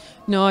that.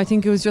 No, I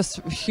think it was just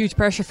huge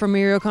pressure from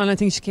Mary O'Connell. I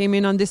think she came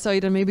in on this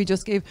side and maybe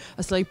just gave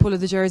a slight pull of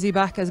the jersey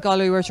back as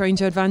Galway were trying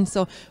to advance,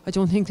 so I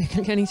don't think they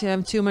can get to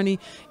have too many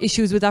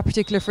issues with that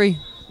particular free.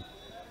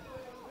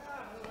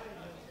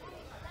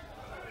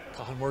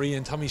 Cathal Murray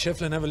and Tommy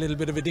Shefflin have a little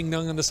bit of a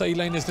ding-dong on the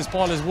sideline as this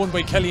ball is won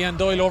by Kellyanne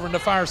Doyle over on the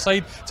far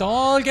side. It's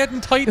all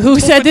getting tight. Who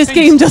said this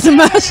game doesn't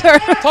matter?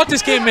 Thought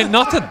this game meant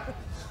nothing.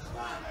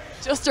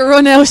 Just a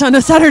run out on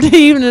a Saturday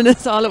evening,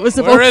 that's all it was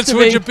supposed to be. Where else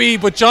would you be?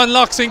 But John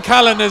Locke's in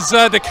Callan as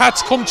the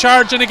Cats come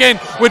charging again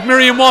with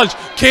Miriam Walsh.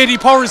 Katie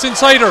Powers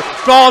inside her.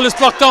 Ball is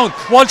blocked down.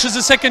 Walsh has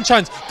a second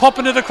chance.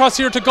 Popping it across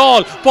here to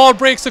Gall. Ball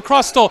breaks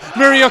across though.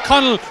 Mary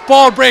O'Connell.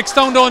 Ball breaks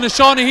down though, and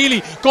Shauna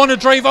Healy going to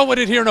drive out with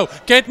it here now.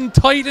 Getting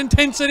tight and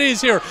tense it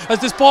is here as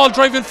this ball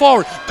driving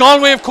forward.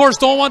 Galway, of course,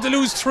 don't want to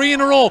lose 3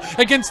 in a row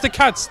against the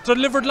Cats.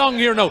 Delivered long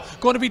here now.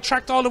 Going to be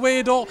tracked all the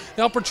way though.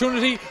 The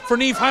opportunity for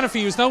Niamh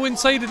Hannafy, who's now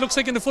inside. It looks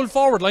like in the full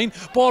forward line.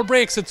 Ball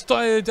breaks. It's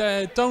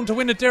down to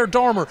win it there.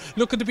 Dormer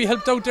looking to be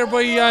helped out there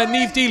by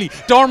Niamh Deely.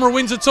 Dormer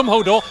wins it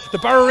somehow though. The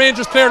Barrow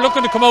Rangers player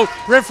looking to come out.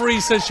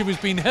 Referee says she was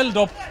being held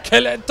up.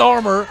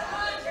 Dormer.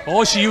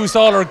 Oh, she used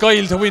all her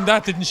guile to win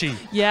that, didn't she?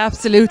 Yeah,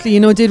 absolutely.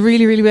 You know, did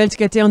really, really well to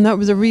get down. That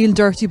was a real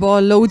dirty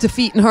ball. Loads of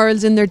feet and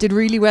hurls in there. Did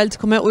really well to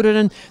come out with it.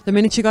 And the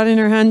minute she got in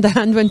her hand, the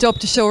hand went up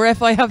to show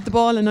ref, I have the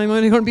ball and I'm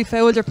only going to be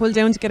fouled or pulled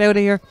down to get out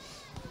of here.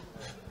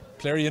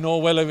 Player you know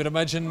well, I would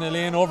imagine,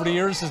 Elaine, over the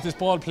years, as this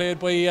ball played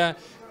by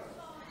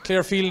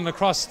Claire Phelan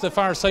across the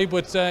far side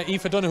with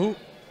Aoife Donoghue.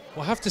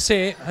 I have to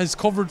say, has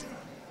covered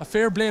a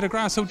fair blade of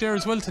grass out there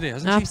as well today,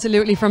 hasn't she?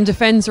 Absolutely, from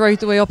defence right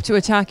the way up to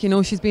attack. You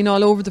know, she's been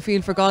all over the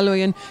field for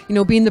Galway, and you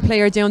know, being the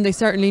player down, they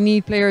certainly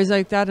need players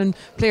like that and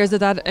players of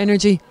that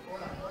energy.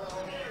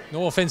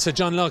 No offence to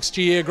John Locke's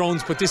GA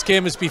grounds, but this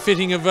game is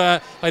befitting of,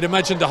 I'd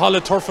imagine, the Hollow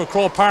Turf of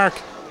Croke Park,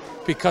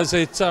 because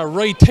it's a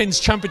right tense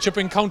championship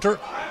encounter.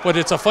 But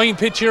it's a fine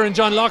pitch here in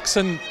John Locke's,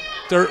 and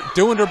they're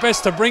doing their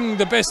best to bring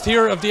the best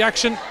here of the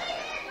action.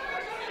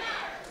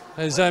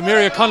 As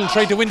Mary O'Connell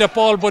tried to win that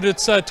ball, but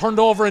it's turned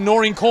over, and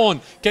Noreen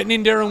Cohen getting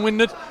in there and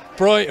winning it.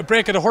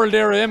 Break at a hurl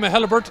there, Emma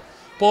Hellebert.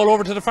 Ball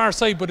over to the far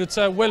side, but it's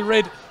well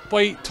read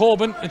by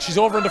Tobin, and she's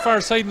over on the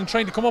far side and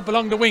trying to come up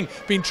along the wing,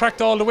 being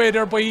tracked all the way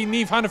there by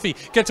Niamh Hannafy.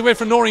 Gets away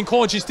from Noreen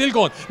Cohen, she's still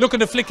going,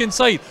 looking to flick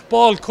inside.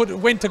 Ball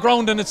went to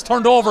ground and it's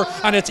turned over,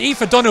 and it's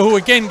Aoife Donoghue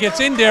again gets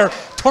in there,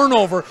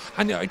 turnover.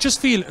 And I just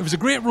feel it was a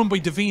great run by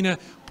Davina,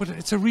 but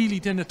it's a really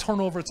then a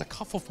turnover. It's a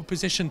cough up of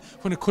possession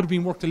when it could have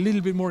been worked a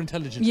little bit more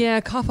intelligently. Yeah,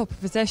 cough up of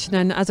possession,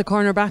 and as a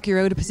corner back you're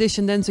out of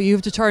position then, so you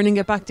have to turn and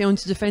get back down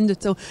to defend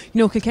it. So, you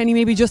know, Kilkenny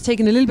maybe just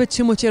taking a little bit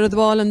too much out of the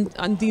ball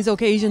on these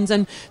occasions,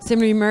 and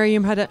similarly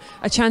Miriam had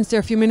a chance there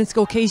a few minutes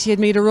ago. Katie had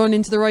made a run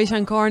into the right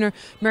hand corner.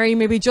 Mary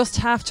maybe just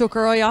half took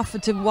her eye off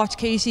it to watch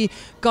Katie.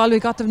 Galway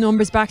got the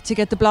numbers back to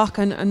get the block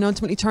and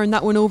ultimately turned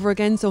that one over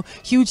again. So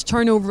huge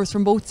turnovers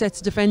from both sets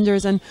of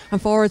defenders, and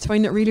forwards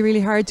find it really, really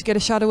hard to get a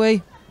shot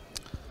away.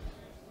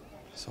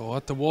 So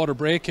at the water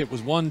break it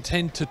was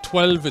 1-10 to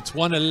 12. It's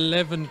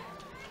 1-11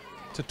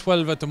 to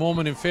 12 at the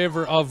moment in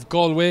favour of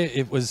Galway.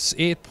 It was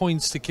 8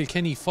 points to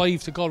Kilkenny,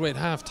 5 to Galway at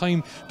half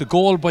time. The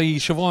goal by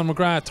Siobhan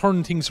McGrath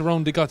turned things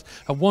around. They got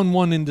a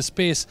 1-1 in the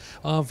space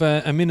of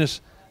a minute,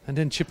 and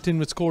then chipped in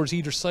with scores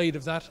either side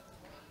of that.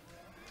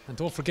 And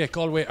don't forget,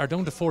 Galway are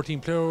down to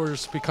 14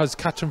 players because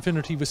Catherine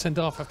Finnerty was sent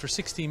off after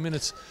 16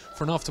 minutes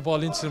for an off the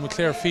ball incident with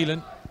Claire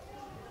Phelan.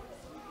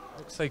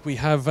 Looks like we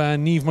have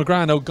Niamh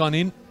McGrath now gone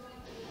in.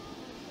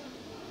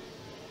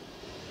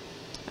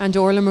 And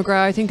Orla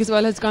McGrath, I think, as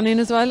well, has gone in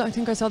as well. I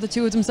think I saw the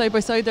two of them side by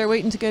side there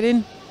waiting to get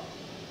in.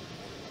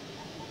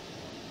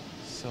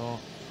 So,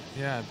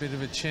 yeah, a bit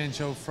of a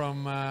change out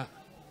from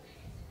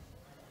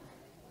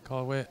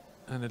Galway.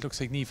 And it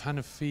looks like Niamh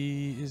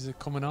Hannafy is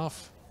coming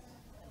off.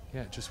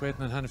 Yeah, just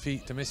waiting on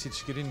Hannafy, the message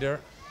to get in there.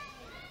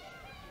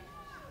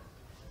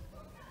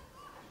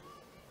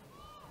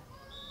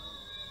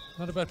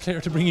 Not a bad player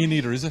to bring in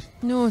either, is it?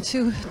 No,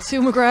 two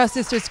McGrath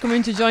sisters come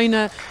in to join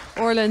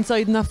Orla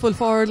inside in that full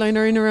forward line,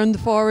 or in around the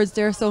forwards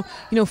there. So,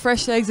 you know,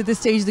 fresh legs at this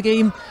stage of the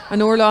game,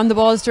 and Orla on the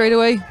ball straight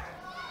away.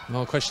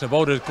 No question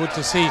about it. Good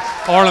to see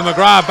Orla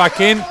McGrath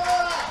back in.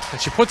 And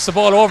she puts the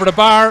ball over the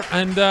bar,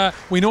 and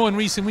we know in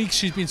recent weeks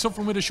she's been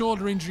suffering with a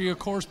shoulder injury, of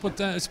course,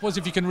 but I suppose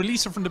if you can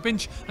release her from the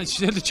bench and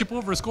she's able to chip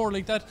over a score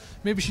like that,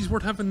 maybe she's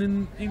worth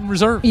having in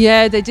reserve.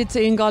 Yeah, they did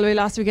say in Galway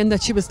last weekend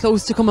that she was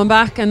close to coming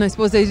back, and I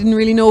suppose they didn't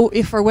really know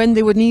if or when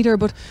they would need her,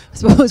 but I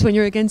suppose when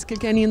you're against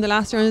Kilkenny in the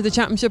last round of the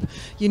championship,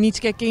 you need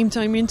to get game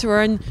time into her,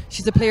 and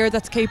she's a player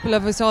that's capable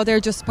of, I saw there,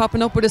 just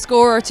popping up with a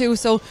score or two.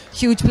 So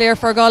huge player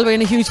for Galway,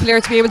 and a huge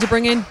player to be able to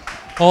bring in.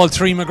 All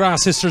three McGrath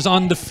sisters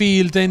on the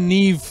field, then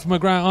Niamh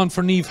McGrath on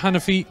for Niamh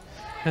Hannafy,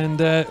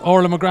 and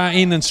Orla McGrath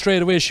in, and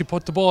straight away she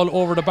put the ball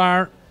over the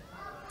bar.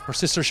 Her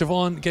sister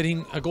Siobhan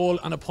getting a goal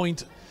and a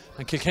point,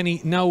 and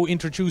Kilkenny now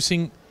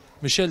introducing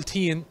Michelle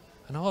Tehan,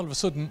 and all of a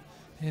sudden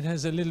it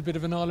has a little bit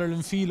of an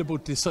All-Ireland feel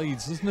about the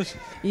sides, doesn't it?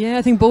 Yeah,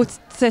 I think both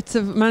sets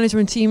of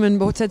management team and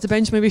both sets of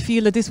bench maybe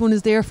feel that this one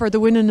is there for the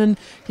winning, and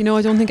you know,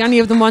 I don't think any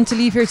of them want to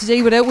leave here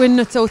today without winning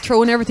it, so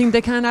throwing everything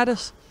they can at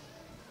it.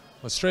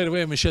 Well, straight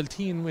away Michelle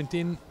Tehan went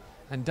in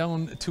and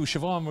down to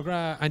Siobhan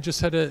McGrath and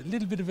just had a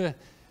little bit of a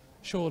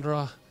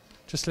shoulder,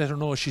 just let her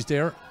know she's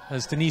there,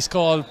 as Denise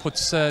Gall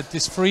puts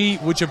this free,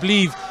 would you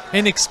believe,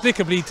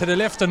 inexplicably to the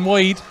left and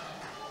wide,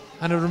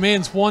 and it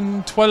remains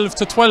 1-12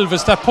 to 12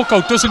 as that puck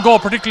out doesn't go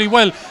particularly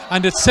well,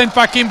 and it's sent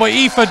back in by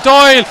Aoife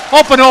Doyle,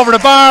 up and over the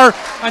bar,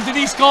 and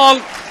Denise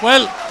Gall,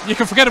 well, you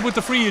can forget about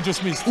the free you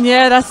just missed.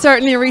 Yeah, that's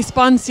certainly a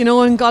response, you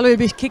know, and Galway will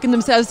be kicking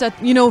themselves that,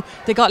 you know,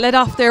 they got let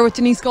off there with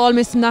Denise Gall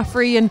missing that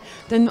free, and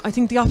then I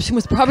think the option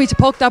was probably to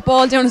poke that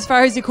ball down as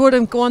far as you could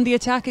and go on the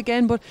attack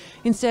again, but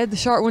instead the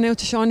short one out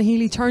to Shauna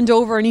Healy turned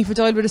over, and Aoife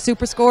Doyle with a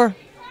super score.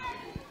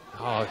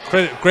 Oh,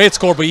 great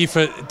score by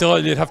Aoife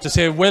Doyle, you'd have to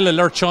say. Well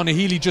alert. Shauna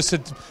Healy just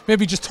had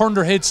maybe just turned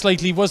her head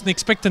slightly, wasn't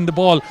expecting the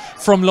ball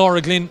from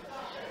Laura Glynn,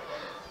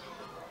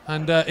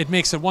 and it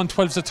makes it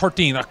 1-12 to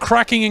 13. A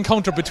cracking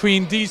encounter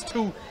between these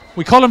two.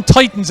 We call them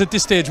titans at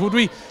this stage, would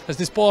we? As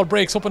this ball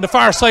breaks up on the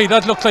far side,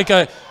 that looked like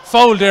a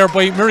foul there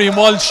by Miriam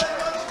Walsh.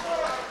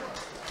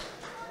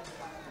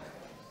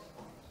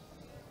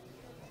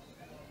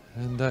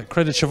 And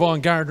credit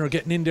Siobhan Gardner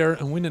getting in there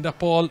and winning that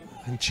ball,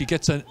 and she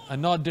gets a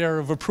nod there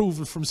of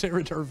approval from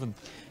Sarah Dervin.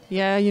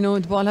 Yeah, you know,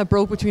 the ball had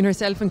broke between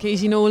herself and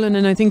Katie Nolan,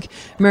 and I think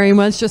Miriam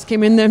Welch just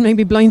came in there and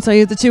maybe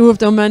blindsided the two of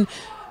them,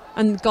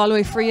 and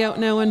Galway free out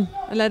now and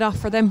a let off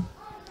for them.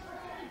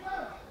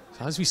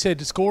 So as we said,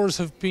 the scores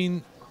have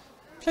been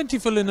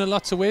plentiful in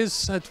lots of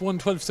ways at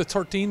 1-12 to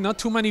 13, not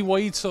too many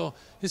wide, so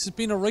this has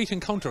been a right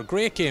encounter.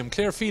 Great game.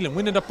 Claire Phelan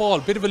winning that ball,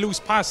 bit of a loose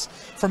pass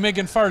for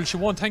Megan Farrell. She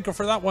won't thank her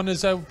for that one,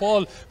 as a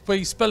ball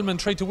by Spellman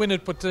tried to win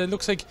it, but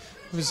looks like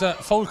it was a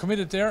foul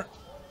committed there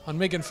on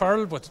Megan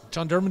Farrell, but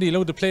John Dermody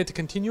allowed the play to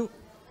continue.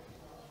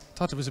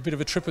 Thought there was a bit of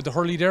a trip with the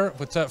hurley there,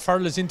 but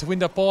Farrell is in to win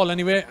that ball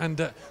anyway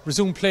and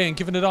resume playing,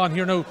 giving it on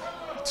here now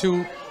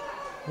to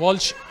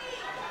Walsh.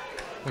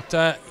 But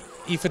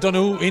Aoife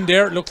Donoghue in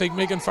there. Looked like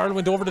Megan Farrell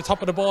went over the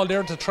top of the ball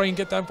there to try and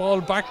get that ball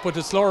back, but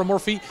it's Laura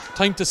Murphy.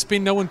 Time to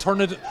spin now and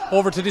turn it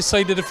over to this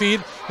side of the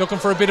field. Looking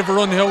for a bit of a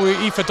run here with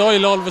Aoife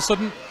Doyle all of a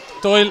sudden.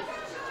 Doyle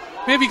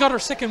maybe got her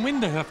second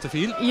win, I have to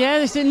feel. Yeah,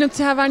 they didn't look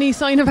to have any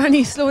sign of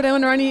any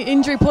slowdown or any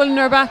injury pulling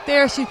her back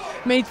there. She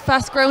made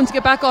fast ground to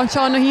get back on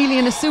Sean O'Healy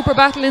in a super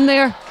battle in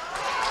there.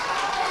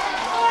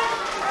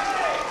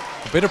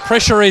 A bit of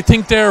pressure, I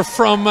think, there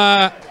from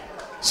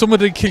some of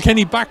the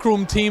Kilkenny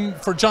backroom team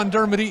for John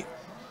Dermody.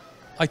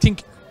 I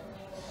think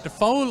the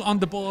foul on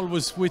the ball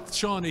was with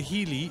Sean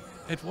O'Healy.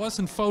 It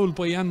wasn't fouled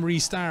by Anne-Marie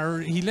Starr.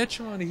 He let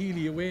Sean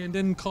O'Healy away and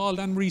then called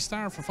Anne-Marie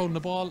Starr for fouling the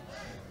ball.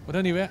 But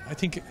anyway, I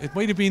think it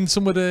might have been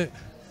some of the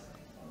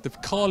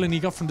calling he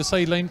got from the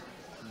sideline.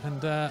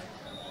 And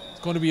it's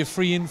going to be a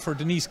free in for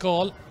Denise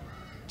Gall.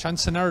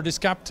 Chance to narrow this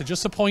gap to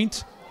just a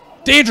point.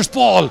 Dangerous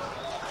ball!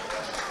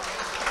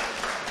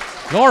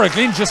 Laura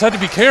Glynn just had to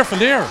be careful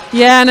there.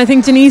 Yeah, and I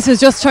think Denise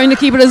was just trying to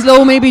keep it as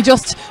low, maybe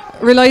just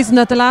realising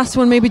that the last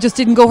one maybe just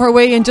didn't go her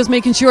way and just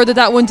making sure that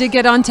that one did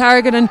get on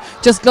target and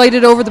just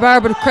glided over the bar.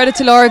 But credit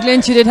to Laura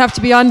Glynn, she did have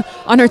to be on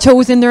her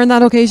toes in there on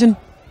that occasion.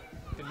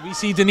 Can we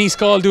see Denise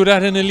Gall do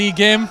that in a league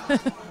game?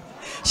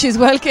 She's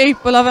well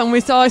capable of it, and we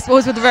saw, I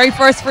suppose, with the very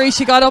first free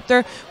she got up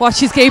there, what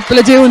she's capable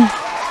of doing.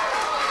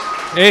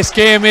 This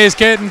game is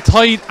getting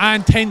tight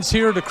and tense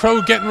here. The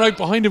crowd getting right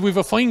behind it. We've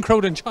a fine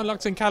crowd in John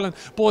Locks and Callan,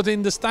 both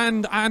in the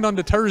stand and on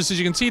the terraces.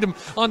 You can see them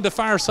on the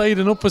far side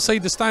and up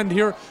beside the stand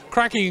here.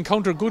 Cracking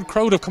encounter. Good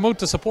crowd have come out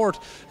to support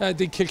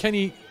the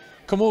Kilkenny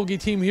Camogie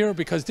team here,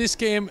 because this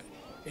game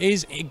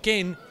is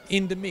again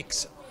in the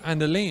mix.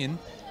 And Elaine,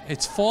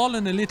 it's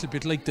fallen a little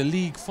bit like the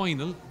league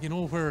final, you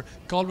know, where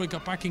Galway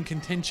got back in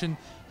contention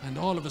and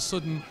all of a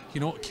sudden,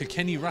 you know,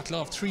 Kilkenny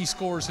rattle off 3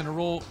 scores in a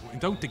row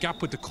without the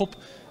gap with the cup.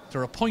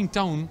 They're a point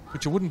down,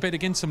 but you wouldn't bet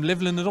against them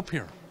levelling it up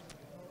here.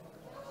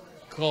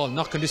 Gall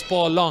knocking this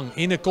ball long.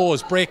 In it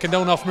goes, breaking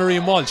down off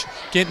Miriam Walsh.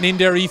 Getting in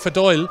there, Aoife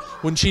Doyle.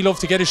 Wouldn't she love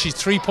to get it? She's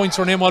 3 points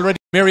for her name already.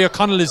 Mary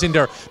O'Connell is in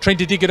there, trying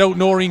to dig it out.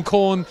 Noreen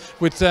Cohen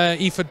with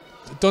Aoife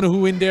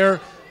Donoghue in there,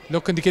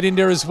 looking to get in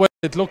there as well.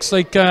 It looks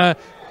like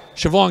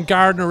Siobhan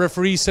Gardner,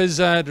 referee, says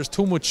there's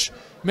too much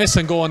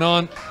messing going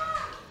on.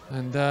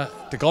 And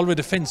the Galway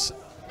defence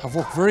have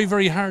worked very,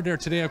 very hard there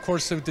today, of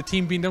course, with the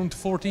team being down to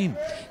 14.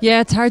 Yeah,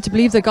 it's hard to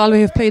believe that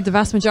Galway have played the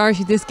vast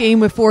majority of this game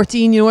with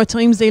 14. You know, at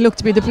times they look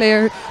to be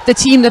the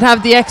team that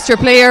have the extra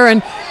player,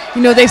 and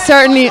you know, they've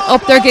certainly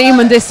upped their game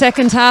in this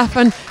second half,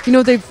 and you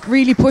know, they've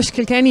really pushed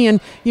Kilkenny and,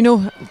 you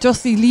know,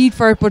 just the lead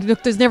for it. But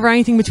look, there's never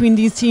anything between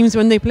these teams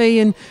when they play,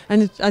 and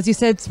as you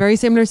said, it's very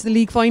similar to the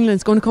league final.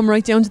 It's going to come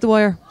right down to the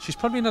wire. She's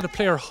probably not a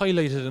player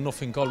highlighted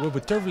enough in Galway,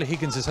 but Dervla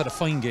Higgins has had a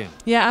fine game.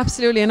 Yeah,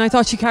 absolutely, and I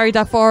thought she carried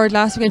that forward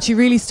last weekend. She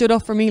really stood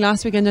up for me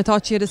last weekend. I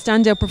thought she had a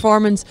standout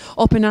performance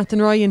up in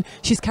Athenry, and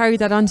she's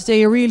carried that on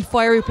today. A real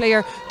fiery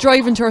player,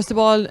 driving towards the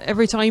ball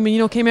every time, and you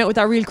know, came out with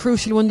that real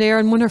crucial one there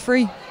and won her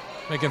free.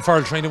 Megan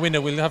Farrell trying to win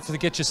it. We'll have to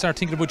get you start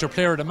thinking about your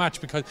player of the match,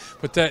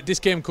 but this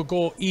game could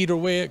go either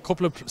way. A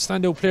couple of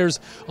standout players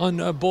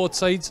on both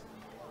sides.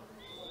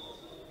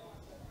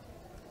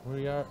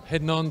 We are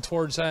heading on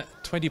towards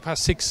 20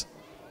 past 6.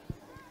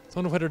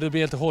 Don't know whether they'll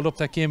be able to hold up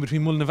that game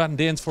between Mullinavat and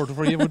Danesfort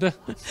for you, would they?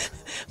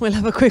 We'll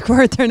have a quick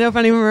word there now. If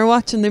anyone were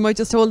watching, they might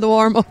just hold the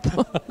warm up.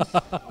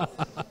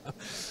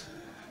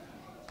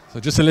 So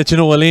just to let you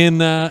know, Elaine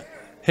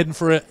heading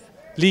for a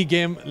league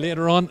game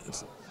later on.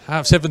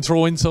 Half 7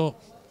 throw in, so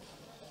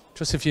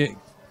just if you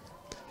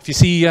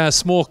see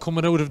smoke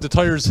coming out of the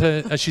tyres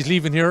as she's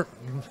leaving here,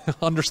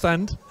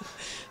 understand.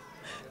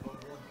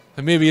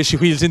 And maybe as she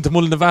wheels into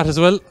Mullinavat as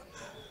well.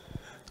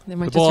 They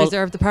might just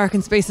reserve the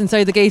parking space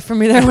inside the gate for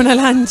me there when I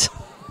land.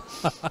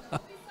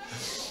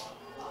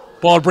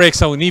 Ball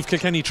breaks out. Niamh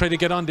Kilkenny try to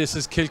get on this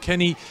as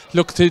Kilkenny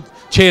look to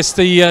chase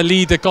the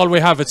lead that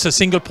Galway have. It's a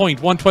single point,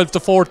 112 to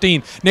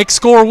 14. Next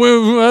score,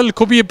 well,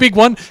 could be a big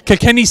one.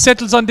 Kilkenny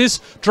settles on this,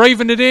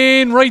 driving it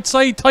in, right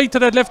side, tight to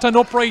that left hand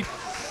upright.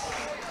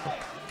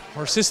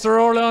 Her sister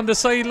Orla on the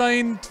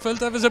sideline felt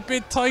that was a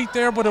bit tight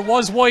there, but it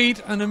was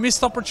wide and a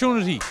missed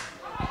opportunity.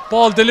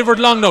 Ball delivered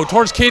long now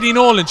towards Katie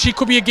Nolan. She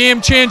could be a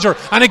game changer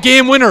and a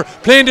game winner.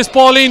 Playing this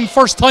ball in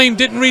first time,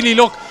 didn't really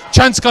look.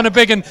 Chance gonna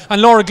begging,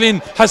 and Laura Glynn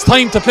has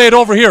time to play it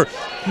over here.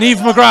 Niamh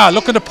McGrath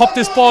looking to pop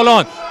this ball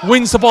on.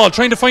 Wins the ball,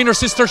 trying to find her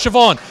sister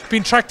Siobhan.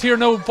 Being tracked here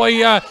now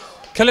by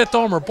Colette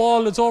Dormer.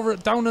 Ball is over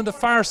down on the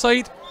far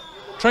side.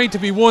 Trying to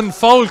be one.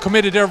 Foul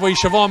committed there by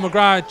Siobhan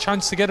McGrath.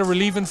 Chance to get a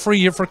relieving free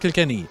here for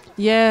Kilkenny.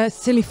 Yeah,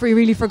 silly free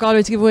really for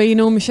Galway to give away. You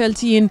know, Michelle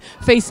Tehan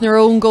facing her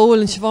own goal,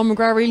 and Siobhan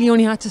McGrath really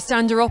only had to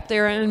stand her up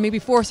there and maybe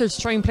force her to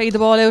try and play the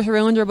ball out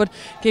around her, but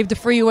gave the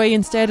free away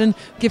instead and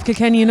give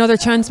Kilkenny another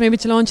chance maybe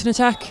to launch an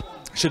attack.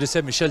 Should have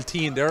said Michelle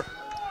Tehan there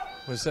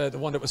was the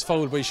one that was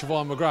fouled by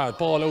Siobhan McGrath.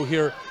 Ball out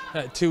here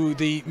to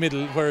the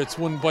middle where it's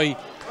won by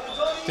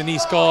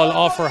Denise Gall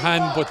off her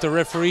hand, but the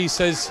referee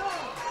says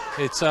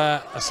it's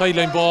a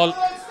sideline ball.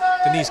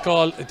 Denise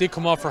Gall, it did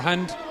come off her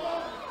hand.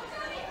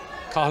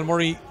 Cathal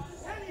Murray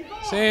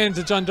saying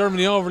to John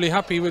Dermody, overly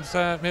happy with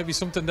maybe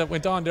something that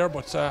went on there,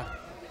 but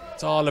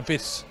it's all a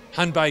bit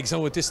handbags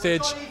now at this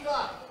stage,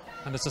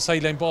 and it's a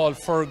sideline ball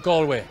for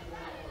Galway.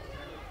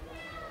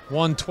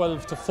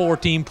 1-12 to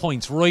 14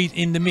 points, right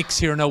in the mix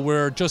here now.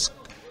 We're just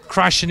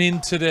crashing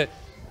into the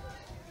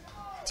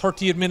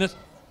 30th minute,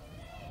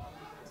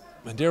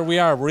 and there we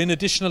are. We're in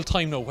additional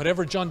time now.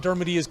 Whatever John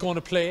Dermody is going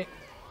to play,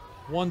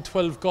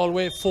 1-12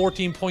 Galway,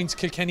 14 points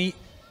Kilkenny.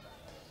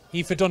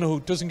 Aoife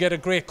Donoghue doesn't get a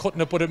great cut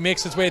in it, but it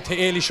makes its way to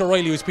Ailish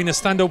O'Reilly, who's been a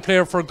standout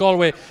player for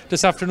Galway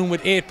this afternoon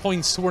with 8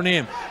 points to her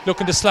name.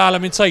 Looking to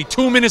slalom inside.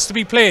 2 minutes to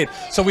be played,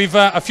 so we've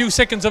a few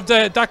seconds of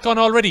that gone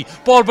already.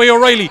 Ball by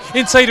O'Reilly.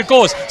 Inside it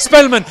goes.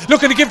 Spellman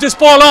looking to give this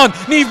ball on.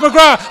 Niamh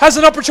McGrath has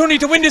an opportunity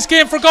to win this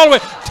game for Galway.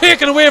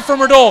 Taken away from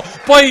her though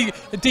by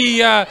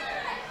the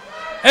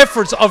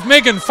efforts of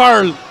Megan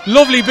Farrell.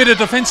 Lovely bit of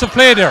defensive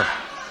play there.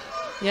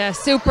 Yeah,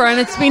 super, and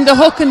it's been the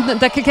hook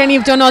that Kilkenny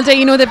have done all day.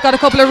 You know, they've got a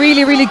couple of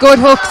really, really good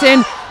hooks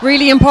in,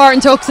 really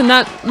important hooks, and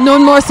that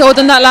none more so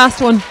than that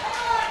last one.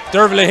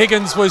 Dervla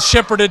Higgins was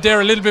shepherded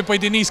there a little bit by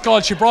Denise Gall.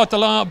 She brought the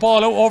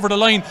ball out over the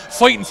line,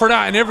 fighting for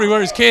that, and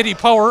everywhere is Katie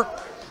Power.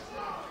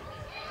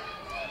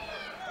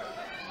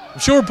 I'm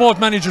sure both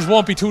managers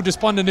won't be too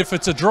despondent if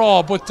it's a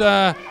draw, but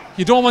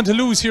you don't want to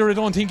lose here, I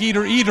don't think,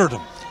 either of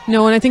them.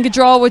 No, and I think a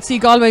draw would see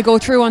Galway go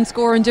through on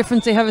scoring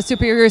difference. They have a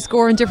superior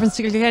scoring difference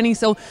to Kilkenny,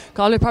 so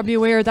Galway probably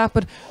aware of that,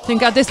 but I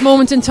think at this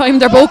moment in time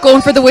they're both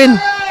going for the win.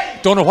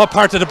 Don't know what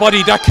part of the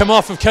body that came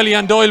off of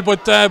Kellyanne Doyle,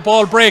 but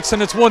ball breaks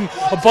and it's won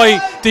by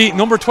the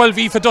number 12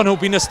 Aoife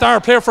Donoghue, been a star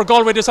player for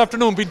Galway this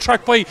afternoon, been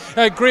tracked by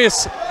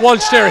Grace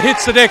Walsh there,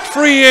 hits the deck,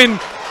 free in,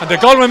 and the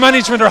Galway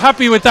management are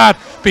happy with that,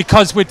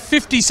 because with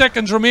 50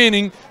 seconds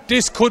remaining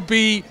this could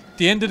be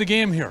the end of the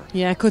game here.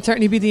 Yeah, it could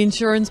certainly be the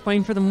insurance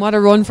point for them. What a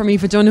run from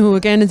Aoife Donoghue,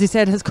 again, as he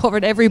said, has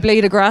covered every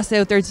blade of grass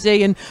out there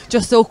today, and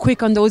just so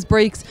quick on those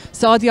breaks,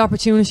 saw the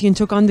opportunity and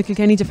took on the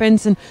Kilkenny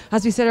defence. And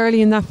as we said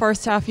early in that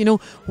first half, you know,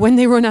 when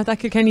they run at that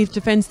Kilkenny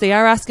defence, they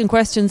are asking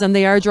questions and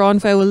they are drawing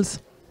fouls.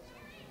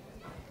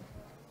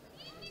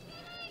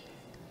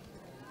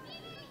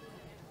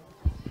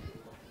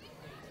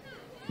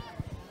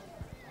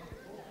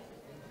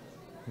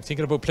 I'm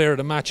thinking about player of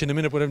the match in a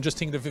minute, but I'm just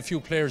thinking of a few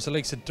players, the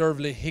likes of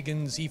Dervla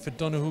Higgins, Aoife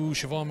Donoghue,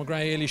 Siobhan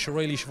McGrath, Ailish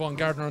O'Reilly, Siobhan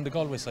Gardner on the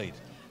Galway side.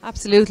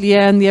 Absolutely,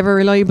 yeah, and the ever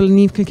reliable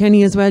Niamh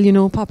Kilkenny as well, you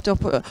know, popped up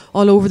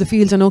all over the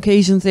field on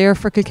occasions there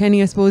for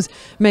Kilkenny. I suppose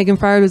Megan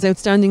Farrell was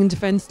outstanding in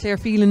defence. Claire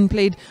Phelan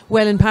played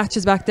well in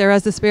patches back there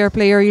as the spare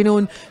player, you know,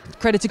 and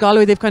credit to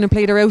Galway, they've kind of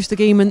played her out of the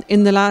game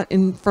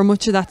in for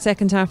much of that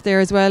second half there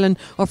as well. And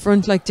up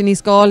front, like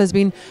Denise Gall has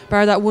been,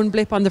 bar that one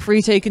blip on the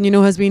free taken, you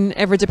know, has been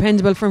ever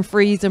dependable from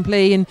frees and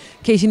play. And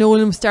Katie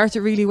Nolan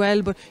started really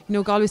well, but you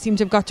know, Galway seemed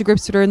to have got to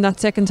grips with her in that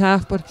second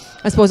half. But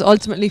I suppose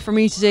ultimately for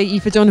me today,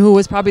 Aoife Donoghue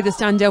was probably the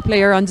standout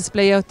player on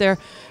display out there.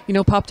 You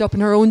know, popped up in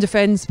her own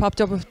defence, popped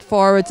up with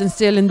forwards, and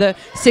still in the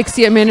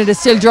 60th minute is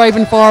still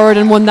driving forward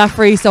and won that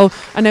free. So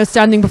an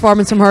outstanding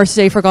performance from her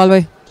today for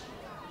Galway.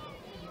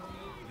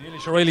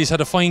 O'Reilly's had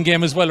a fine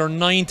game as well, her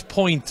 9th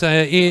point.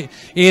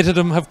 Eight of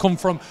them have come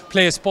from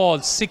place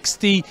balls.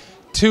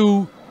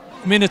 62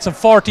 minutes and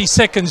 40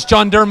 seconds.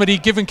 John Dermody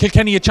giving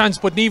Kilkenny a chance,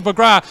 but Niamh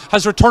McGrath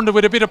has returned it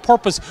with a bit of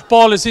purpose.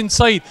 Ball is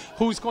inside.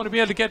 Who's going to be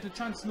able to get the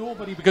chance?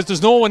 Nobody, because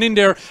there's no one in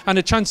there, and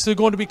a chance is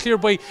going to be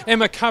cleared by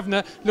Emma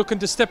Kavanagh, looking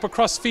to step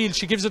across field.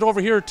 She gives it over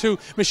here to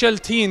Michelle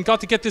Teahan.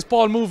 Got to get this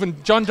ball moving.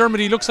 John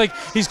Dermody looks like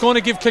he's going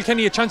to give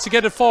Kilkenny a chance to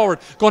get it forward.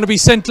 Going to be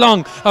sent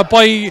long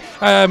by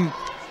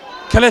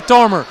Colette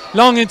Dormer,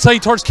 long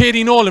inside towards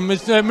Katie Nolan,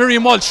 with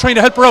Miriam Walsh trying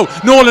to help her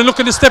out. Nolan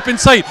looking to step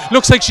inside,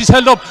 looks like she's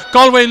held up.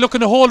 Galway looking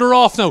to hold her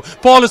off now.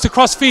 Ball is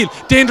across field,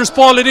 dangerous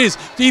ball it is.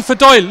 Aoife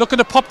Doyle looking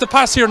to pop the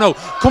pass here now.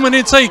 Coming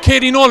inside,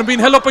 Katie Nolan being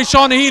held up by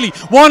Shauna Healy.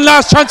 One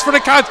last chance for the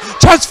Cats,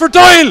 chance for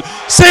Doyle,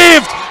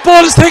 saved.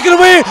 Ball is taken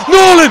away.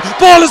 Nolan,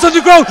 ball is on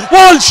the ground.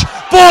 Walsh,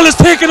 ball is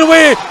taken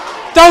away.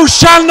 Thou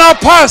shall not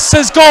pass,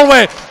 says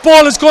Galway.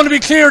 Ball is going to be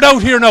cleared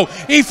out here now.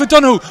 Aoife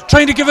Donoghue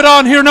trying to give it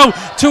on here now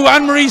to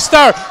Anne-Marie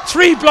Starr.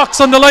 3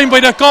 blocks on the line by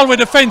that Galway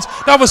defence.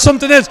 That was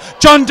something else.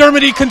 John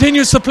Dermody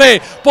continues to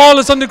play. Ball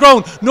is on the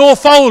ground. No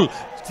foul.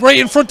 Right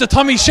in front of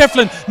Tommy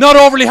Shefflin. Not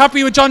overly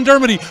happy with John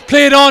Dermody.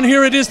 Played on,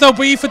 here it is now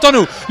by Aoife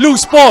Donoghue.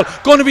 Loose ball,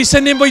 going to be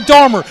sent in by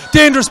Dormer.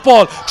 Dangerous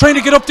ball, trying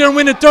to get up there and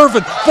win it.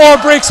 Dervin,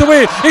 ball breaks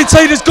away.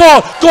 Inside his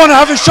goal, going to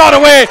have a shot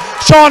away.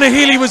 Shauna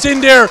Healy was in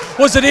there.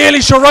 Was it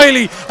Ailish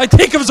O'Reilly? I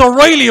think it was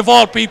O'Reilly of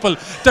all people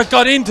that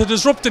got in to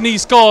disrupt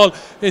Denise Gall.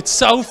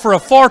 It's out for a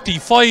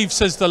 45,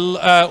 says the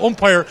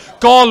umpire.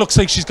 Gall looks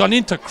like she's gone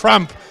into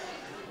cramp.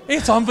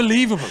 It's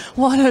unbelievable.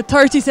 What a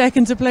 30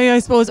 seconds to play, I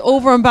suppose.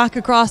 Over and back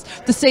across.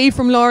 The save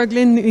from Laura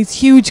Glynn is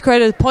huge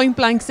credit. Point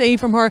blank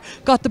save from her.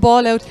 Got the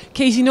ball out.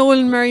 Katie Nolan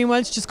and Marion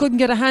Welch just couldn't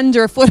get a hand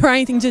or a foot or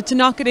anything to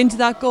knock it into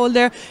that goal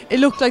there.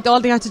 It looked like all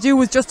they had to do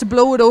was just to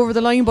blow it over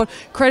the line, but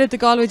credit the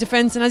Galway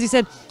defence. And as you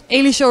said,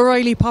 Ailish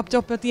O'Reilly popped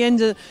up at the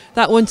end of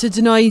that one to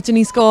deny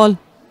Denise Gall.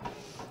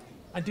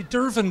 And did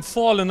Dervin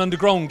falling on the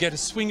ground get a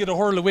swing of the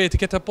hurl away to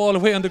get that ball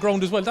away on the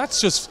ground as well? That's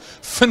just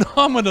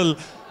phenomenal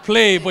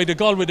play by the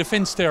Galway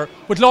defence there,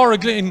 with Laura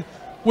Glynn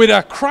with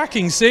a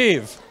cracking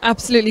save.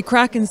 Absolutely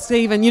cracking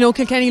save, and you know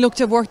Kilkenny looked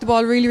to have worked the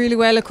ball really, really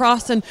well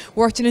across and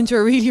worked it into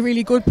a really,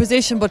 really good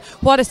position. But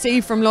what a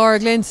save from Laura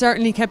Glenn,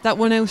 certainly kept that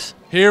one out.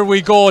 Here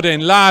we go then,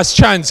 last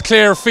chance,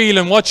 Claire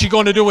Phelan. What's she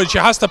going to do? She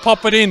has to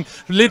pop it in.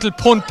 Little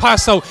punt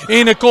pass now,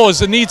 in it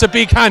goes. It needs a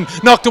big hand,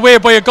 knocked away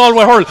by a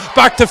Galway hurl.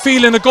 Back to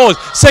Phelan it goes.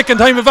 Second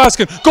time of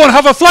asking, going to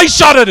have a fly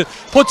shot at it.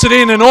 Puts it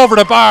in and over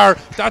the bar.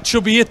 That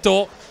should be it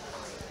though.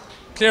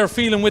 Claire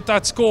Phelan with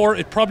that score.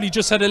 It probably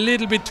just had a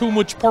little bit too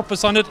much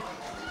purpose on it.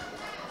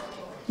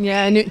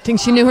 Yeah, I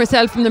think she knew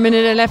herself from the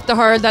minute it left the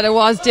hurl that it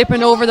was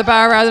dipping over the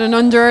bar rather than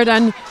under it,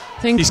 and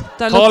I think he's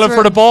that calling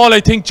for the ball.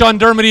 I think John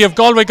Dermody of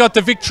Galway got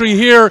the victory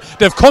here.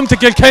 They've come to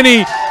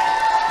Kilkenny.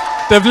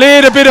 They've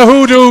laid a bit of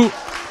hoodoo.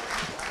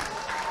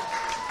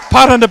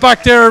 Pat on the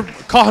back there,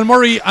 Cathal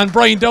Murray and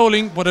Brian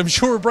Dowling, but I'm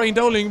sure Brian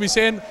Dowling will be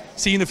saying,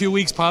 see you in a few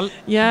weeks, pal.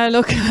 Yeah,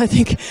 look, I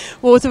think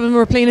both of them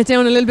were playing it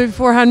down a little bit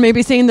beforehand,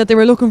 maybe saying that they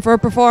were looking for a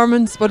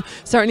performance, but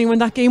certainly when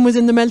that game was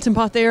in the melting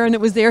pot there and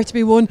it was there to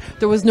be won,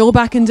 there was no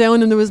backing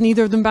down and there was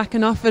neither of them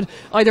backing off it,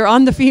 either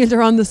on the field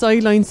or on the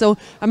sideline. So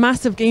a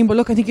massive game, but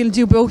look, I think it'll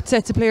do both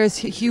sets of players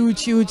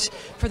huge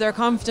for their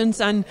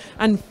confidence and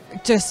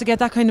just to get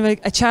that kind of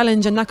a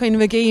challenge and that kind of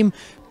a game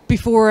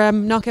before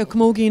knockout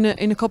Camogie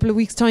in a couple of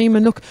weeks' time.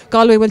 And look,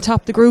 Galway will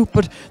top the group,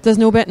 but there's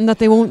no betting that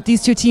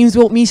these two teams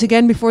won't meet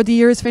again before the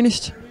year is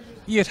finished.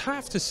 You'd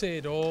have to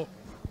say though,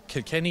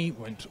 Kilkenny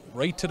went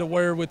right to the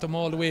wire with them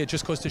all the way. It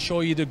just goes to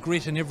show you the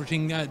grit and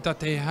everything that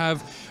they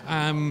have.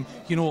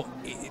 You know,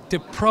 the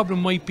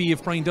problem might be,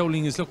 if Brian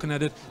Dowling is looking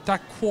at it,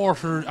 that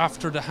quarter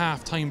after the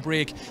half-time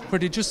break where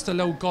they just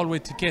allowed Galway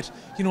to get,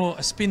 you know,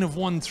 a spin of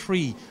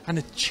 1-3 and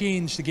it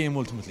changed the game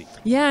ultimately.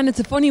 Yeah, and it's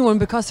a funny one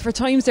because for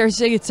times there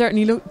today it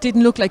certainly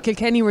didn't look like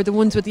Kilkenny were the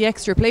ones with the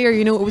extra player.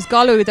 You know, it was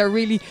Galway that were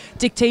really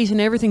dictating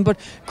everything, but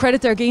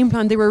credit their game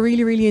plan. They were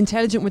really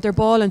intelligent with their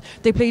ball and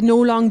they played no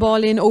long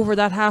ball in over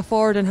that half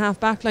forward and half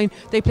back line.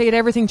 They played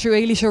everything through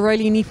Eilish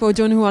O'Reilly and Aoife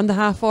O'Donoghue on the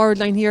half forward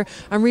line here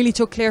and really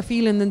took Claire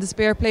Phelan and the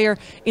spare player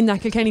in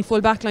that Kilkenny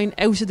full back line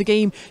out of the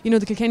game. You know,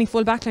 the Kilkenny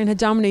full back line had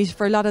dominated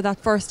for a lot of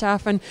that first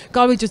half and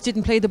Galway just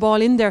didn't play the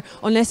ball in there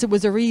unless it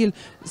was a real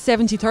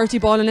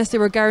 70-30 ball, unless they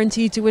were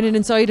guaranteed to win it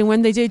inside, and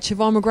when they did,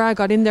 Siobhan McGrath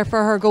got in there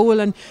for her goal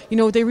and you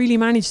know they really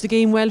managed the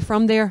game well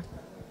from there.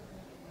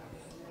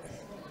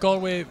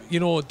 Galway, you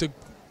know,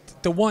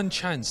 the one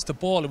chance, the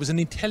ball, it was an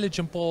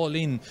intelligent ball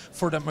in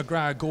for that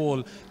McGrath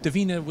goal.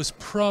 Davina was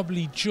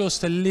probably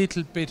just a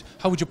little bit,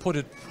 how would you put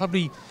it,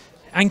 probably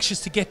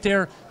anxious to get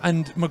there,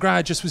 and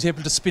McGrath just was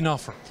able to spin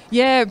off her.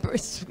 Yeah,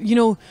 it's, you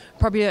know,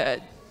 probably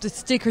the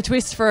stick or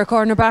twist for a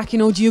corner back. You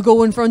know, do you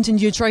go in front and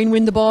do you try and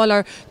win the ball,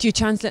 or do you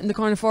chance letting the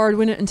corner forward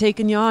win it and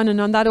taking you on? And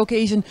on that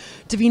occasion,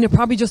 Davina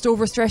probably just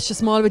overstretched a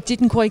small bit,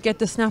 didn't quite get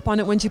the snap on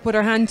it when she put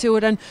her hand to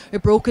it, and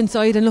it broke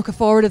inside. And look, a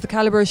forward of the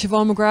calibre of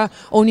Siobhan McGrath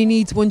only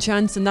needs one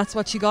chance, and that's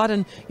what she got.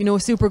 And you know, a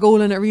super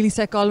goal, and it really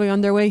set Galway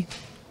on their way.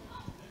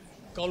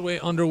 Galway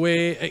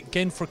underway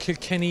again for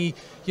Kilkenny.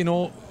 You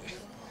know,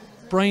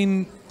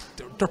 Brian,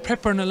 they're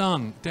peppering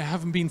along. They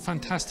haven't been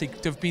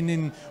fantastic. They've been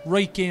in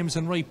right games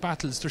and right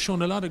battles. They're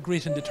showing a lot of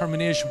grit and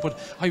determination, but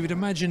I would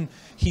imagine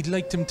he'd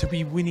like them to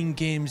be winning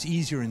games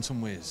easier in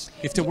some ways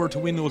if they were to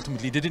win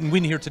ultimately. They didn't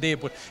win here today,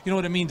 but you know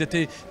what I mean, that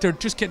they're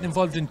just getting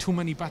involved in too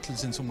many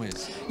battles in some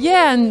ways.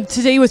 Yeah, and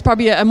today was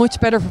probably a much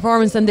better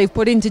performance than they've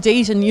put in to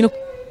date, and you know,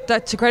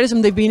 that to credit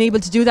them, they've been able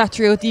to do that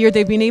throughout the year.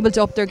 They've been able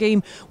to up their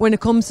game when it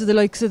comes to the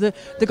likes of the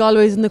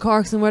Galways and the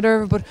Corks and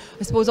whatever. But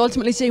I suppose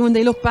ultimately today, when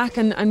they look back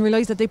and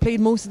realise that they played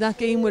most of that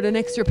game with an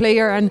extra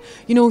player, and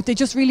you know, they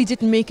just really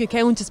didn't make it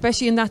count,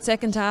 especially in that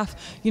second half.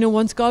 You know,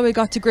 once Galway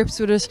got to grips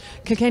with it,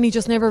 Kilkenny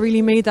just never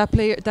really made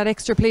that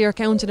extra player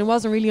count, and it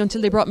wasn't really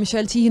until they brought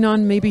Michelle Tehan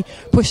on, maybe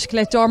pushed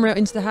Colette Dormer out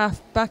into the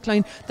half back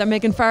line, that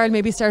Megan Farrell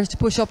maybe started to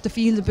push up the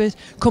field a bit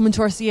coming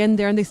towards the end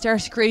there, and they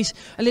started to create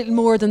a little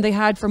more than they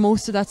had for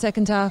most of that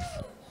second half.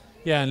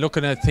 Yeah, and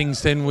looking at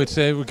things then with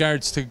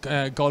regards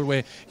to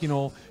Galway, you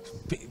know,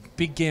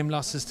 big game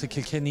losses to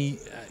Kilkenny.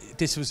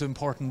 This was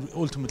important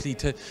ultimately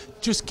to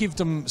just give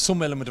them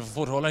some element of a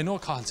foothold. I know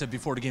Cathal said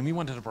before the game he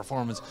wanted a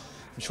performance.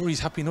 I'm sure he's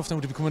happy enough now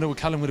to be coming out with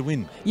Callum with a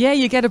win. Yeah,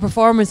 you get a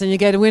performance and you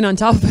get a win on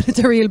top of it. It's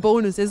a real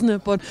bonus, isn't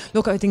it? But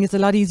look, I think it's a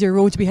lot easier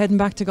road to be heading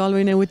back to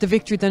Galway now with the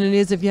victory than it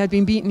is if you had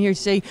been beaten here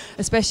today,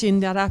 especially in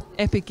that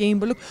epic game.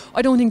 But look,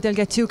 I don't think they'll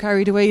get too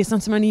carried away. It's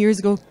not so many years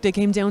ago they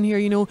came down here,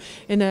 you know,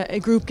 in a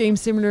group game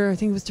similar, I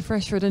think it was to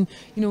Freshford, and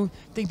you know,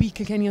 they beat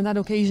Kilkenny on that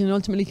occasion, and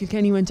ultimately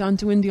Kilkenny went on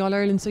to win the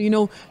All-Ireland. So you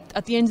know,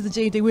 at the end of the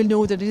day they will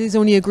know that it is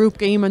only a group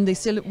game and they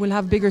still will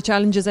have bigger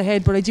challenges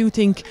ahead. But I do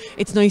think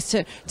it's nice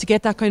to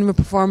get that kind of a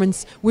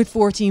performance with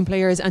 14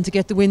 players, and to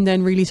get the win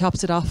then really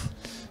tops it off.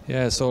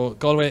 Yeah, so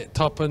Galway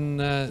topping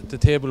the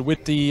table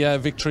with the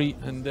victory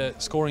and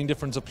scoring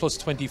difference of plus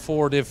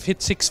 24. They've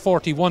hit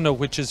 641 now,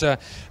 which is a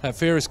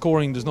fair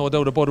scoring, there's no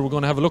doubt about it. We're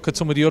going to have a look at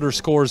some of the other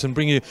scores and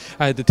bring you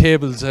the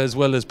tables as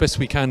well as best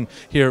we can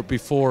here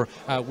before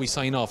we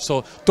sign off.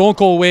 So don't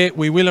go away,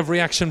 we will have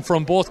reaction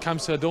from both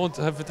camps. I don't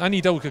have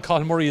any doubt that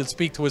Colin Murray will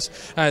speak to us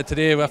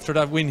today after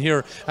that win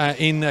here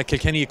in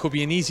Kilkenny. It could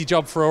be an easy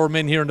job for our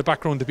men here in the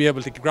background to be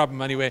able to grab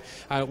him anyway.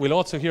 We'll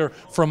also hear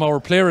from our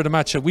player of the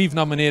match that we've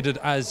nominated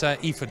as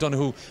Aoife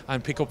Donoghue,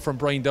 and pick up from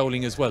Brian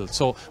Dowling as well.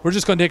 So we're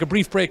just going to take a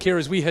brief break here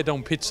as we head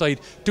down pitch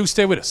side. Do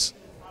stay with us.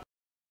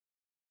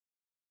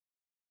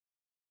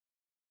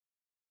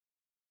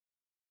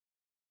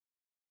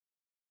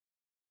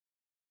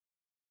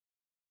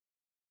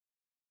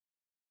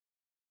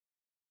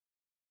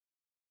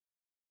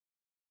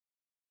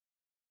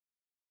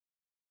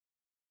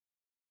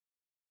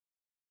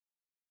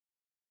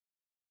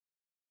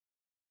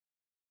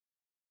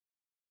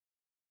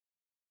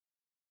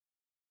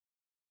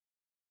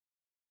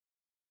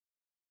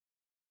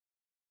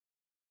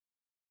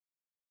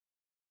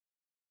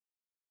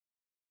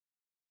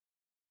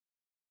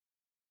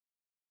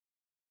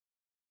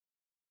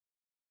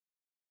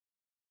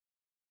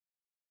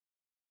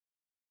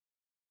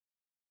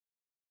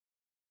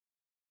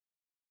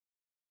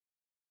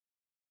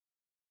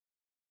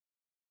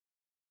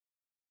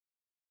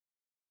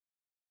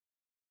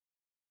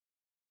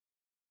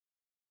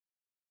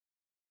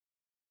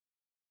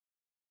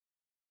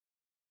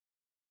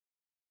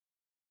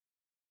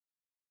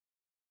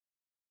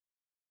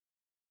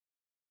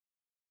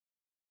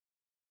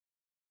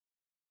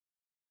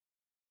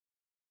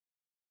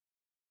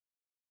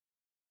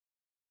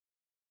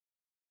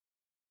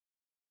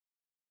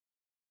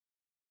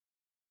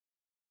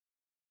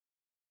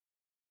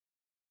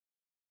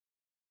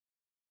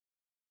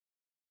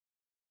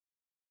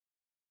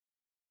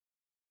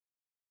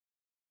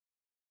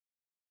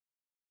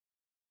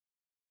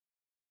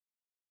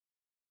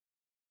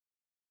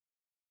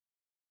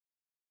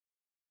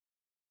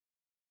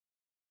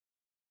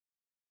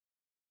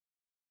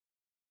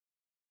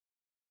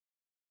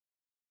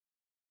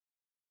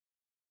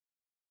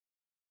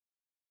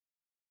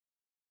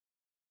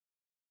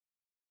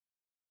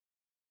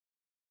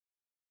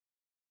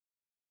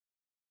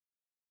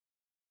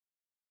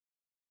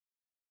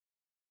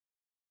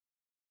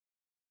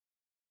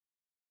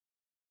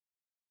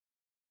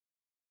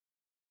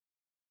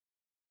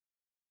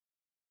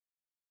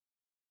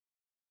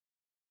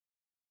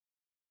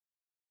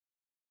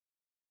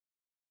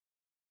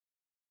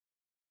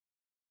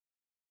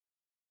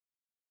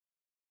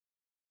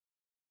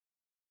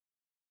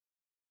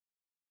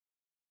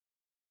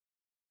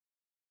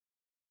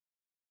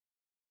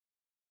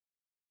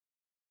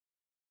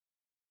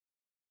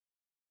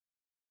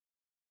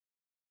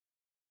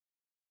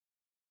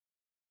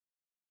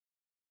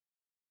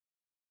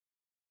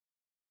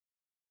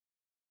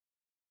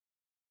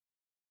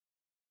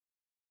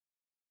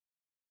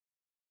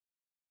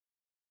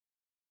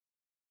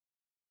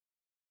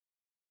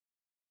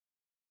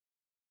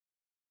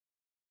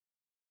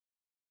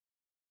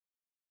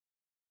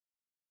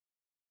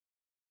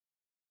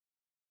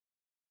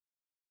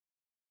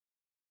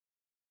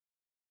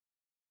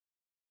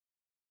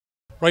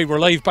 Right,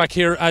 we're live back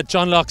here at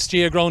John Locke's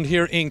GA ground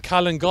here in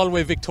Callan.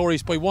 Galway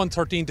victorious by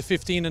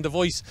 113-15, and the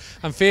voice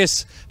and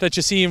face that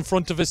you see in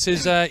front of us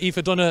is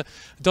Aoife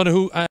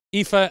Donoghue.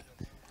 Aoife,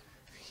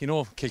 you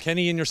know,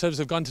 Kilkenny and yourselves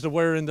have gone to the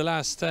wire in the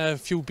last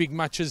few big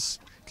matches.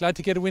 Glad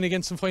to get a win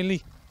against them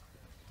finally?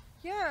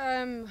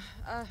 Yeah,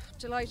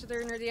 delighted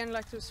there near the end.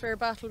 Like, there was a fair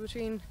battle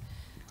between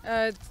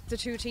the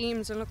two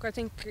teams, and look, I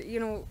think, you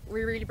know,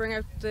 we really bring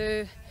out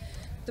the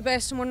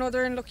best in one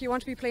another, and look, you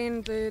want to be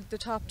playing the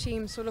top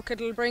team, so look,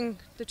 it'll bring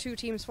the two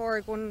teams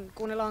forward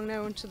going along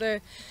now into the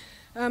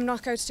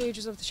knockout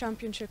stages of the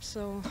championship.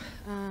 So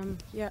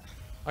yeah.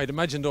 I'd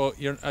imagine though,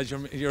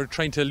 you're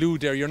trying to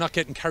allude there, you're not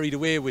getting carried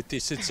away with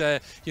this. It's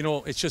you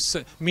know, it's just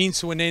means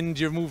to an end.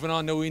 You're moving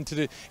on now into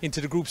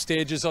the group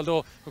stages,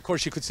 although of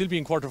course you could still be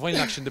in quarter-final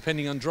action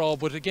depending on draw,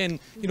 but again,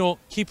 you know,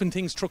 keeping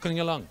things truckling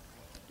along.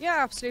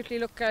 Yeah, absolutely.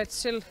 Look, it's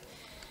still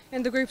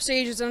in the group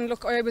stages, and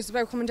look, I was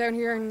about coming down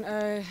here and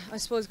I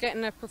suppose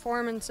getting a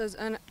performance as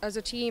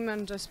a team,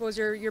 and I suppose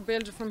you're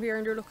building from here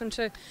and you're looking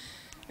to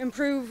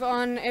improve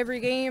on every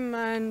game,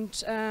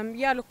 and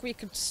yeah, look, we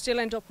could still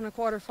end up in a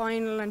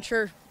quarter-final, and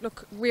sure,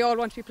 look, we all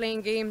want to be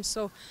playing games,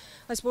 so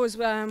I suppose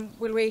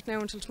we'll wait now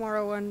until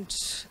tomorrow and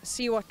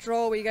see what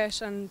draw we get,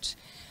 and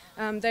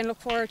then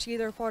look forward to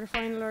either a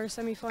quarter-final or a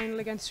semi-final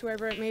against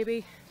whoever it may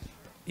be.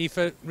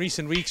 Aoife,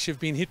 recent weeks you've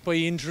been hit by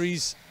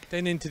injuries,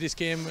 then into this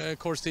game, of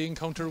course, the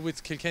encounter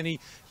with Kilkenny,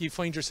 you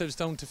find yourselves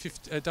down to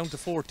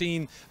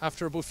 14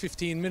 after about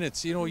 15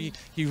 minutes. You know, you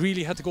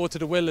really had to go to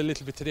the well a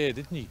little bit today,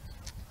 didn't you?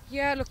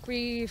 Yeah, look,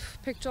 we've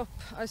picked up,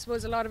 I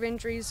suppose, a lot of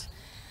injuries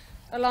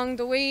along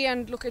the way,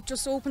 and look, it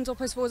just opens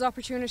up, I suppose,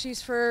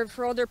 opportunities for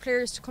other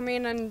players to come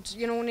in and,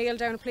 you know, nail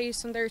down a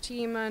place on their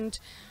team, and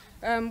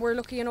we're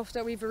lucky enough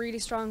that we've a really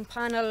strong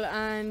panel,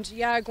 and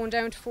yeah, going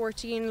down to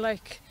 14,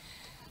 like,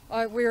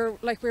 we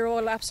were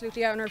all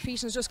absolutely out on our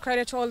feet, and it's just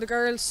credit to all the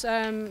girls.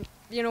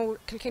 You know,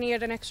 Kilkenny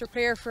had an extra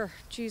player for,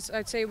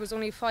 I'd say it was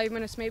only 5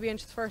 minutes maybe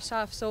into the first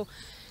half. So,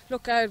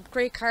 look,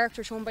 great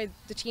character shown by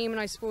the team, and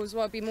I suppose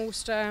what would be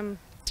most,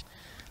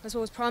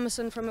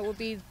 promising from it would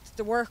be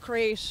the work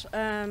rate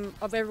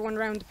of everyone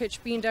around the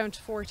pitch being down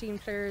to 14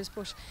 players.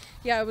 But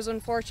yeah, it was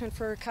unfortunate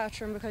for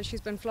Catherine because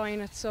she's been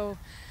flying it, so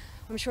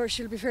I'm sure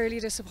she'll be fairly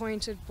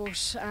disappointed.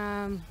 But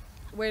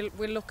we'll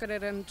look at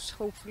it, and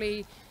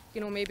hopefully, you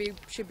know, maybe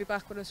she'll be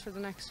back with us for the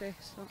next day.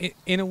 So.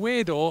 In a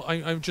way, though,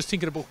 I'm just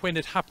thinking about when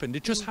it happened.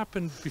 It just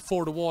happened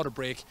before the water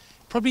break.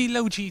 Probably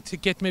allowed you to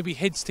get maybe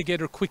heads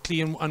together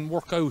quickly and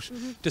work out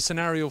the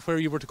scenario where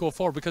you were to go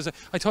forward. Because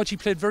I thought you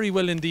played very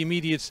well in the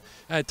immediate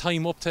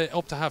time up to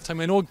half time.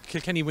 I know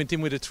Kilkenny went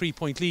in with a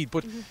 3-point lead,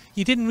 but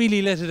you didn't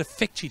really let it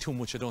affect you too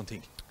much, I don't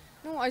think.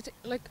 No, I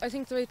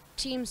think the way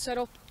teams set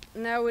up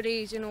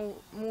nowadays, you know,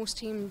 most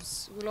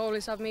teams will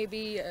always have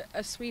maybe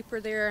a sweeper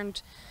there,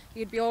 and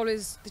you'd be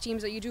always, the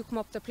teams that you do come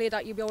up to play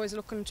that, you'd be always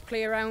looking to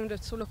play around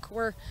it. So look,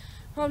 we're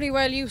probably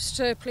well used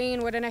to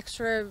playing with an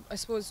extra, I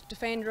suppose,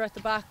 defender at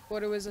the back,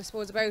 but it was, I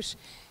suppose, about,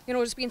 you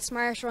know, just being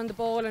smarter on the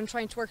ball and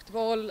trying to work the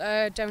ball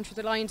down through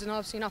the lines, and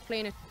obviously not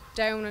playing it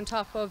down on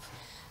top of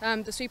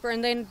the sweeper,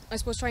 and then I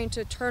suppose trying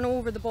to turn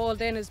over the ball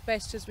then as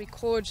best as we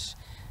could.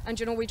 And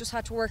you know, we just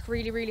had to work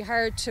really, really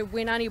hard to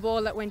win any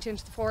ball that went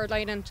into the forward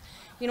line. And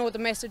you know, the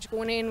message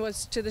going in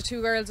was to the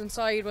two girls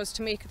inside was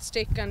to make it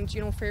stick, and you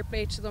know, fair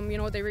play to them. You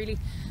know, they really,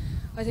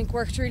 I think,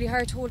 worked really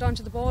hard to hold on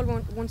to the ball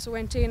once it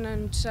went in,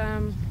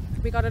 and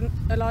we got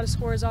a lot of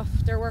scores off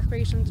their work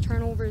rate and the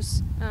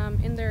turnovers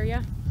in there.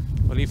 Yeah.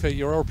 Well, Aoife,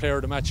 you're our player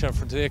of the match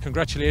for today.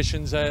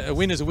 Congratulations. A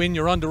win is a win.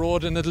 You're on the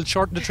road, and it'll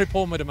shorten the trip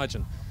home, I'd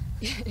imagine.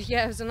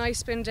 Yeah, it was a nice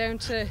spin down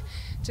to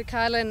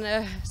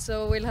Callan,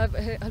 so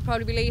I'll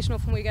probably be late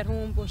enough when we get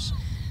home, but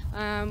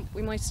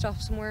we might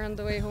stop somewhere on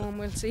the way home,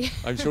 we'll see.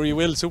 I'm sure you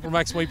will.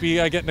 Supermax might be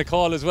getting a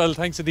call as well.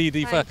 Thanks indeed,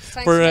 Aoife,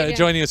 Thanks for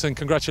joining us, and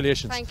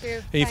congratulations. Thank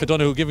you. Aoife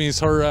Donoghue giving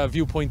us her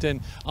viewpoint then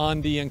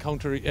on the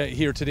encounter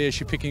here today.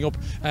 She's picking up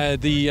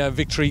the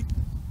victory.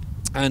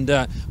 And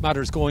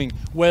matters going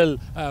well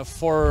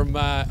from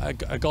a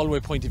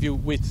Galway point of view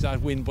with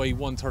that win by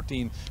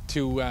 113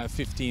 to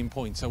 15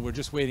 points. So we're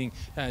just waiting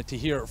to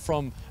hear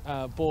from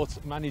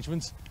both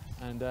managements.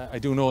 And I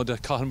do know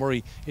that Cathal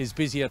Murray is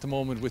busy at the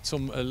moment with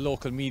some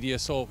local media.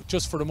 So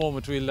just for the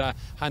moment, we'll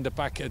hand it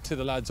back to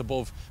the lads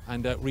above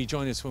and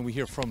rejoin us when we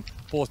hear from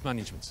both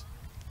managements.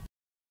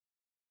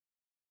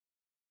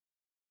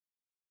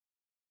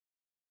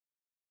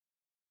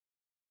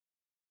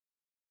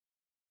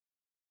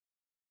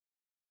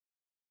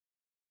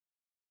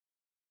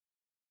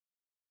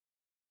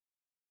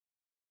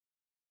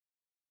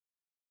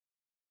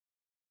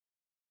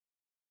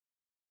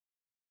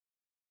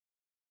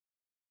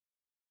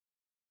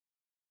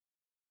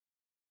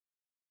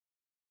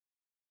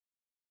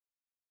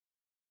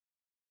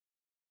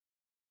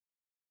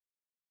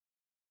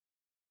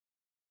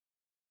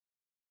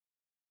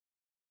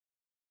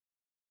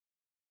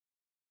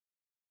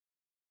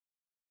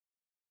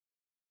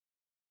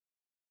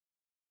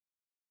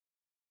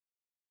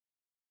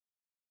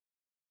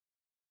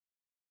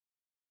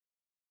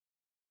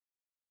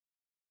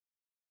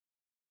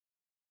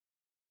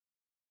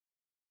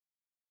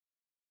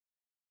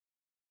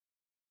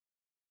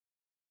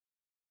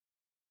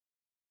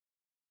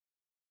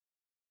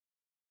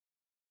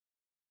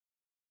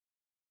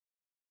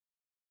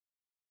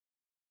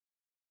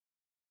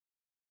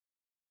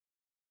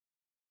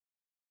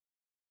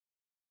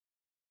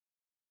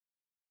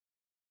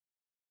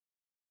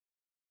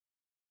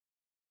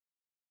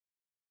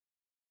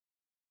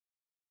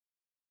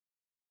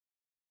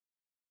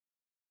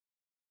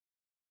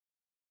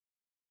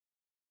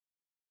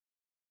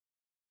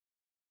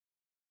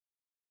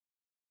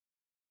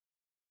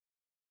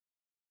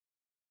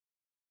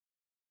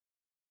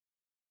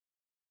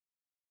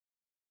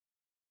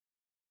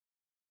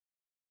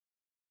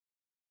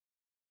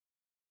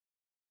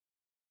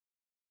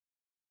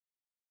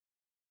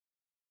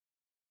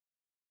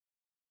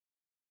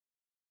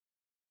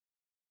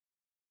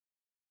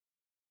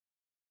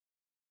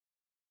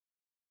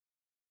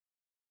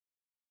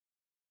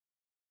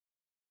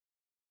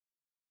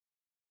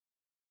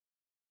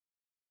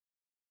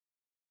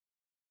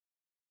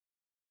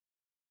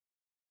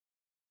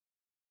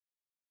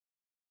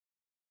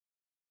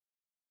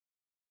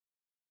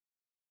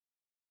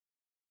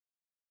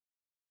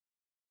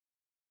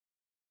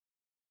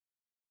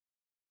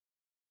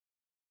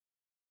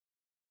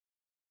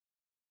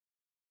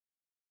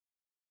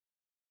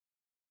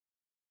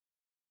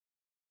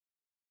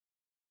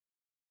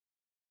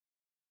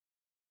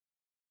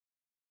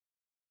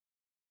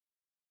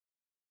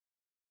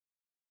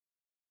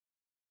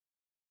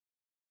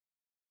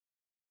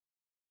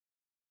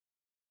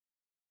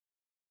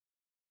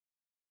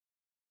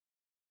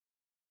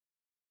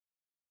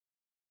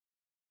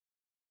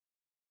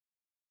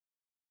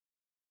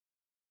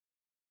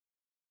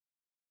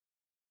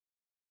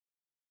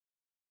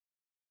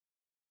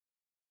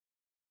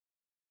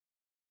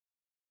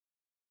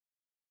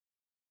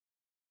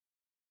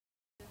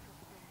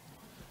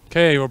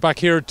 Okay, we're back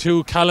here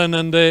to Callan,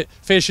 and the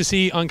face you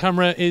see on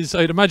camera is,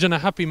 I'd imagine, a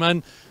happy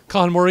man,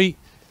 Cathal Murray.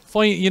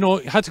 Fine, you know,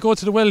 had to go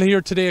to the well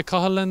here today,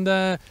 Cathal, and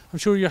I'm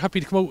sure you're happy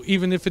to come out,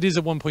 even if it is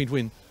a 1 point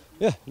win.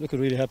 Yeah, look,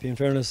 really happy. In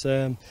fairness,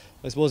 I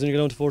suppose when you get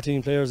down to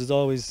 14 players, it's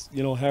always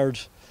hard.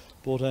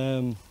 But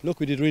look,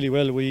 we did really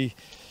well.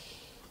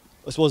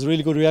 I suppose a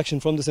really good reaction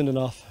from the sending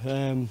off.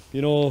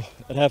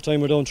 At half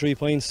time we're down 3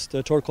 points.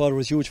 The third quarter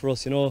was huge for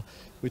us.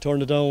 We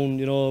turned it down.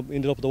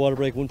 Ended up at the water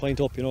break 1 point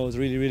up. It was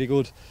really, really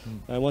good.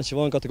 And once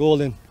Siobhan got the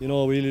goal in, we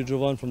really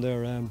drove on from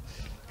there.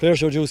 Players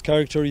showed huge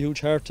character, huge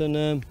heart,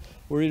 and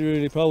we're really,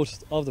 really proud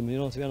of them.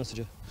 To be honest with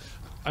you.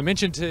 I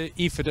mentioned to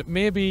Aoife that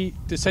maybe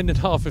the sending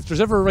off, if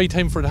there's ever a right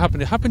time for it to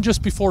happen, it happened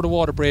just before the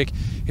water break.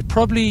 It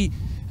probably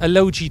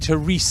allowed you to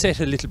reset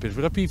a little bit.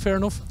 Would that be fair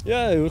enough?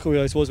 Yeah, look,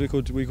 I suppose we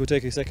could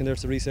take a second there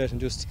to reset and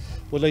just.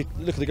 But look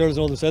at the girls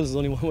know themselves. There's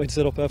only one way to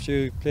set up after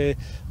you play.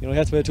 You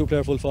have to play a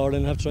 2-player full forward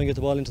and have to try and get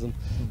the ball into them.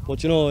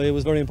 But it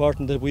was very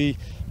important that we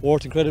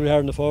worked incredibly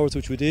hard in the forwards,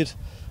 which we did.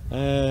 We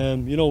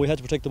had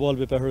to protect the ball a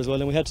bit better as well,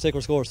 and we had to take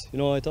our scores.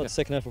 I thought the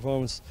second half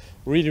performance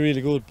really,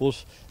 really good,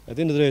 but at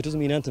the end of the day, it doesn't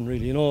mean anything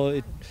really.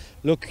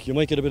 Look, you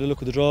might get a bit of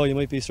luck with the draw, you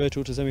might be straight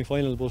through to the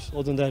semi-final, but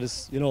other than that,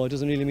 it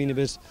doesn't really mean a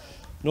bit.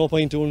 No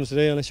point doing it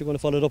today unless you're going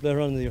to follow it up later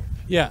on in the year.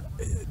 Yeah,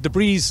 the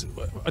breeze,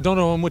 I don't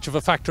know how much of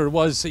a factor it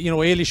was.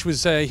 Ailish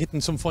was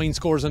hitting some fine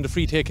scores on the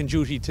free taking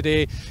duty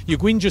today. You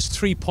go in just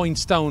 3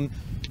 points down.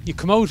 You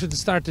come out at the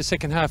start of the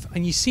second half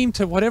and you seem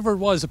to, whatever it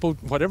was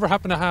about whatever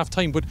happened at half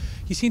time, but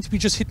you seem to be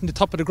just hitting the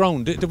top of the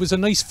ground. There was a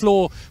nice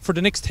flow for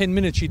the next 10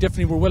 minutes. You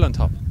definitely were well on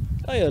top.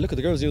 Oh yeah, look at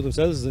the girls knew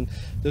themselves, and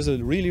there's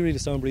a really, really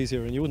strong breeze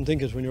here, and you wouldn't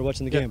think it when you're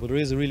watching the game, but there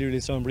is a really, really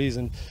strong breeze.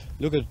 And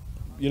look at,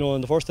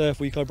 in the first half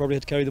we probably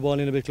had to carry the ball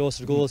in a bit closer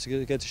to goals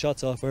to get the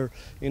shots off, or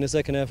in the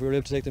second half we were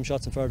able to take them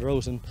shots and farther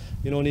out. And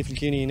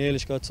Kilkenny and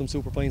Ailish got some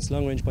super points,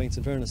 long range points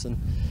in fairness. And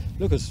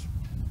look at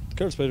the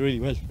girls played really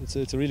well.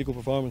 It's a really good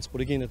performance,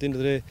 but again, at the end of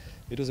the day,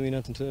 it doesn't mean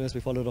anything unless we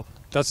follow it up.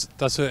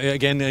 That's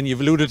again, and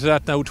you've alluded to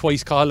that now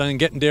twice, Cathal, and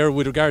getting there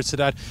with regards to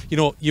that.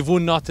 You've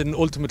won nothing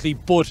ultimately,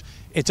 but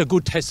it's a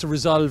good test of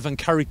resolve and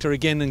character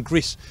again and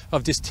grit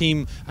of this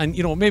team, and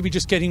maybe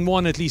just getting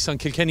one at least on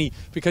Kilkenny,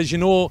 because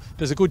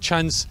there's a good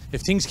chance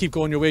if things keep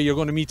going your way, you're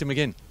going to meet them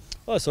again.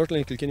 Oh,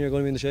 certainly Kilkenny are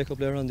going to be in the shake-up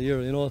later on the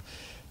year.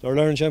 They're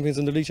All-Ireland champions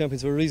and the league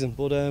champions for a reason.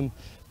 But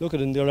look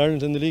at in the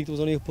All-Ireland and the league, there was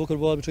only a puck of the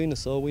ball between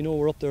us, so we know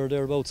we're up there or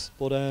thereabouts.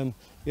 But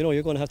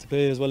you're going to have to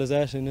play as well as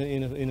that in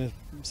a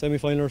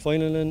semi-final or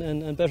final,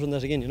 and better than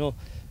that again.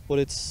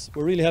 But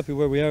we're really happy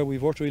where we are.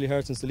 We've worked really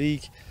hard since the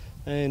league,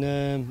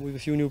 and we've a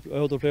few new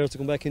other players to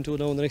come back into it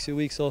now in the next few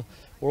weeks. So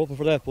we're open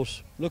for that.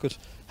 But look at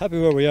happy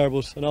where we are,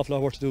 but an awful lot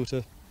of work to do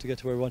to get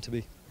to where we want to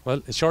be.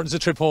 Well, it shortens the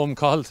trip home,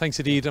 Cathal. Thanks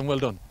indeed, and well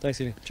done.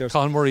 Thanks, Ian. Cheers.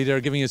 Cathal Murray there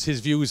giving us his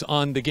views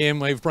on the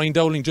game. I have Brian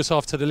Dowling just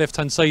off to the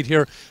left-hand side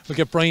here. We'll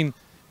get Brian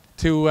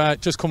to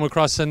just come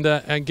across and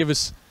give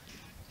us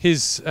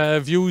his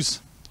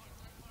views.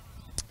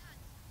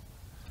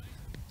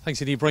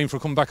 Thanks indeed, Brian, for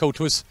coming back out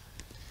to us.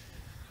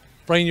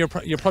 Brian, you're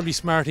probably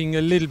smarting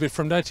a little bit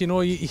from that.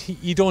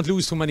 You don't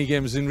lose too many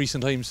games in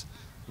recent times.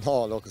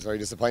 No, look, it's very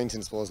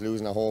disappointing. I suppose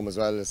losing at home as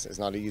well is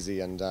not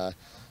easy, and I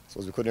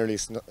suppose we couldn't really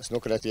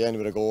snuck it at the end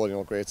with a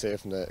goal. Great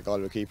save from the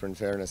Galway keeper in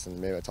fairness, and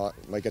maybe I thought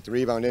we might get the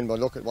rebound in, but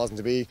look, it wasn't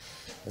to be.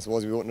 I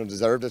suppose we wouldn't have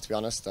deserved it, to be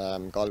honest.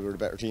 Galway were the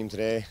better team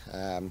today.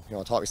 I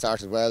thought we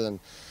started well, and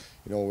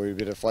we were a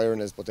bit of fire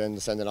in us, but then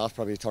the sending off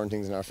probably turned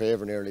things in our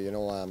favour nearly.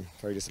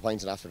 Very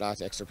disappointed after that.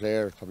 The extra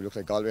player probably looked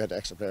like Galway had the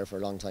extra player for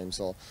a long time.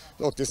 So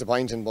look,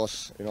 disappointing,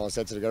 but I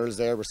said to the girls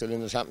there, we're still in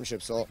the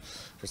championship, so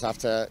just have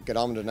to get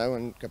on with it now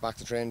and get back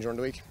to training during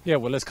the week. Yeah,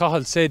 well, as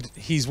Cathal said,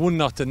 he's won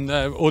nothing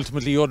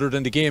ultimately other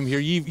than the game here.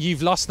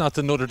 You've lost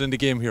nothing other than the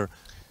game here.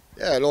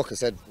 Yeah, look, I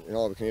said,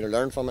 we can either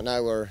learn from it now,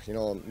 or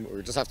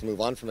we just have to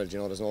move on from it.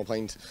 There's no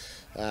point,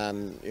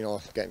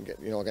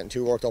 getting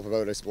too worked up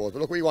about it, I suppose. But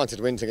look, we wanted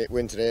to win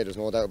today. There's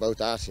no doubt about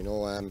that.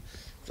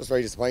 Just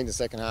very disappointed in the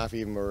second half.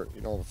 Even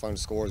we found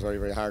the scores very,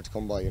 very hard to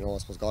come by. I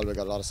suppose Galway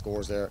got a lot of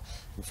scores there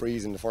from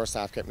frees in the first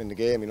half, kept them in the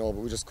game. But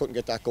we just couldn't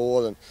get that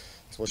goal. And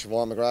I suppose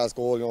Siobhan McGrath's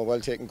goal,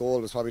 well taken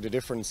goal, was probably the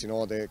difference.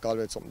 Galway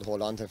had something to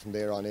hold on to from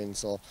there on in.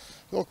 So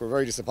look, we're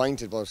very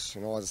disappointed, but as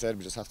I said,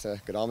 we just have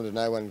to get on with it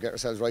now and get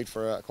ourselves right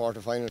for a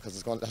quarter final,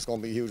 because that's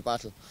going to be a huge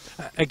battle.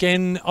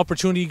 Again,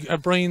 opportunity,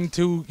 Brian,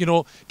 to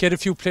get a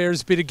few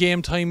players a bit of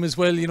game time as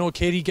well.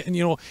 Katie getting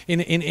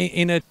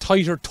in a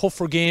tighter,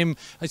 tougher game.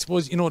 I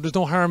suppose there's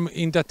no harm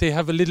in that they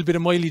have a little bit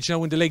of mileage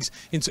now in the legs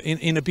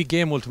in a big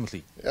game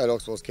ultimately. Yeah,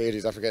 look, I suppose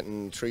Katie's after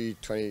getting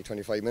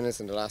 25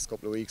 minutes in the last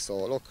couple of weeks.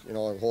 So look,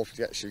 hopefully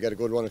she'll get a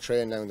good run of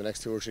training now in the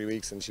next 2 or 3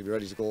 weeks, and she'll be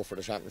ready to go for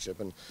the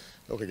championship. And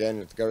look, again,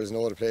 the girls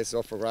know the place is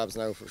up for grabs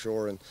now for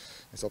sure, and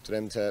it's up to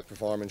them to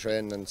perform and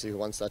train and see who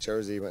wants that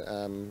jersey in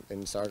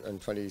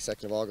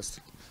 22nd of August.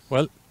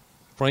 Well,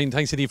 Brian,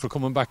 thanks indeed for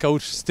coming back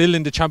out. Still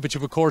in the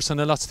championship, of course,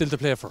 and a lot still to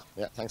play for.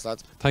 Yeah, thanks,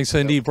 lads. Thanks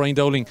indeed, Brian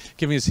Dowling,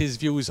 giving us his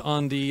views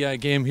on the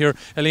game here.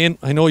 Elaine,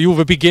 I know you have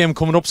a big game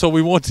coming up, so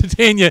we won't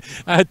detain you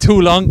too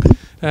long.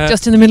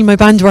 Just in the middle of my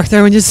band work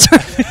there when you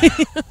started.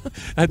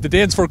 And the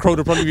Danesford crowd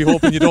will probably be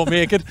hoping you don't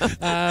make it.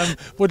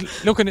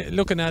 But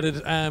looking at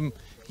it,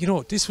 you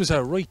know, this was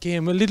a right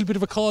game. A little bit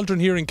of a cauldron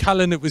here in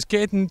Callan. It was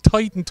getting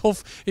tight and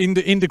tough in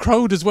the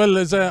crowd as well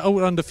as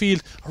out on the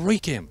field. A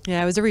right game.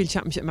 Yeah, it was a real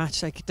championship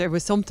match. Like, there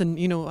was something,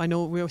 you know, I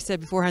know we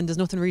said beforehand there's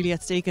nothing really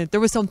at stake. There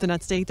was something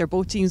at stake there.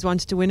 Both teams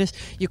wanted to win it.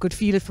 You could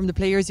feel it from the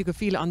players. You could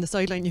feel it on the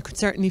sideline. You could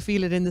certainly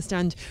feel it in the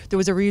stand. There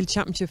was a real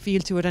championship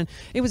feel to it, and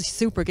it was a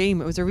super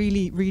game. It was a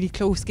really, really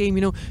close game.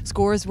 You know,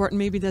 scores weren't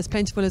maybe as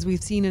plentiful as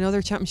we've seen in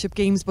other championship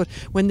games, but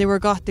when they were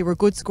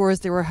good scores.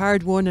 They were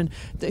hard won, and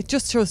it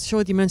just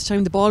showed the immense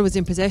time the ball was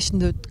in possession.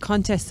 The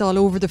contests all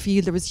over the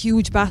field. There was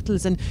huge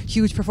battles and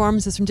huge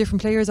performances from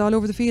different players all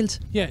over the field.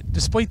 Yeah,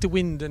 despite the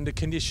wind and the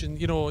condition,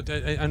 you know,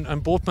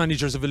 and both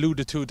managers have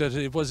alluded to that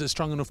it was a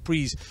strong enough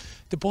breeze.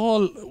 The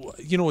ball,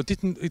 you know, it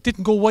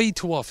didn't go wide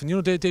too often.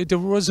 You know, there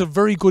was a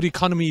very good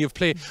economy of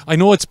play. I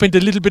know it spent a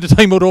little bit of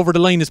time out over the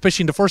line,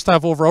 especially in the first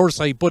half over our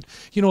side, but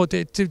you know,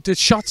 the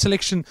shot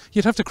selection,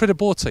 you'd have to credit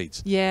both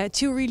sides. Yeah,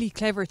 two really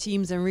clever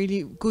teams and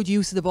really good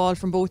use of the ball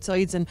from both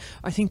sides, and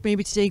I think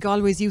maybe today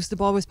Galway's use of the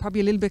ball was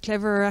probably a little bit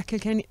cleverer at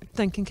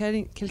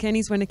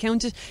Kilkenny's when it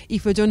counted.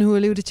 Aoife O'Donoghue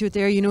alluded to it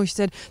there. You know, she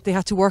said they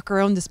had to work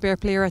around the spare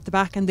player at the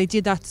back, and they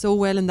did that so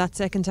well in that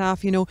second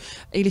half. You know,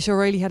 Ailish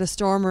O'Reilly had a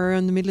stormer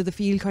around the middle of the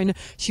field, kind of.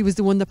 She was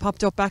the one that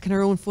popped up back in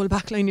her own full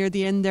back line near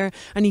the end there,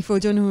 and Aoife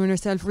O'Donoghue and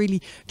herself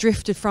really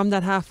drifted from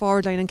that half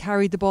forward line and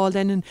carried the ball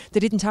then, and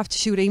they didn't have to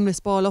shoot aimless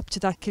ball up to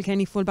that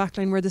Kilkenny full back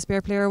line where the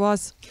spare player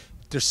was.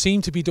 There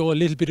seemed to be, though, a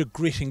little bit of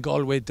grit in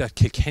Galway that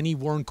Kilkenny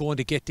weren't going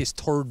to get this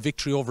third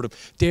victory over them.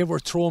 They were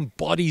throwing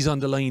bodies on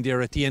the line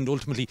there at the end,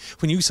 ultimately.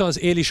 When you saw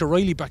Ailish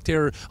O'Reilly back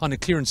there on a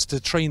clearance to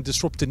try and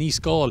disrupt Denise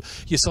Gall,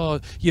 you saw,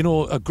 you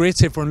know, a great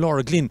save from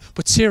Laura Glynn.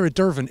 But Sarah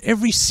Dervin,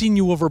 every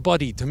sinew of her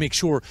body to make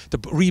sure the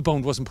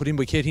rebound wasn't put in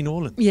by Katie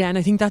Nolan. Yeah, and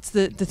I think that's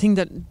the thing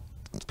that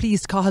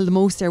pleased Cahill the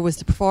most there was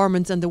the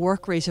performance and the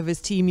work rate of his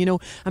team, you know,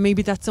 and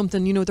maybe that's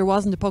something, you know, there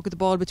wasn't a puck of the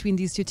ball between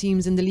these two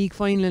teams in the league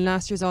final and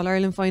last year's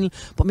All-Ireland final,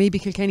 but maybe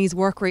Kilkenny's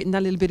work rate and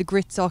that little bit of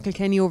grit saw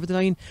Kilkenny over the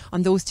line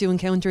on those two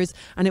encounters,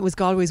 and it was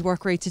Galway's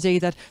work rate today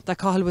that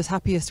Cahill was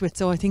happiest with.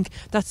 So I think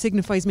that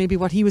signifies maybe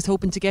what he was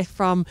hoping to get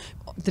from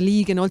the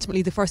league and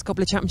ultimately the first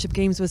couple of championship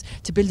games, was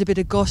to build a bit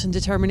of gut and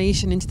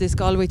determination into this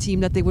Galway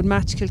team that they would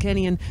match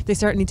Kilkenny, and they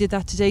certainly did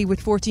that today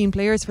with 14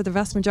 players for the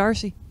vast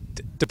majority.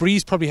 The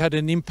breeze probably had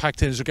an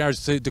impact as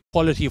regards to the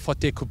quality of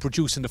what they could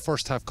produce in the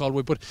first half,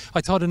 Galway, but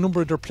I thought a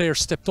number of their players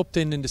stepped up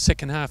then in the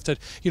second half that,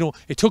 you know,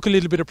 it took a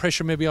little bit of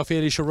pressure maybe off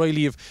Ailish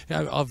O'Reilly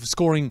of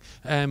scoring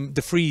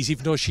the frees,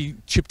 even though she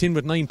chipped in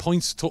with 9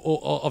 points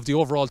of the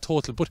overall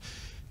total. But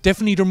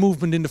definitely their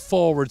movement in the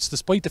forwards,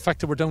 despite the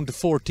fact that we're down to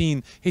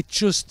 14, it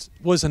just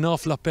was an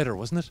awful lot better,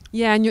 wasn't it?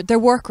 Yeah, and their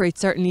work rate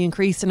certainly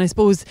increased, and I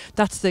suppose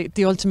that's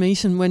the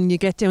ultimation. When you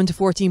get down to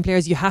 14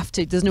 players, you have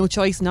to, there's no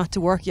choice not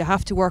to work. You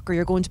have to work or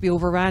you're going to be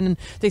overran, and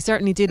they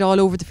certainly did all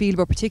over the field,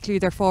 but particularly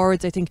their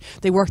forwards. I think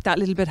they worked that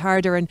little bit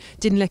harder and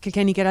didn't let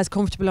Kilkenny get as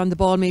comfortable on the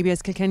ball maybe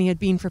as Kilkenny had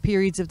been for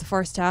periods of the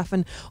first half,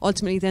 and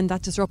ultimately then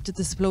that disrupted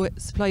the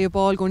supply of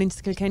ball going into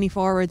the Kilkenny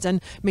forwards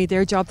and made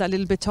their job that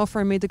little bit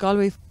tougher and made the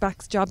Galway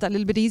backs' job that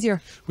little bit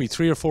easier. We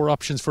 3 or 4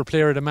 options for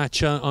player of the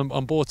match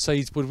on both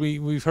sides, but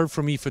we've heard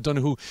from Aoife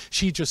O'Donoghue.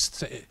 She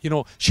just, you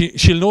know,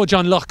 she'll know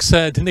John Locke's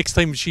the next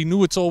time. She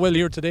knew it so well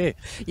here today.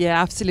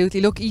 Yeah,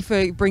 absolutely. Look,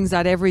 Aoife brings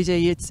that every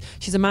day.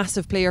 She's a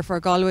massive player for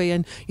Galway,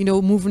 and you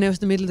know, moving out in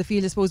the middle of the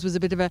field I suppose was a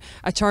bit of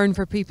a turn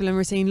for people, and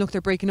we're saying, look,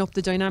 they're breaking up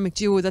the dynamic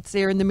duo that's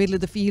there in the middle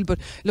of the field. But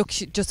look,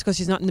 just because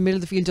she's not in the middle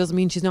of the field doesn't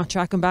mean she's not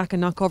tracking back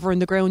and not covering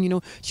the ground. You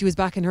know, she was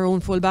back in her own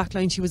full back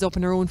line, she was up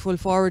in her own full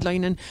forward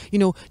line, and you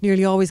know,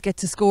 nearly always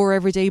gets to score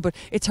every day. But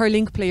it's her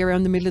link play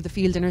around the middle of the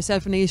field, and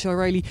herself and Ailish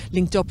O'Reilly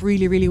linked up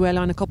really, really well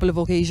on a couple of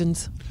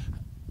occasions.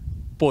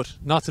 But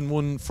nothing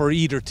won for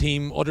either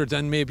team, other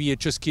than maybe it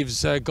just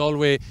gives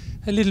Galway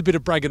a little bit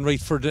of bragging right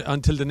for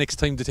until the next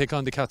time to take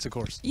on the Cats, of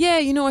course. Yeah,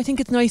 you know, I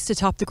think it's nice to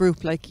top the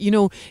group. Like, you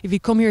know, if you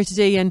come here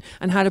today and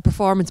had a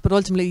performance but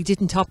ultimately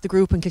didn't top the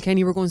group and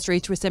Kilkenny were going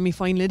straight to a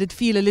semi-final, it'd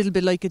feel a little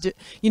bit like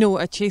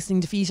a chasing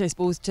defeat, I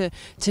suppose, to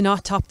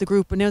not top the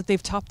group. But now that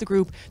they've topped the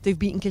group, they've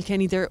beaten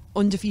Kilkenny, they're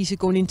undefeated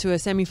going into a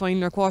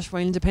semi-final or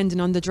quarter-final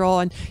depending on the draw,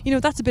 and you know,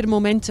 that's a bit of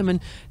momentum.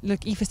 And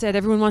like Aoife said,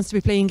 everyone wants to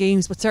be playing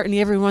games, but certainly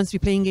everyone wants to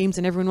be playing games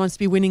and everyone wants to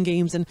be winning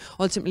games, and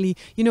ultimately,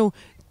 you know,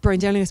 Brian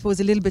Dowling, I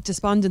suppose, a little bit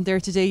despondent there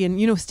today, and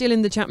you know, still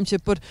in the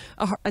championship, but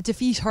a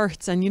defeat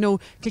hurts, and you know,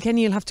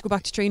 Kilkenny will have to go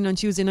back to training on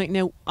Tuesday night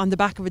now on the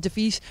back of a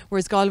defeat,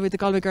 whereas the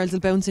Galway girls will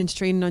bounce into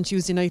training on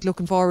Tuesday night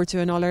looking forward to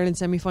an All-Ireland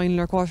semi-final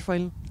or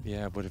quarter-final.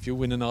 Yeah, but if you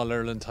win an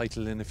All-Ireland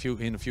title in a few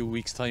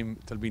weeks' time,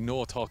 there'll be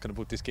no talking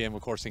about this game,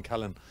 of course, in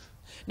Callan.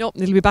 No,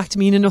 it'll be back to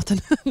meaning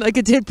nothing like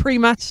it did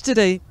pre-match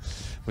today.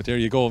 But there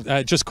you go.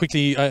 Just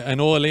quickly, I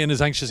know Elaine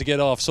is anxious to get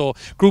off. So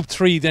Group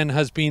 3 then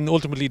has been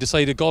ultimately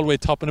decided. Galway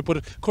topping it. But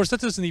of course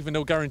that doesn't even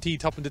now guarantee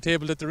topping the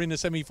table that they're in a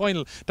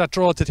semi-final. That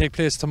draw to take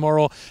place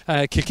tomorrow.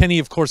 Kilkenny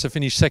of course have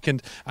finished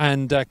second,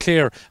 and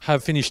Clare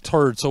have finished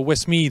third. So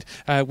Westmeath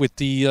with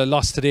the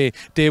loss today,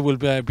 they will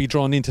be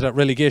drawn into that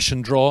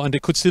relegation draw, and they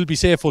could still be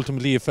safe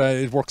ultimately if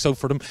it works out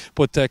for them.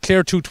 But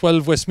Clare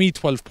 2-12, Westmeath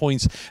 12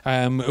 points,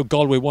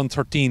 Galway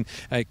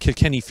 1-13,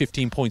 Kilkenny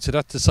 15 points. So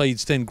that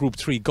decides then Group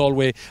 3.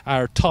 Galway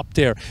are top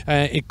there.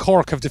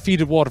 Cork have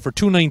defeated Waterford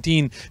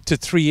 2-19 to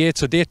 3-8,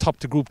 so they topped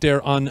the group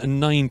there on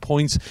 9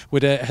 points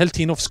with a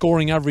healthy enough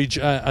scoring average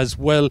as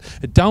well.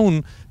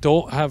 Down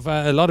though have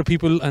a lot of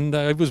people, and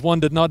I was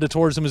one that nodded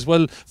towards them as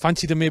well,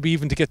 fancy them maybe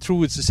even to get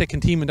through as the second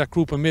team in that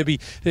group and maybe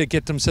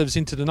get themselves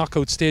into the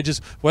knockout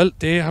stages. Well,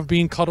 they have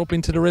been caught up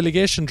into the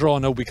relegation draw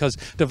now because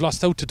they've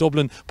lost out to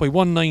Dublin by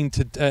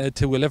 1-9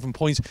 to 11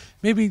 points.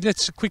 Maybe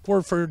let's a quick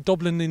word for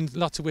Dublin in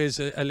lots of ways,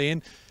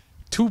 Elaine.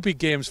 Two big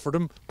games for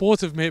them.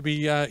 Both have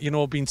maybe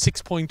been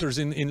 6-pointers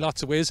in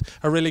lots of ways.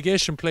 A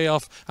relegation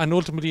playoff, and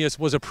ultimately it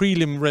was a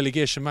prelim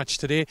relegation match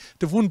today.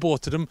 They've won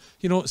both of them,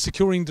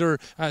 securing their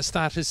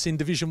status in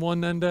Division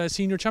 1 and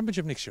Senior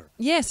Championship next year.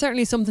 Yeah,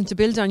 certainly something to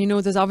build on.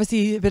 There's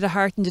obviously a bit of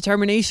heart and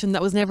determination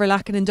that was never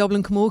lacking in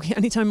Dublin Camogie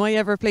anytime I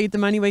ever played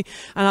them anyway,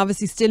 and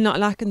obviously still not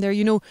lacking there.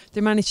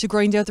 They managed to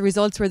grind out the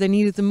results where they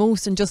needed them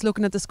most, and just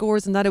looking at the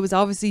scores and that, it was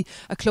obviously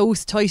a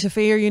close, tight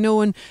affair,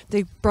 and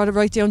they brought it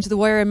right down to the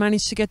wire and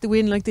managed to get the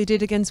win like they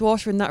did against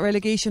Waterford in that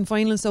relegation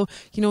final. So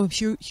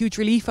huge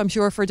relief I'm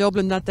sure for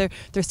Dublin that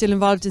they're still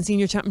involved in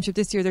Senior Championship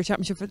this year. Their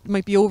championship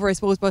might be over I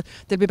suppose, but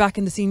they'll be back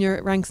in the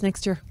senior ranks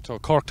next year. So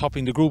Cork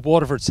topping the group,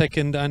 Waterford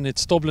second, and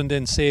it's Dublin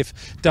then safe.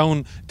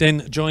 Down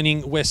then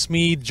joining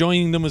Westmeath.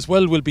 Joining them as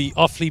well will be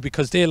Offaly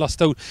because they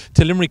lost out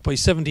to Limerick by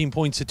 17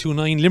 points to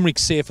 2-9.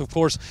 Limerick's safe of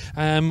course.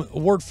 A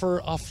word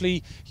for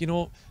Offaly,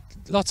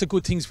 lots of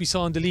good things we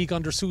saw in the league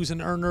under Susan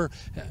Erner.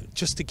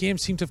 Just the game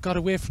seemed to have got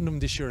away from them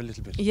this year a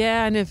little bit.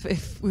 Yeah, and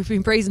if we've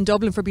been praising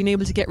Dublin for being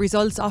able to get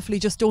results, Offaly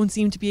just don't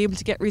seem to be able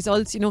to get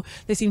results.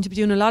 They seem to be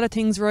doing a lot of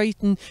things right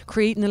and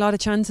creating a lot of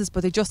chances,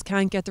 but they just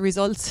can't get the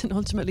results. And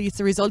ultimately, it's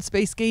a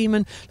results-based game.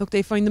 And look,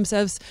 they find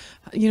themselves,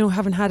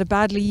 having had a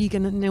bad league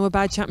and now a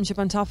bad championship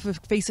on top of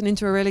facing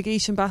into a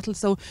relegation battle.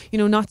 So,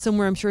 not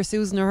somewhere I'm sure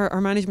Susan or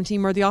her management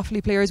team or the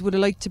Offaly players would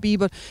have liked to be.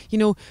 But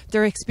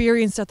they're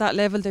experienced at that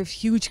level. They've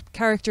huge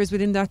characters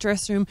within that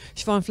dressing room.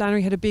 Siobhan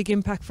Flannery had a big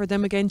impact for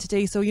them again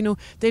today, so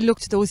they look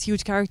to those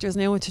huge characters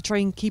now to try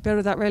and keep out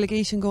of that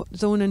relegation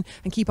zone and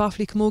keep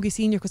Offaly Camogie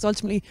senior, because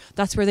ultimately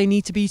that's where they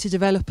need to be to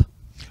develop.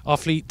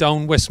 Offaly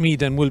down Westmeath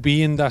then will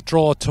be in that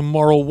draw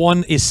tomorrow.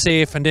 One is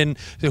safe, and then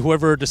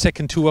whoever the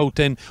second two out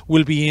then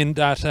will be in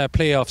that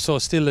playoff, so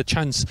still a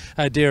chance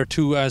there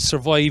to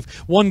survive.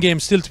 One game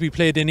still to be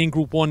played in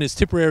Group 1 is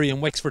Tipperary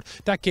and Wexford.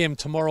 That game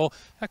tomorrow,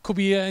 that could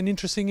be an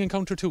interesting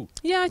encounter too.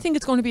 Yeah, I think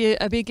it's going to be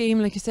a big game.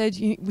 Like you said,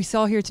 we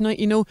saw here tonight,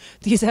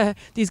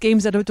 these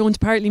games that don't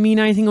apparently mean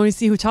anything, only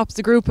see who tops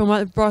the group and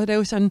what brought it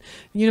out. And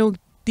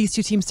these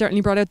two teams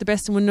certainly brought out the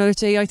best in one another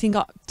today. I think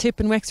Tip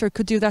and Wexford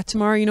could do that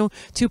tomorrow.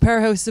 Two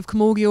powerhouses of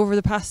Camogie over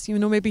the past,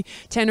 maybe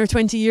 10 or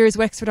 20 years.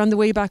 Wexford on the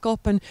way back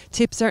up, and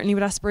Tip certainly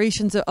with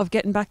aspirations of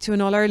getting back to an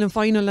All-Ireland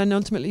final and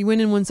ultimately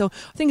winning one. So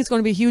I think it's going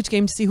to be a huge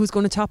game to see who's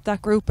going to top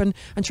that group and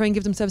try and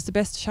give themselves the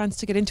best chance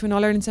to get into an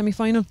All-Ireland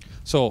semi-final.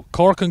 So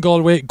Cork and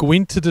Galway go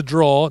into the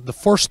draw. The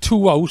first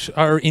two out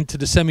are into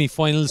the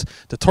semi-finals.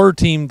 The third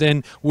team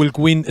then will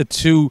go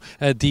into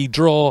the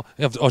draw,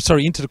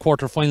 into the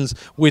quarter-finals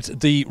with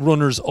the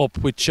runners up,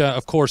 which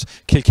of course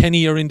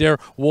Kilkenny are in there,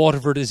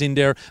 Waterford is in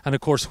there, and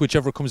of course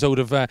whichever comes out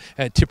of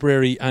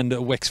Tipperary and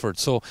Wexford.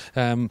 So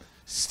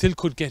still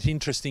could get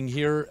interesting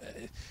here.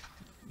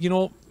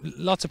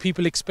 Lots of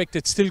people expect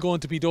it's still going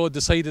to be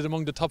decided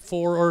among the top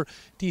four, or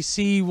do you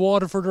see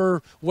Waterford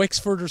or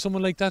Wexford or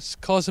someone like that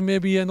causing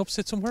maybe an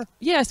upset somewhere?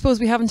 Yeah, I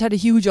suppose we haven't had a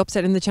huge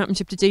upset in the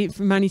championship to date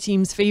from many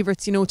teams'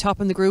 favourites,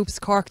 topping the groups.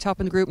 Cork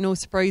topping the group, no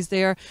surprise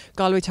there.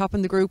 Galway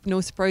topping the group, no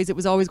surprise. It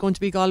was always going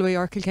to be Galway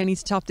or Kilkenny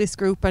to top this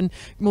group, and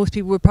most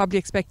people would probably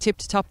expect Tip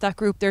to top that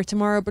group there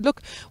tomorrow. But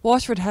look,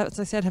 Waterford,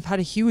 as I said, have had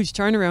a huge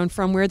turnaround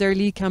from where their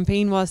league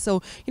campaign was.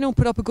 So,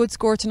 put up a good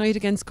score tonight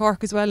against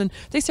Cork as well, and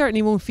they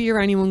certainly won't fear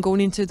anyone going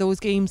into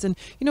those games. And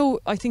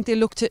I think they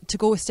look to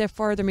go a step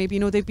further. Maybe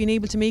they've been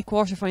able to make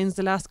quarterfinals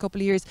the last couple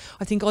of years.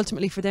 I think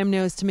ultimately for them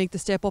now is to make the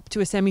step up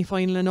to a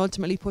semi-final and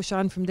ultimately push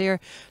on from there.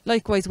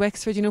 Likewise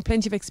Wexford,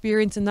 plenty of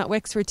experience in that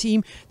Wexford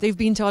team. They've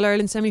been to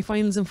All-Ireland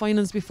semi-finals and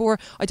finals before.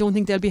 I don't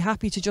think they'll be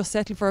happy to just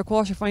settle for a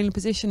quarter-final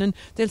position, and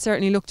they'll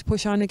certainly look to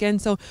push on again.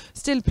 So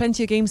still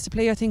plenty of games to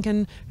play, I think,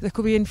 and they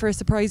could be in for a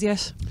surprise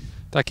yet.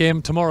 That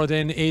game tomorrow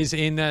then is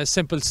in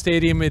Semple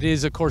Stadium. It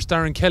is of course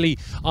Darren Kelly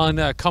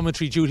on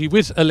commentary duty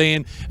with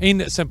Elaine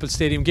in Semple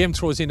Stadium. Game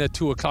throws in at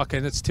 2 o'clock,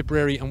 and it's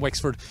Tipperary and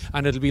Wexford,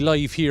 and it'll be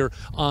live here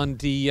on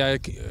the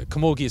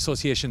Camogie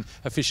Association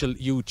official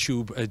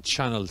YouTube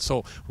channel.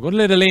 So we're going to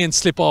let Elaine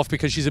slip off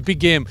because she's a big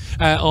game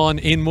on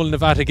in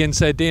Mullinavat against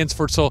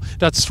Danesford, so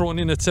that's thrown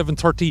in at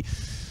 7:30.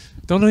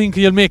 Don't think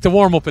you'll make the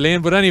warm-up,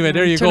 Elaine, but anyway,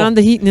 there you go. Turn on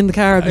the heating in the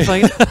car, it'll be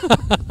fine.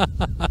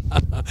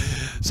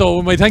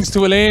 So my thanks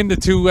to Elaine,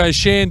 to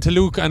Shane, to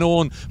Luke and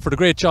Owen for the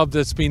great job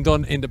that's been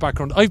done in the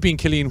background. I've been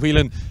Killeen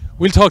Whelan.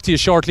 We'll talk to you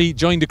shortly.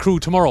 Join the crew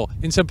tomorrow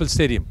in Semple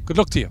Stadium. Good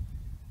luck to you.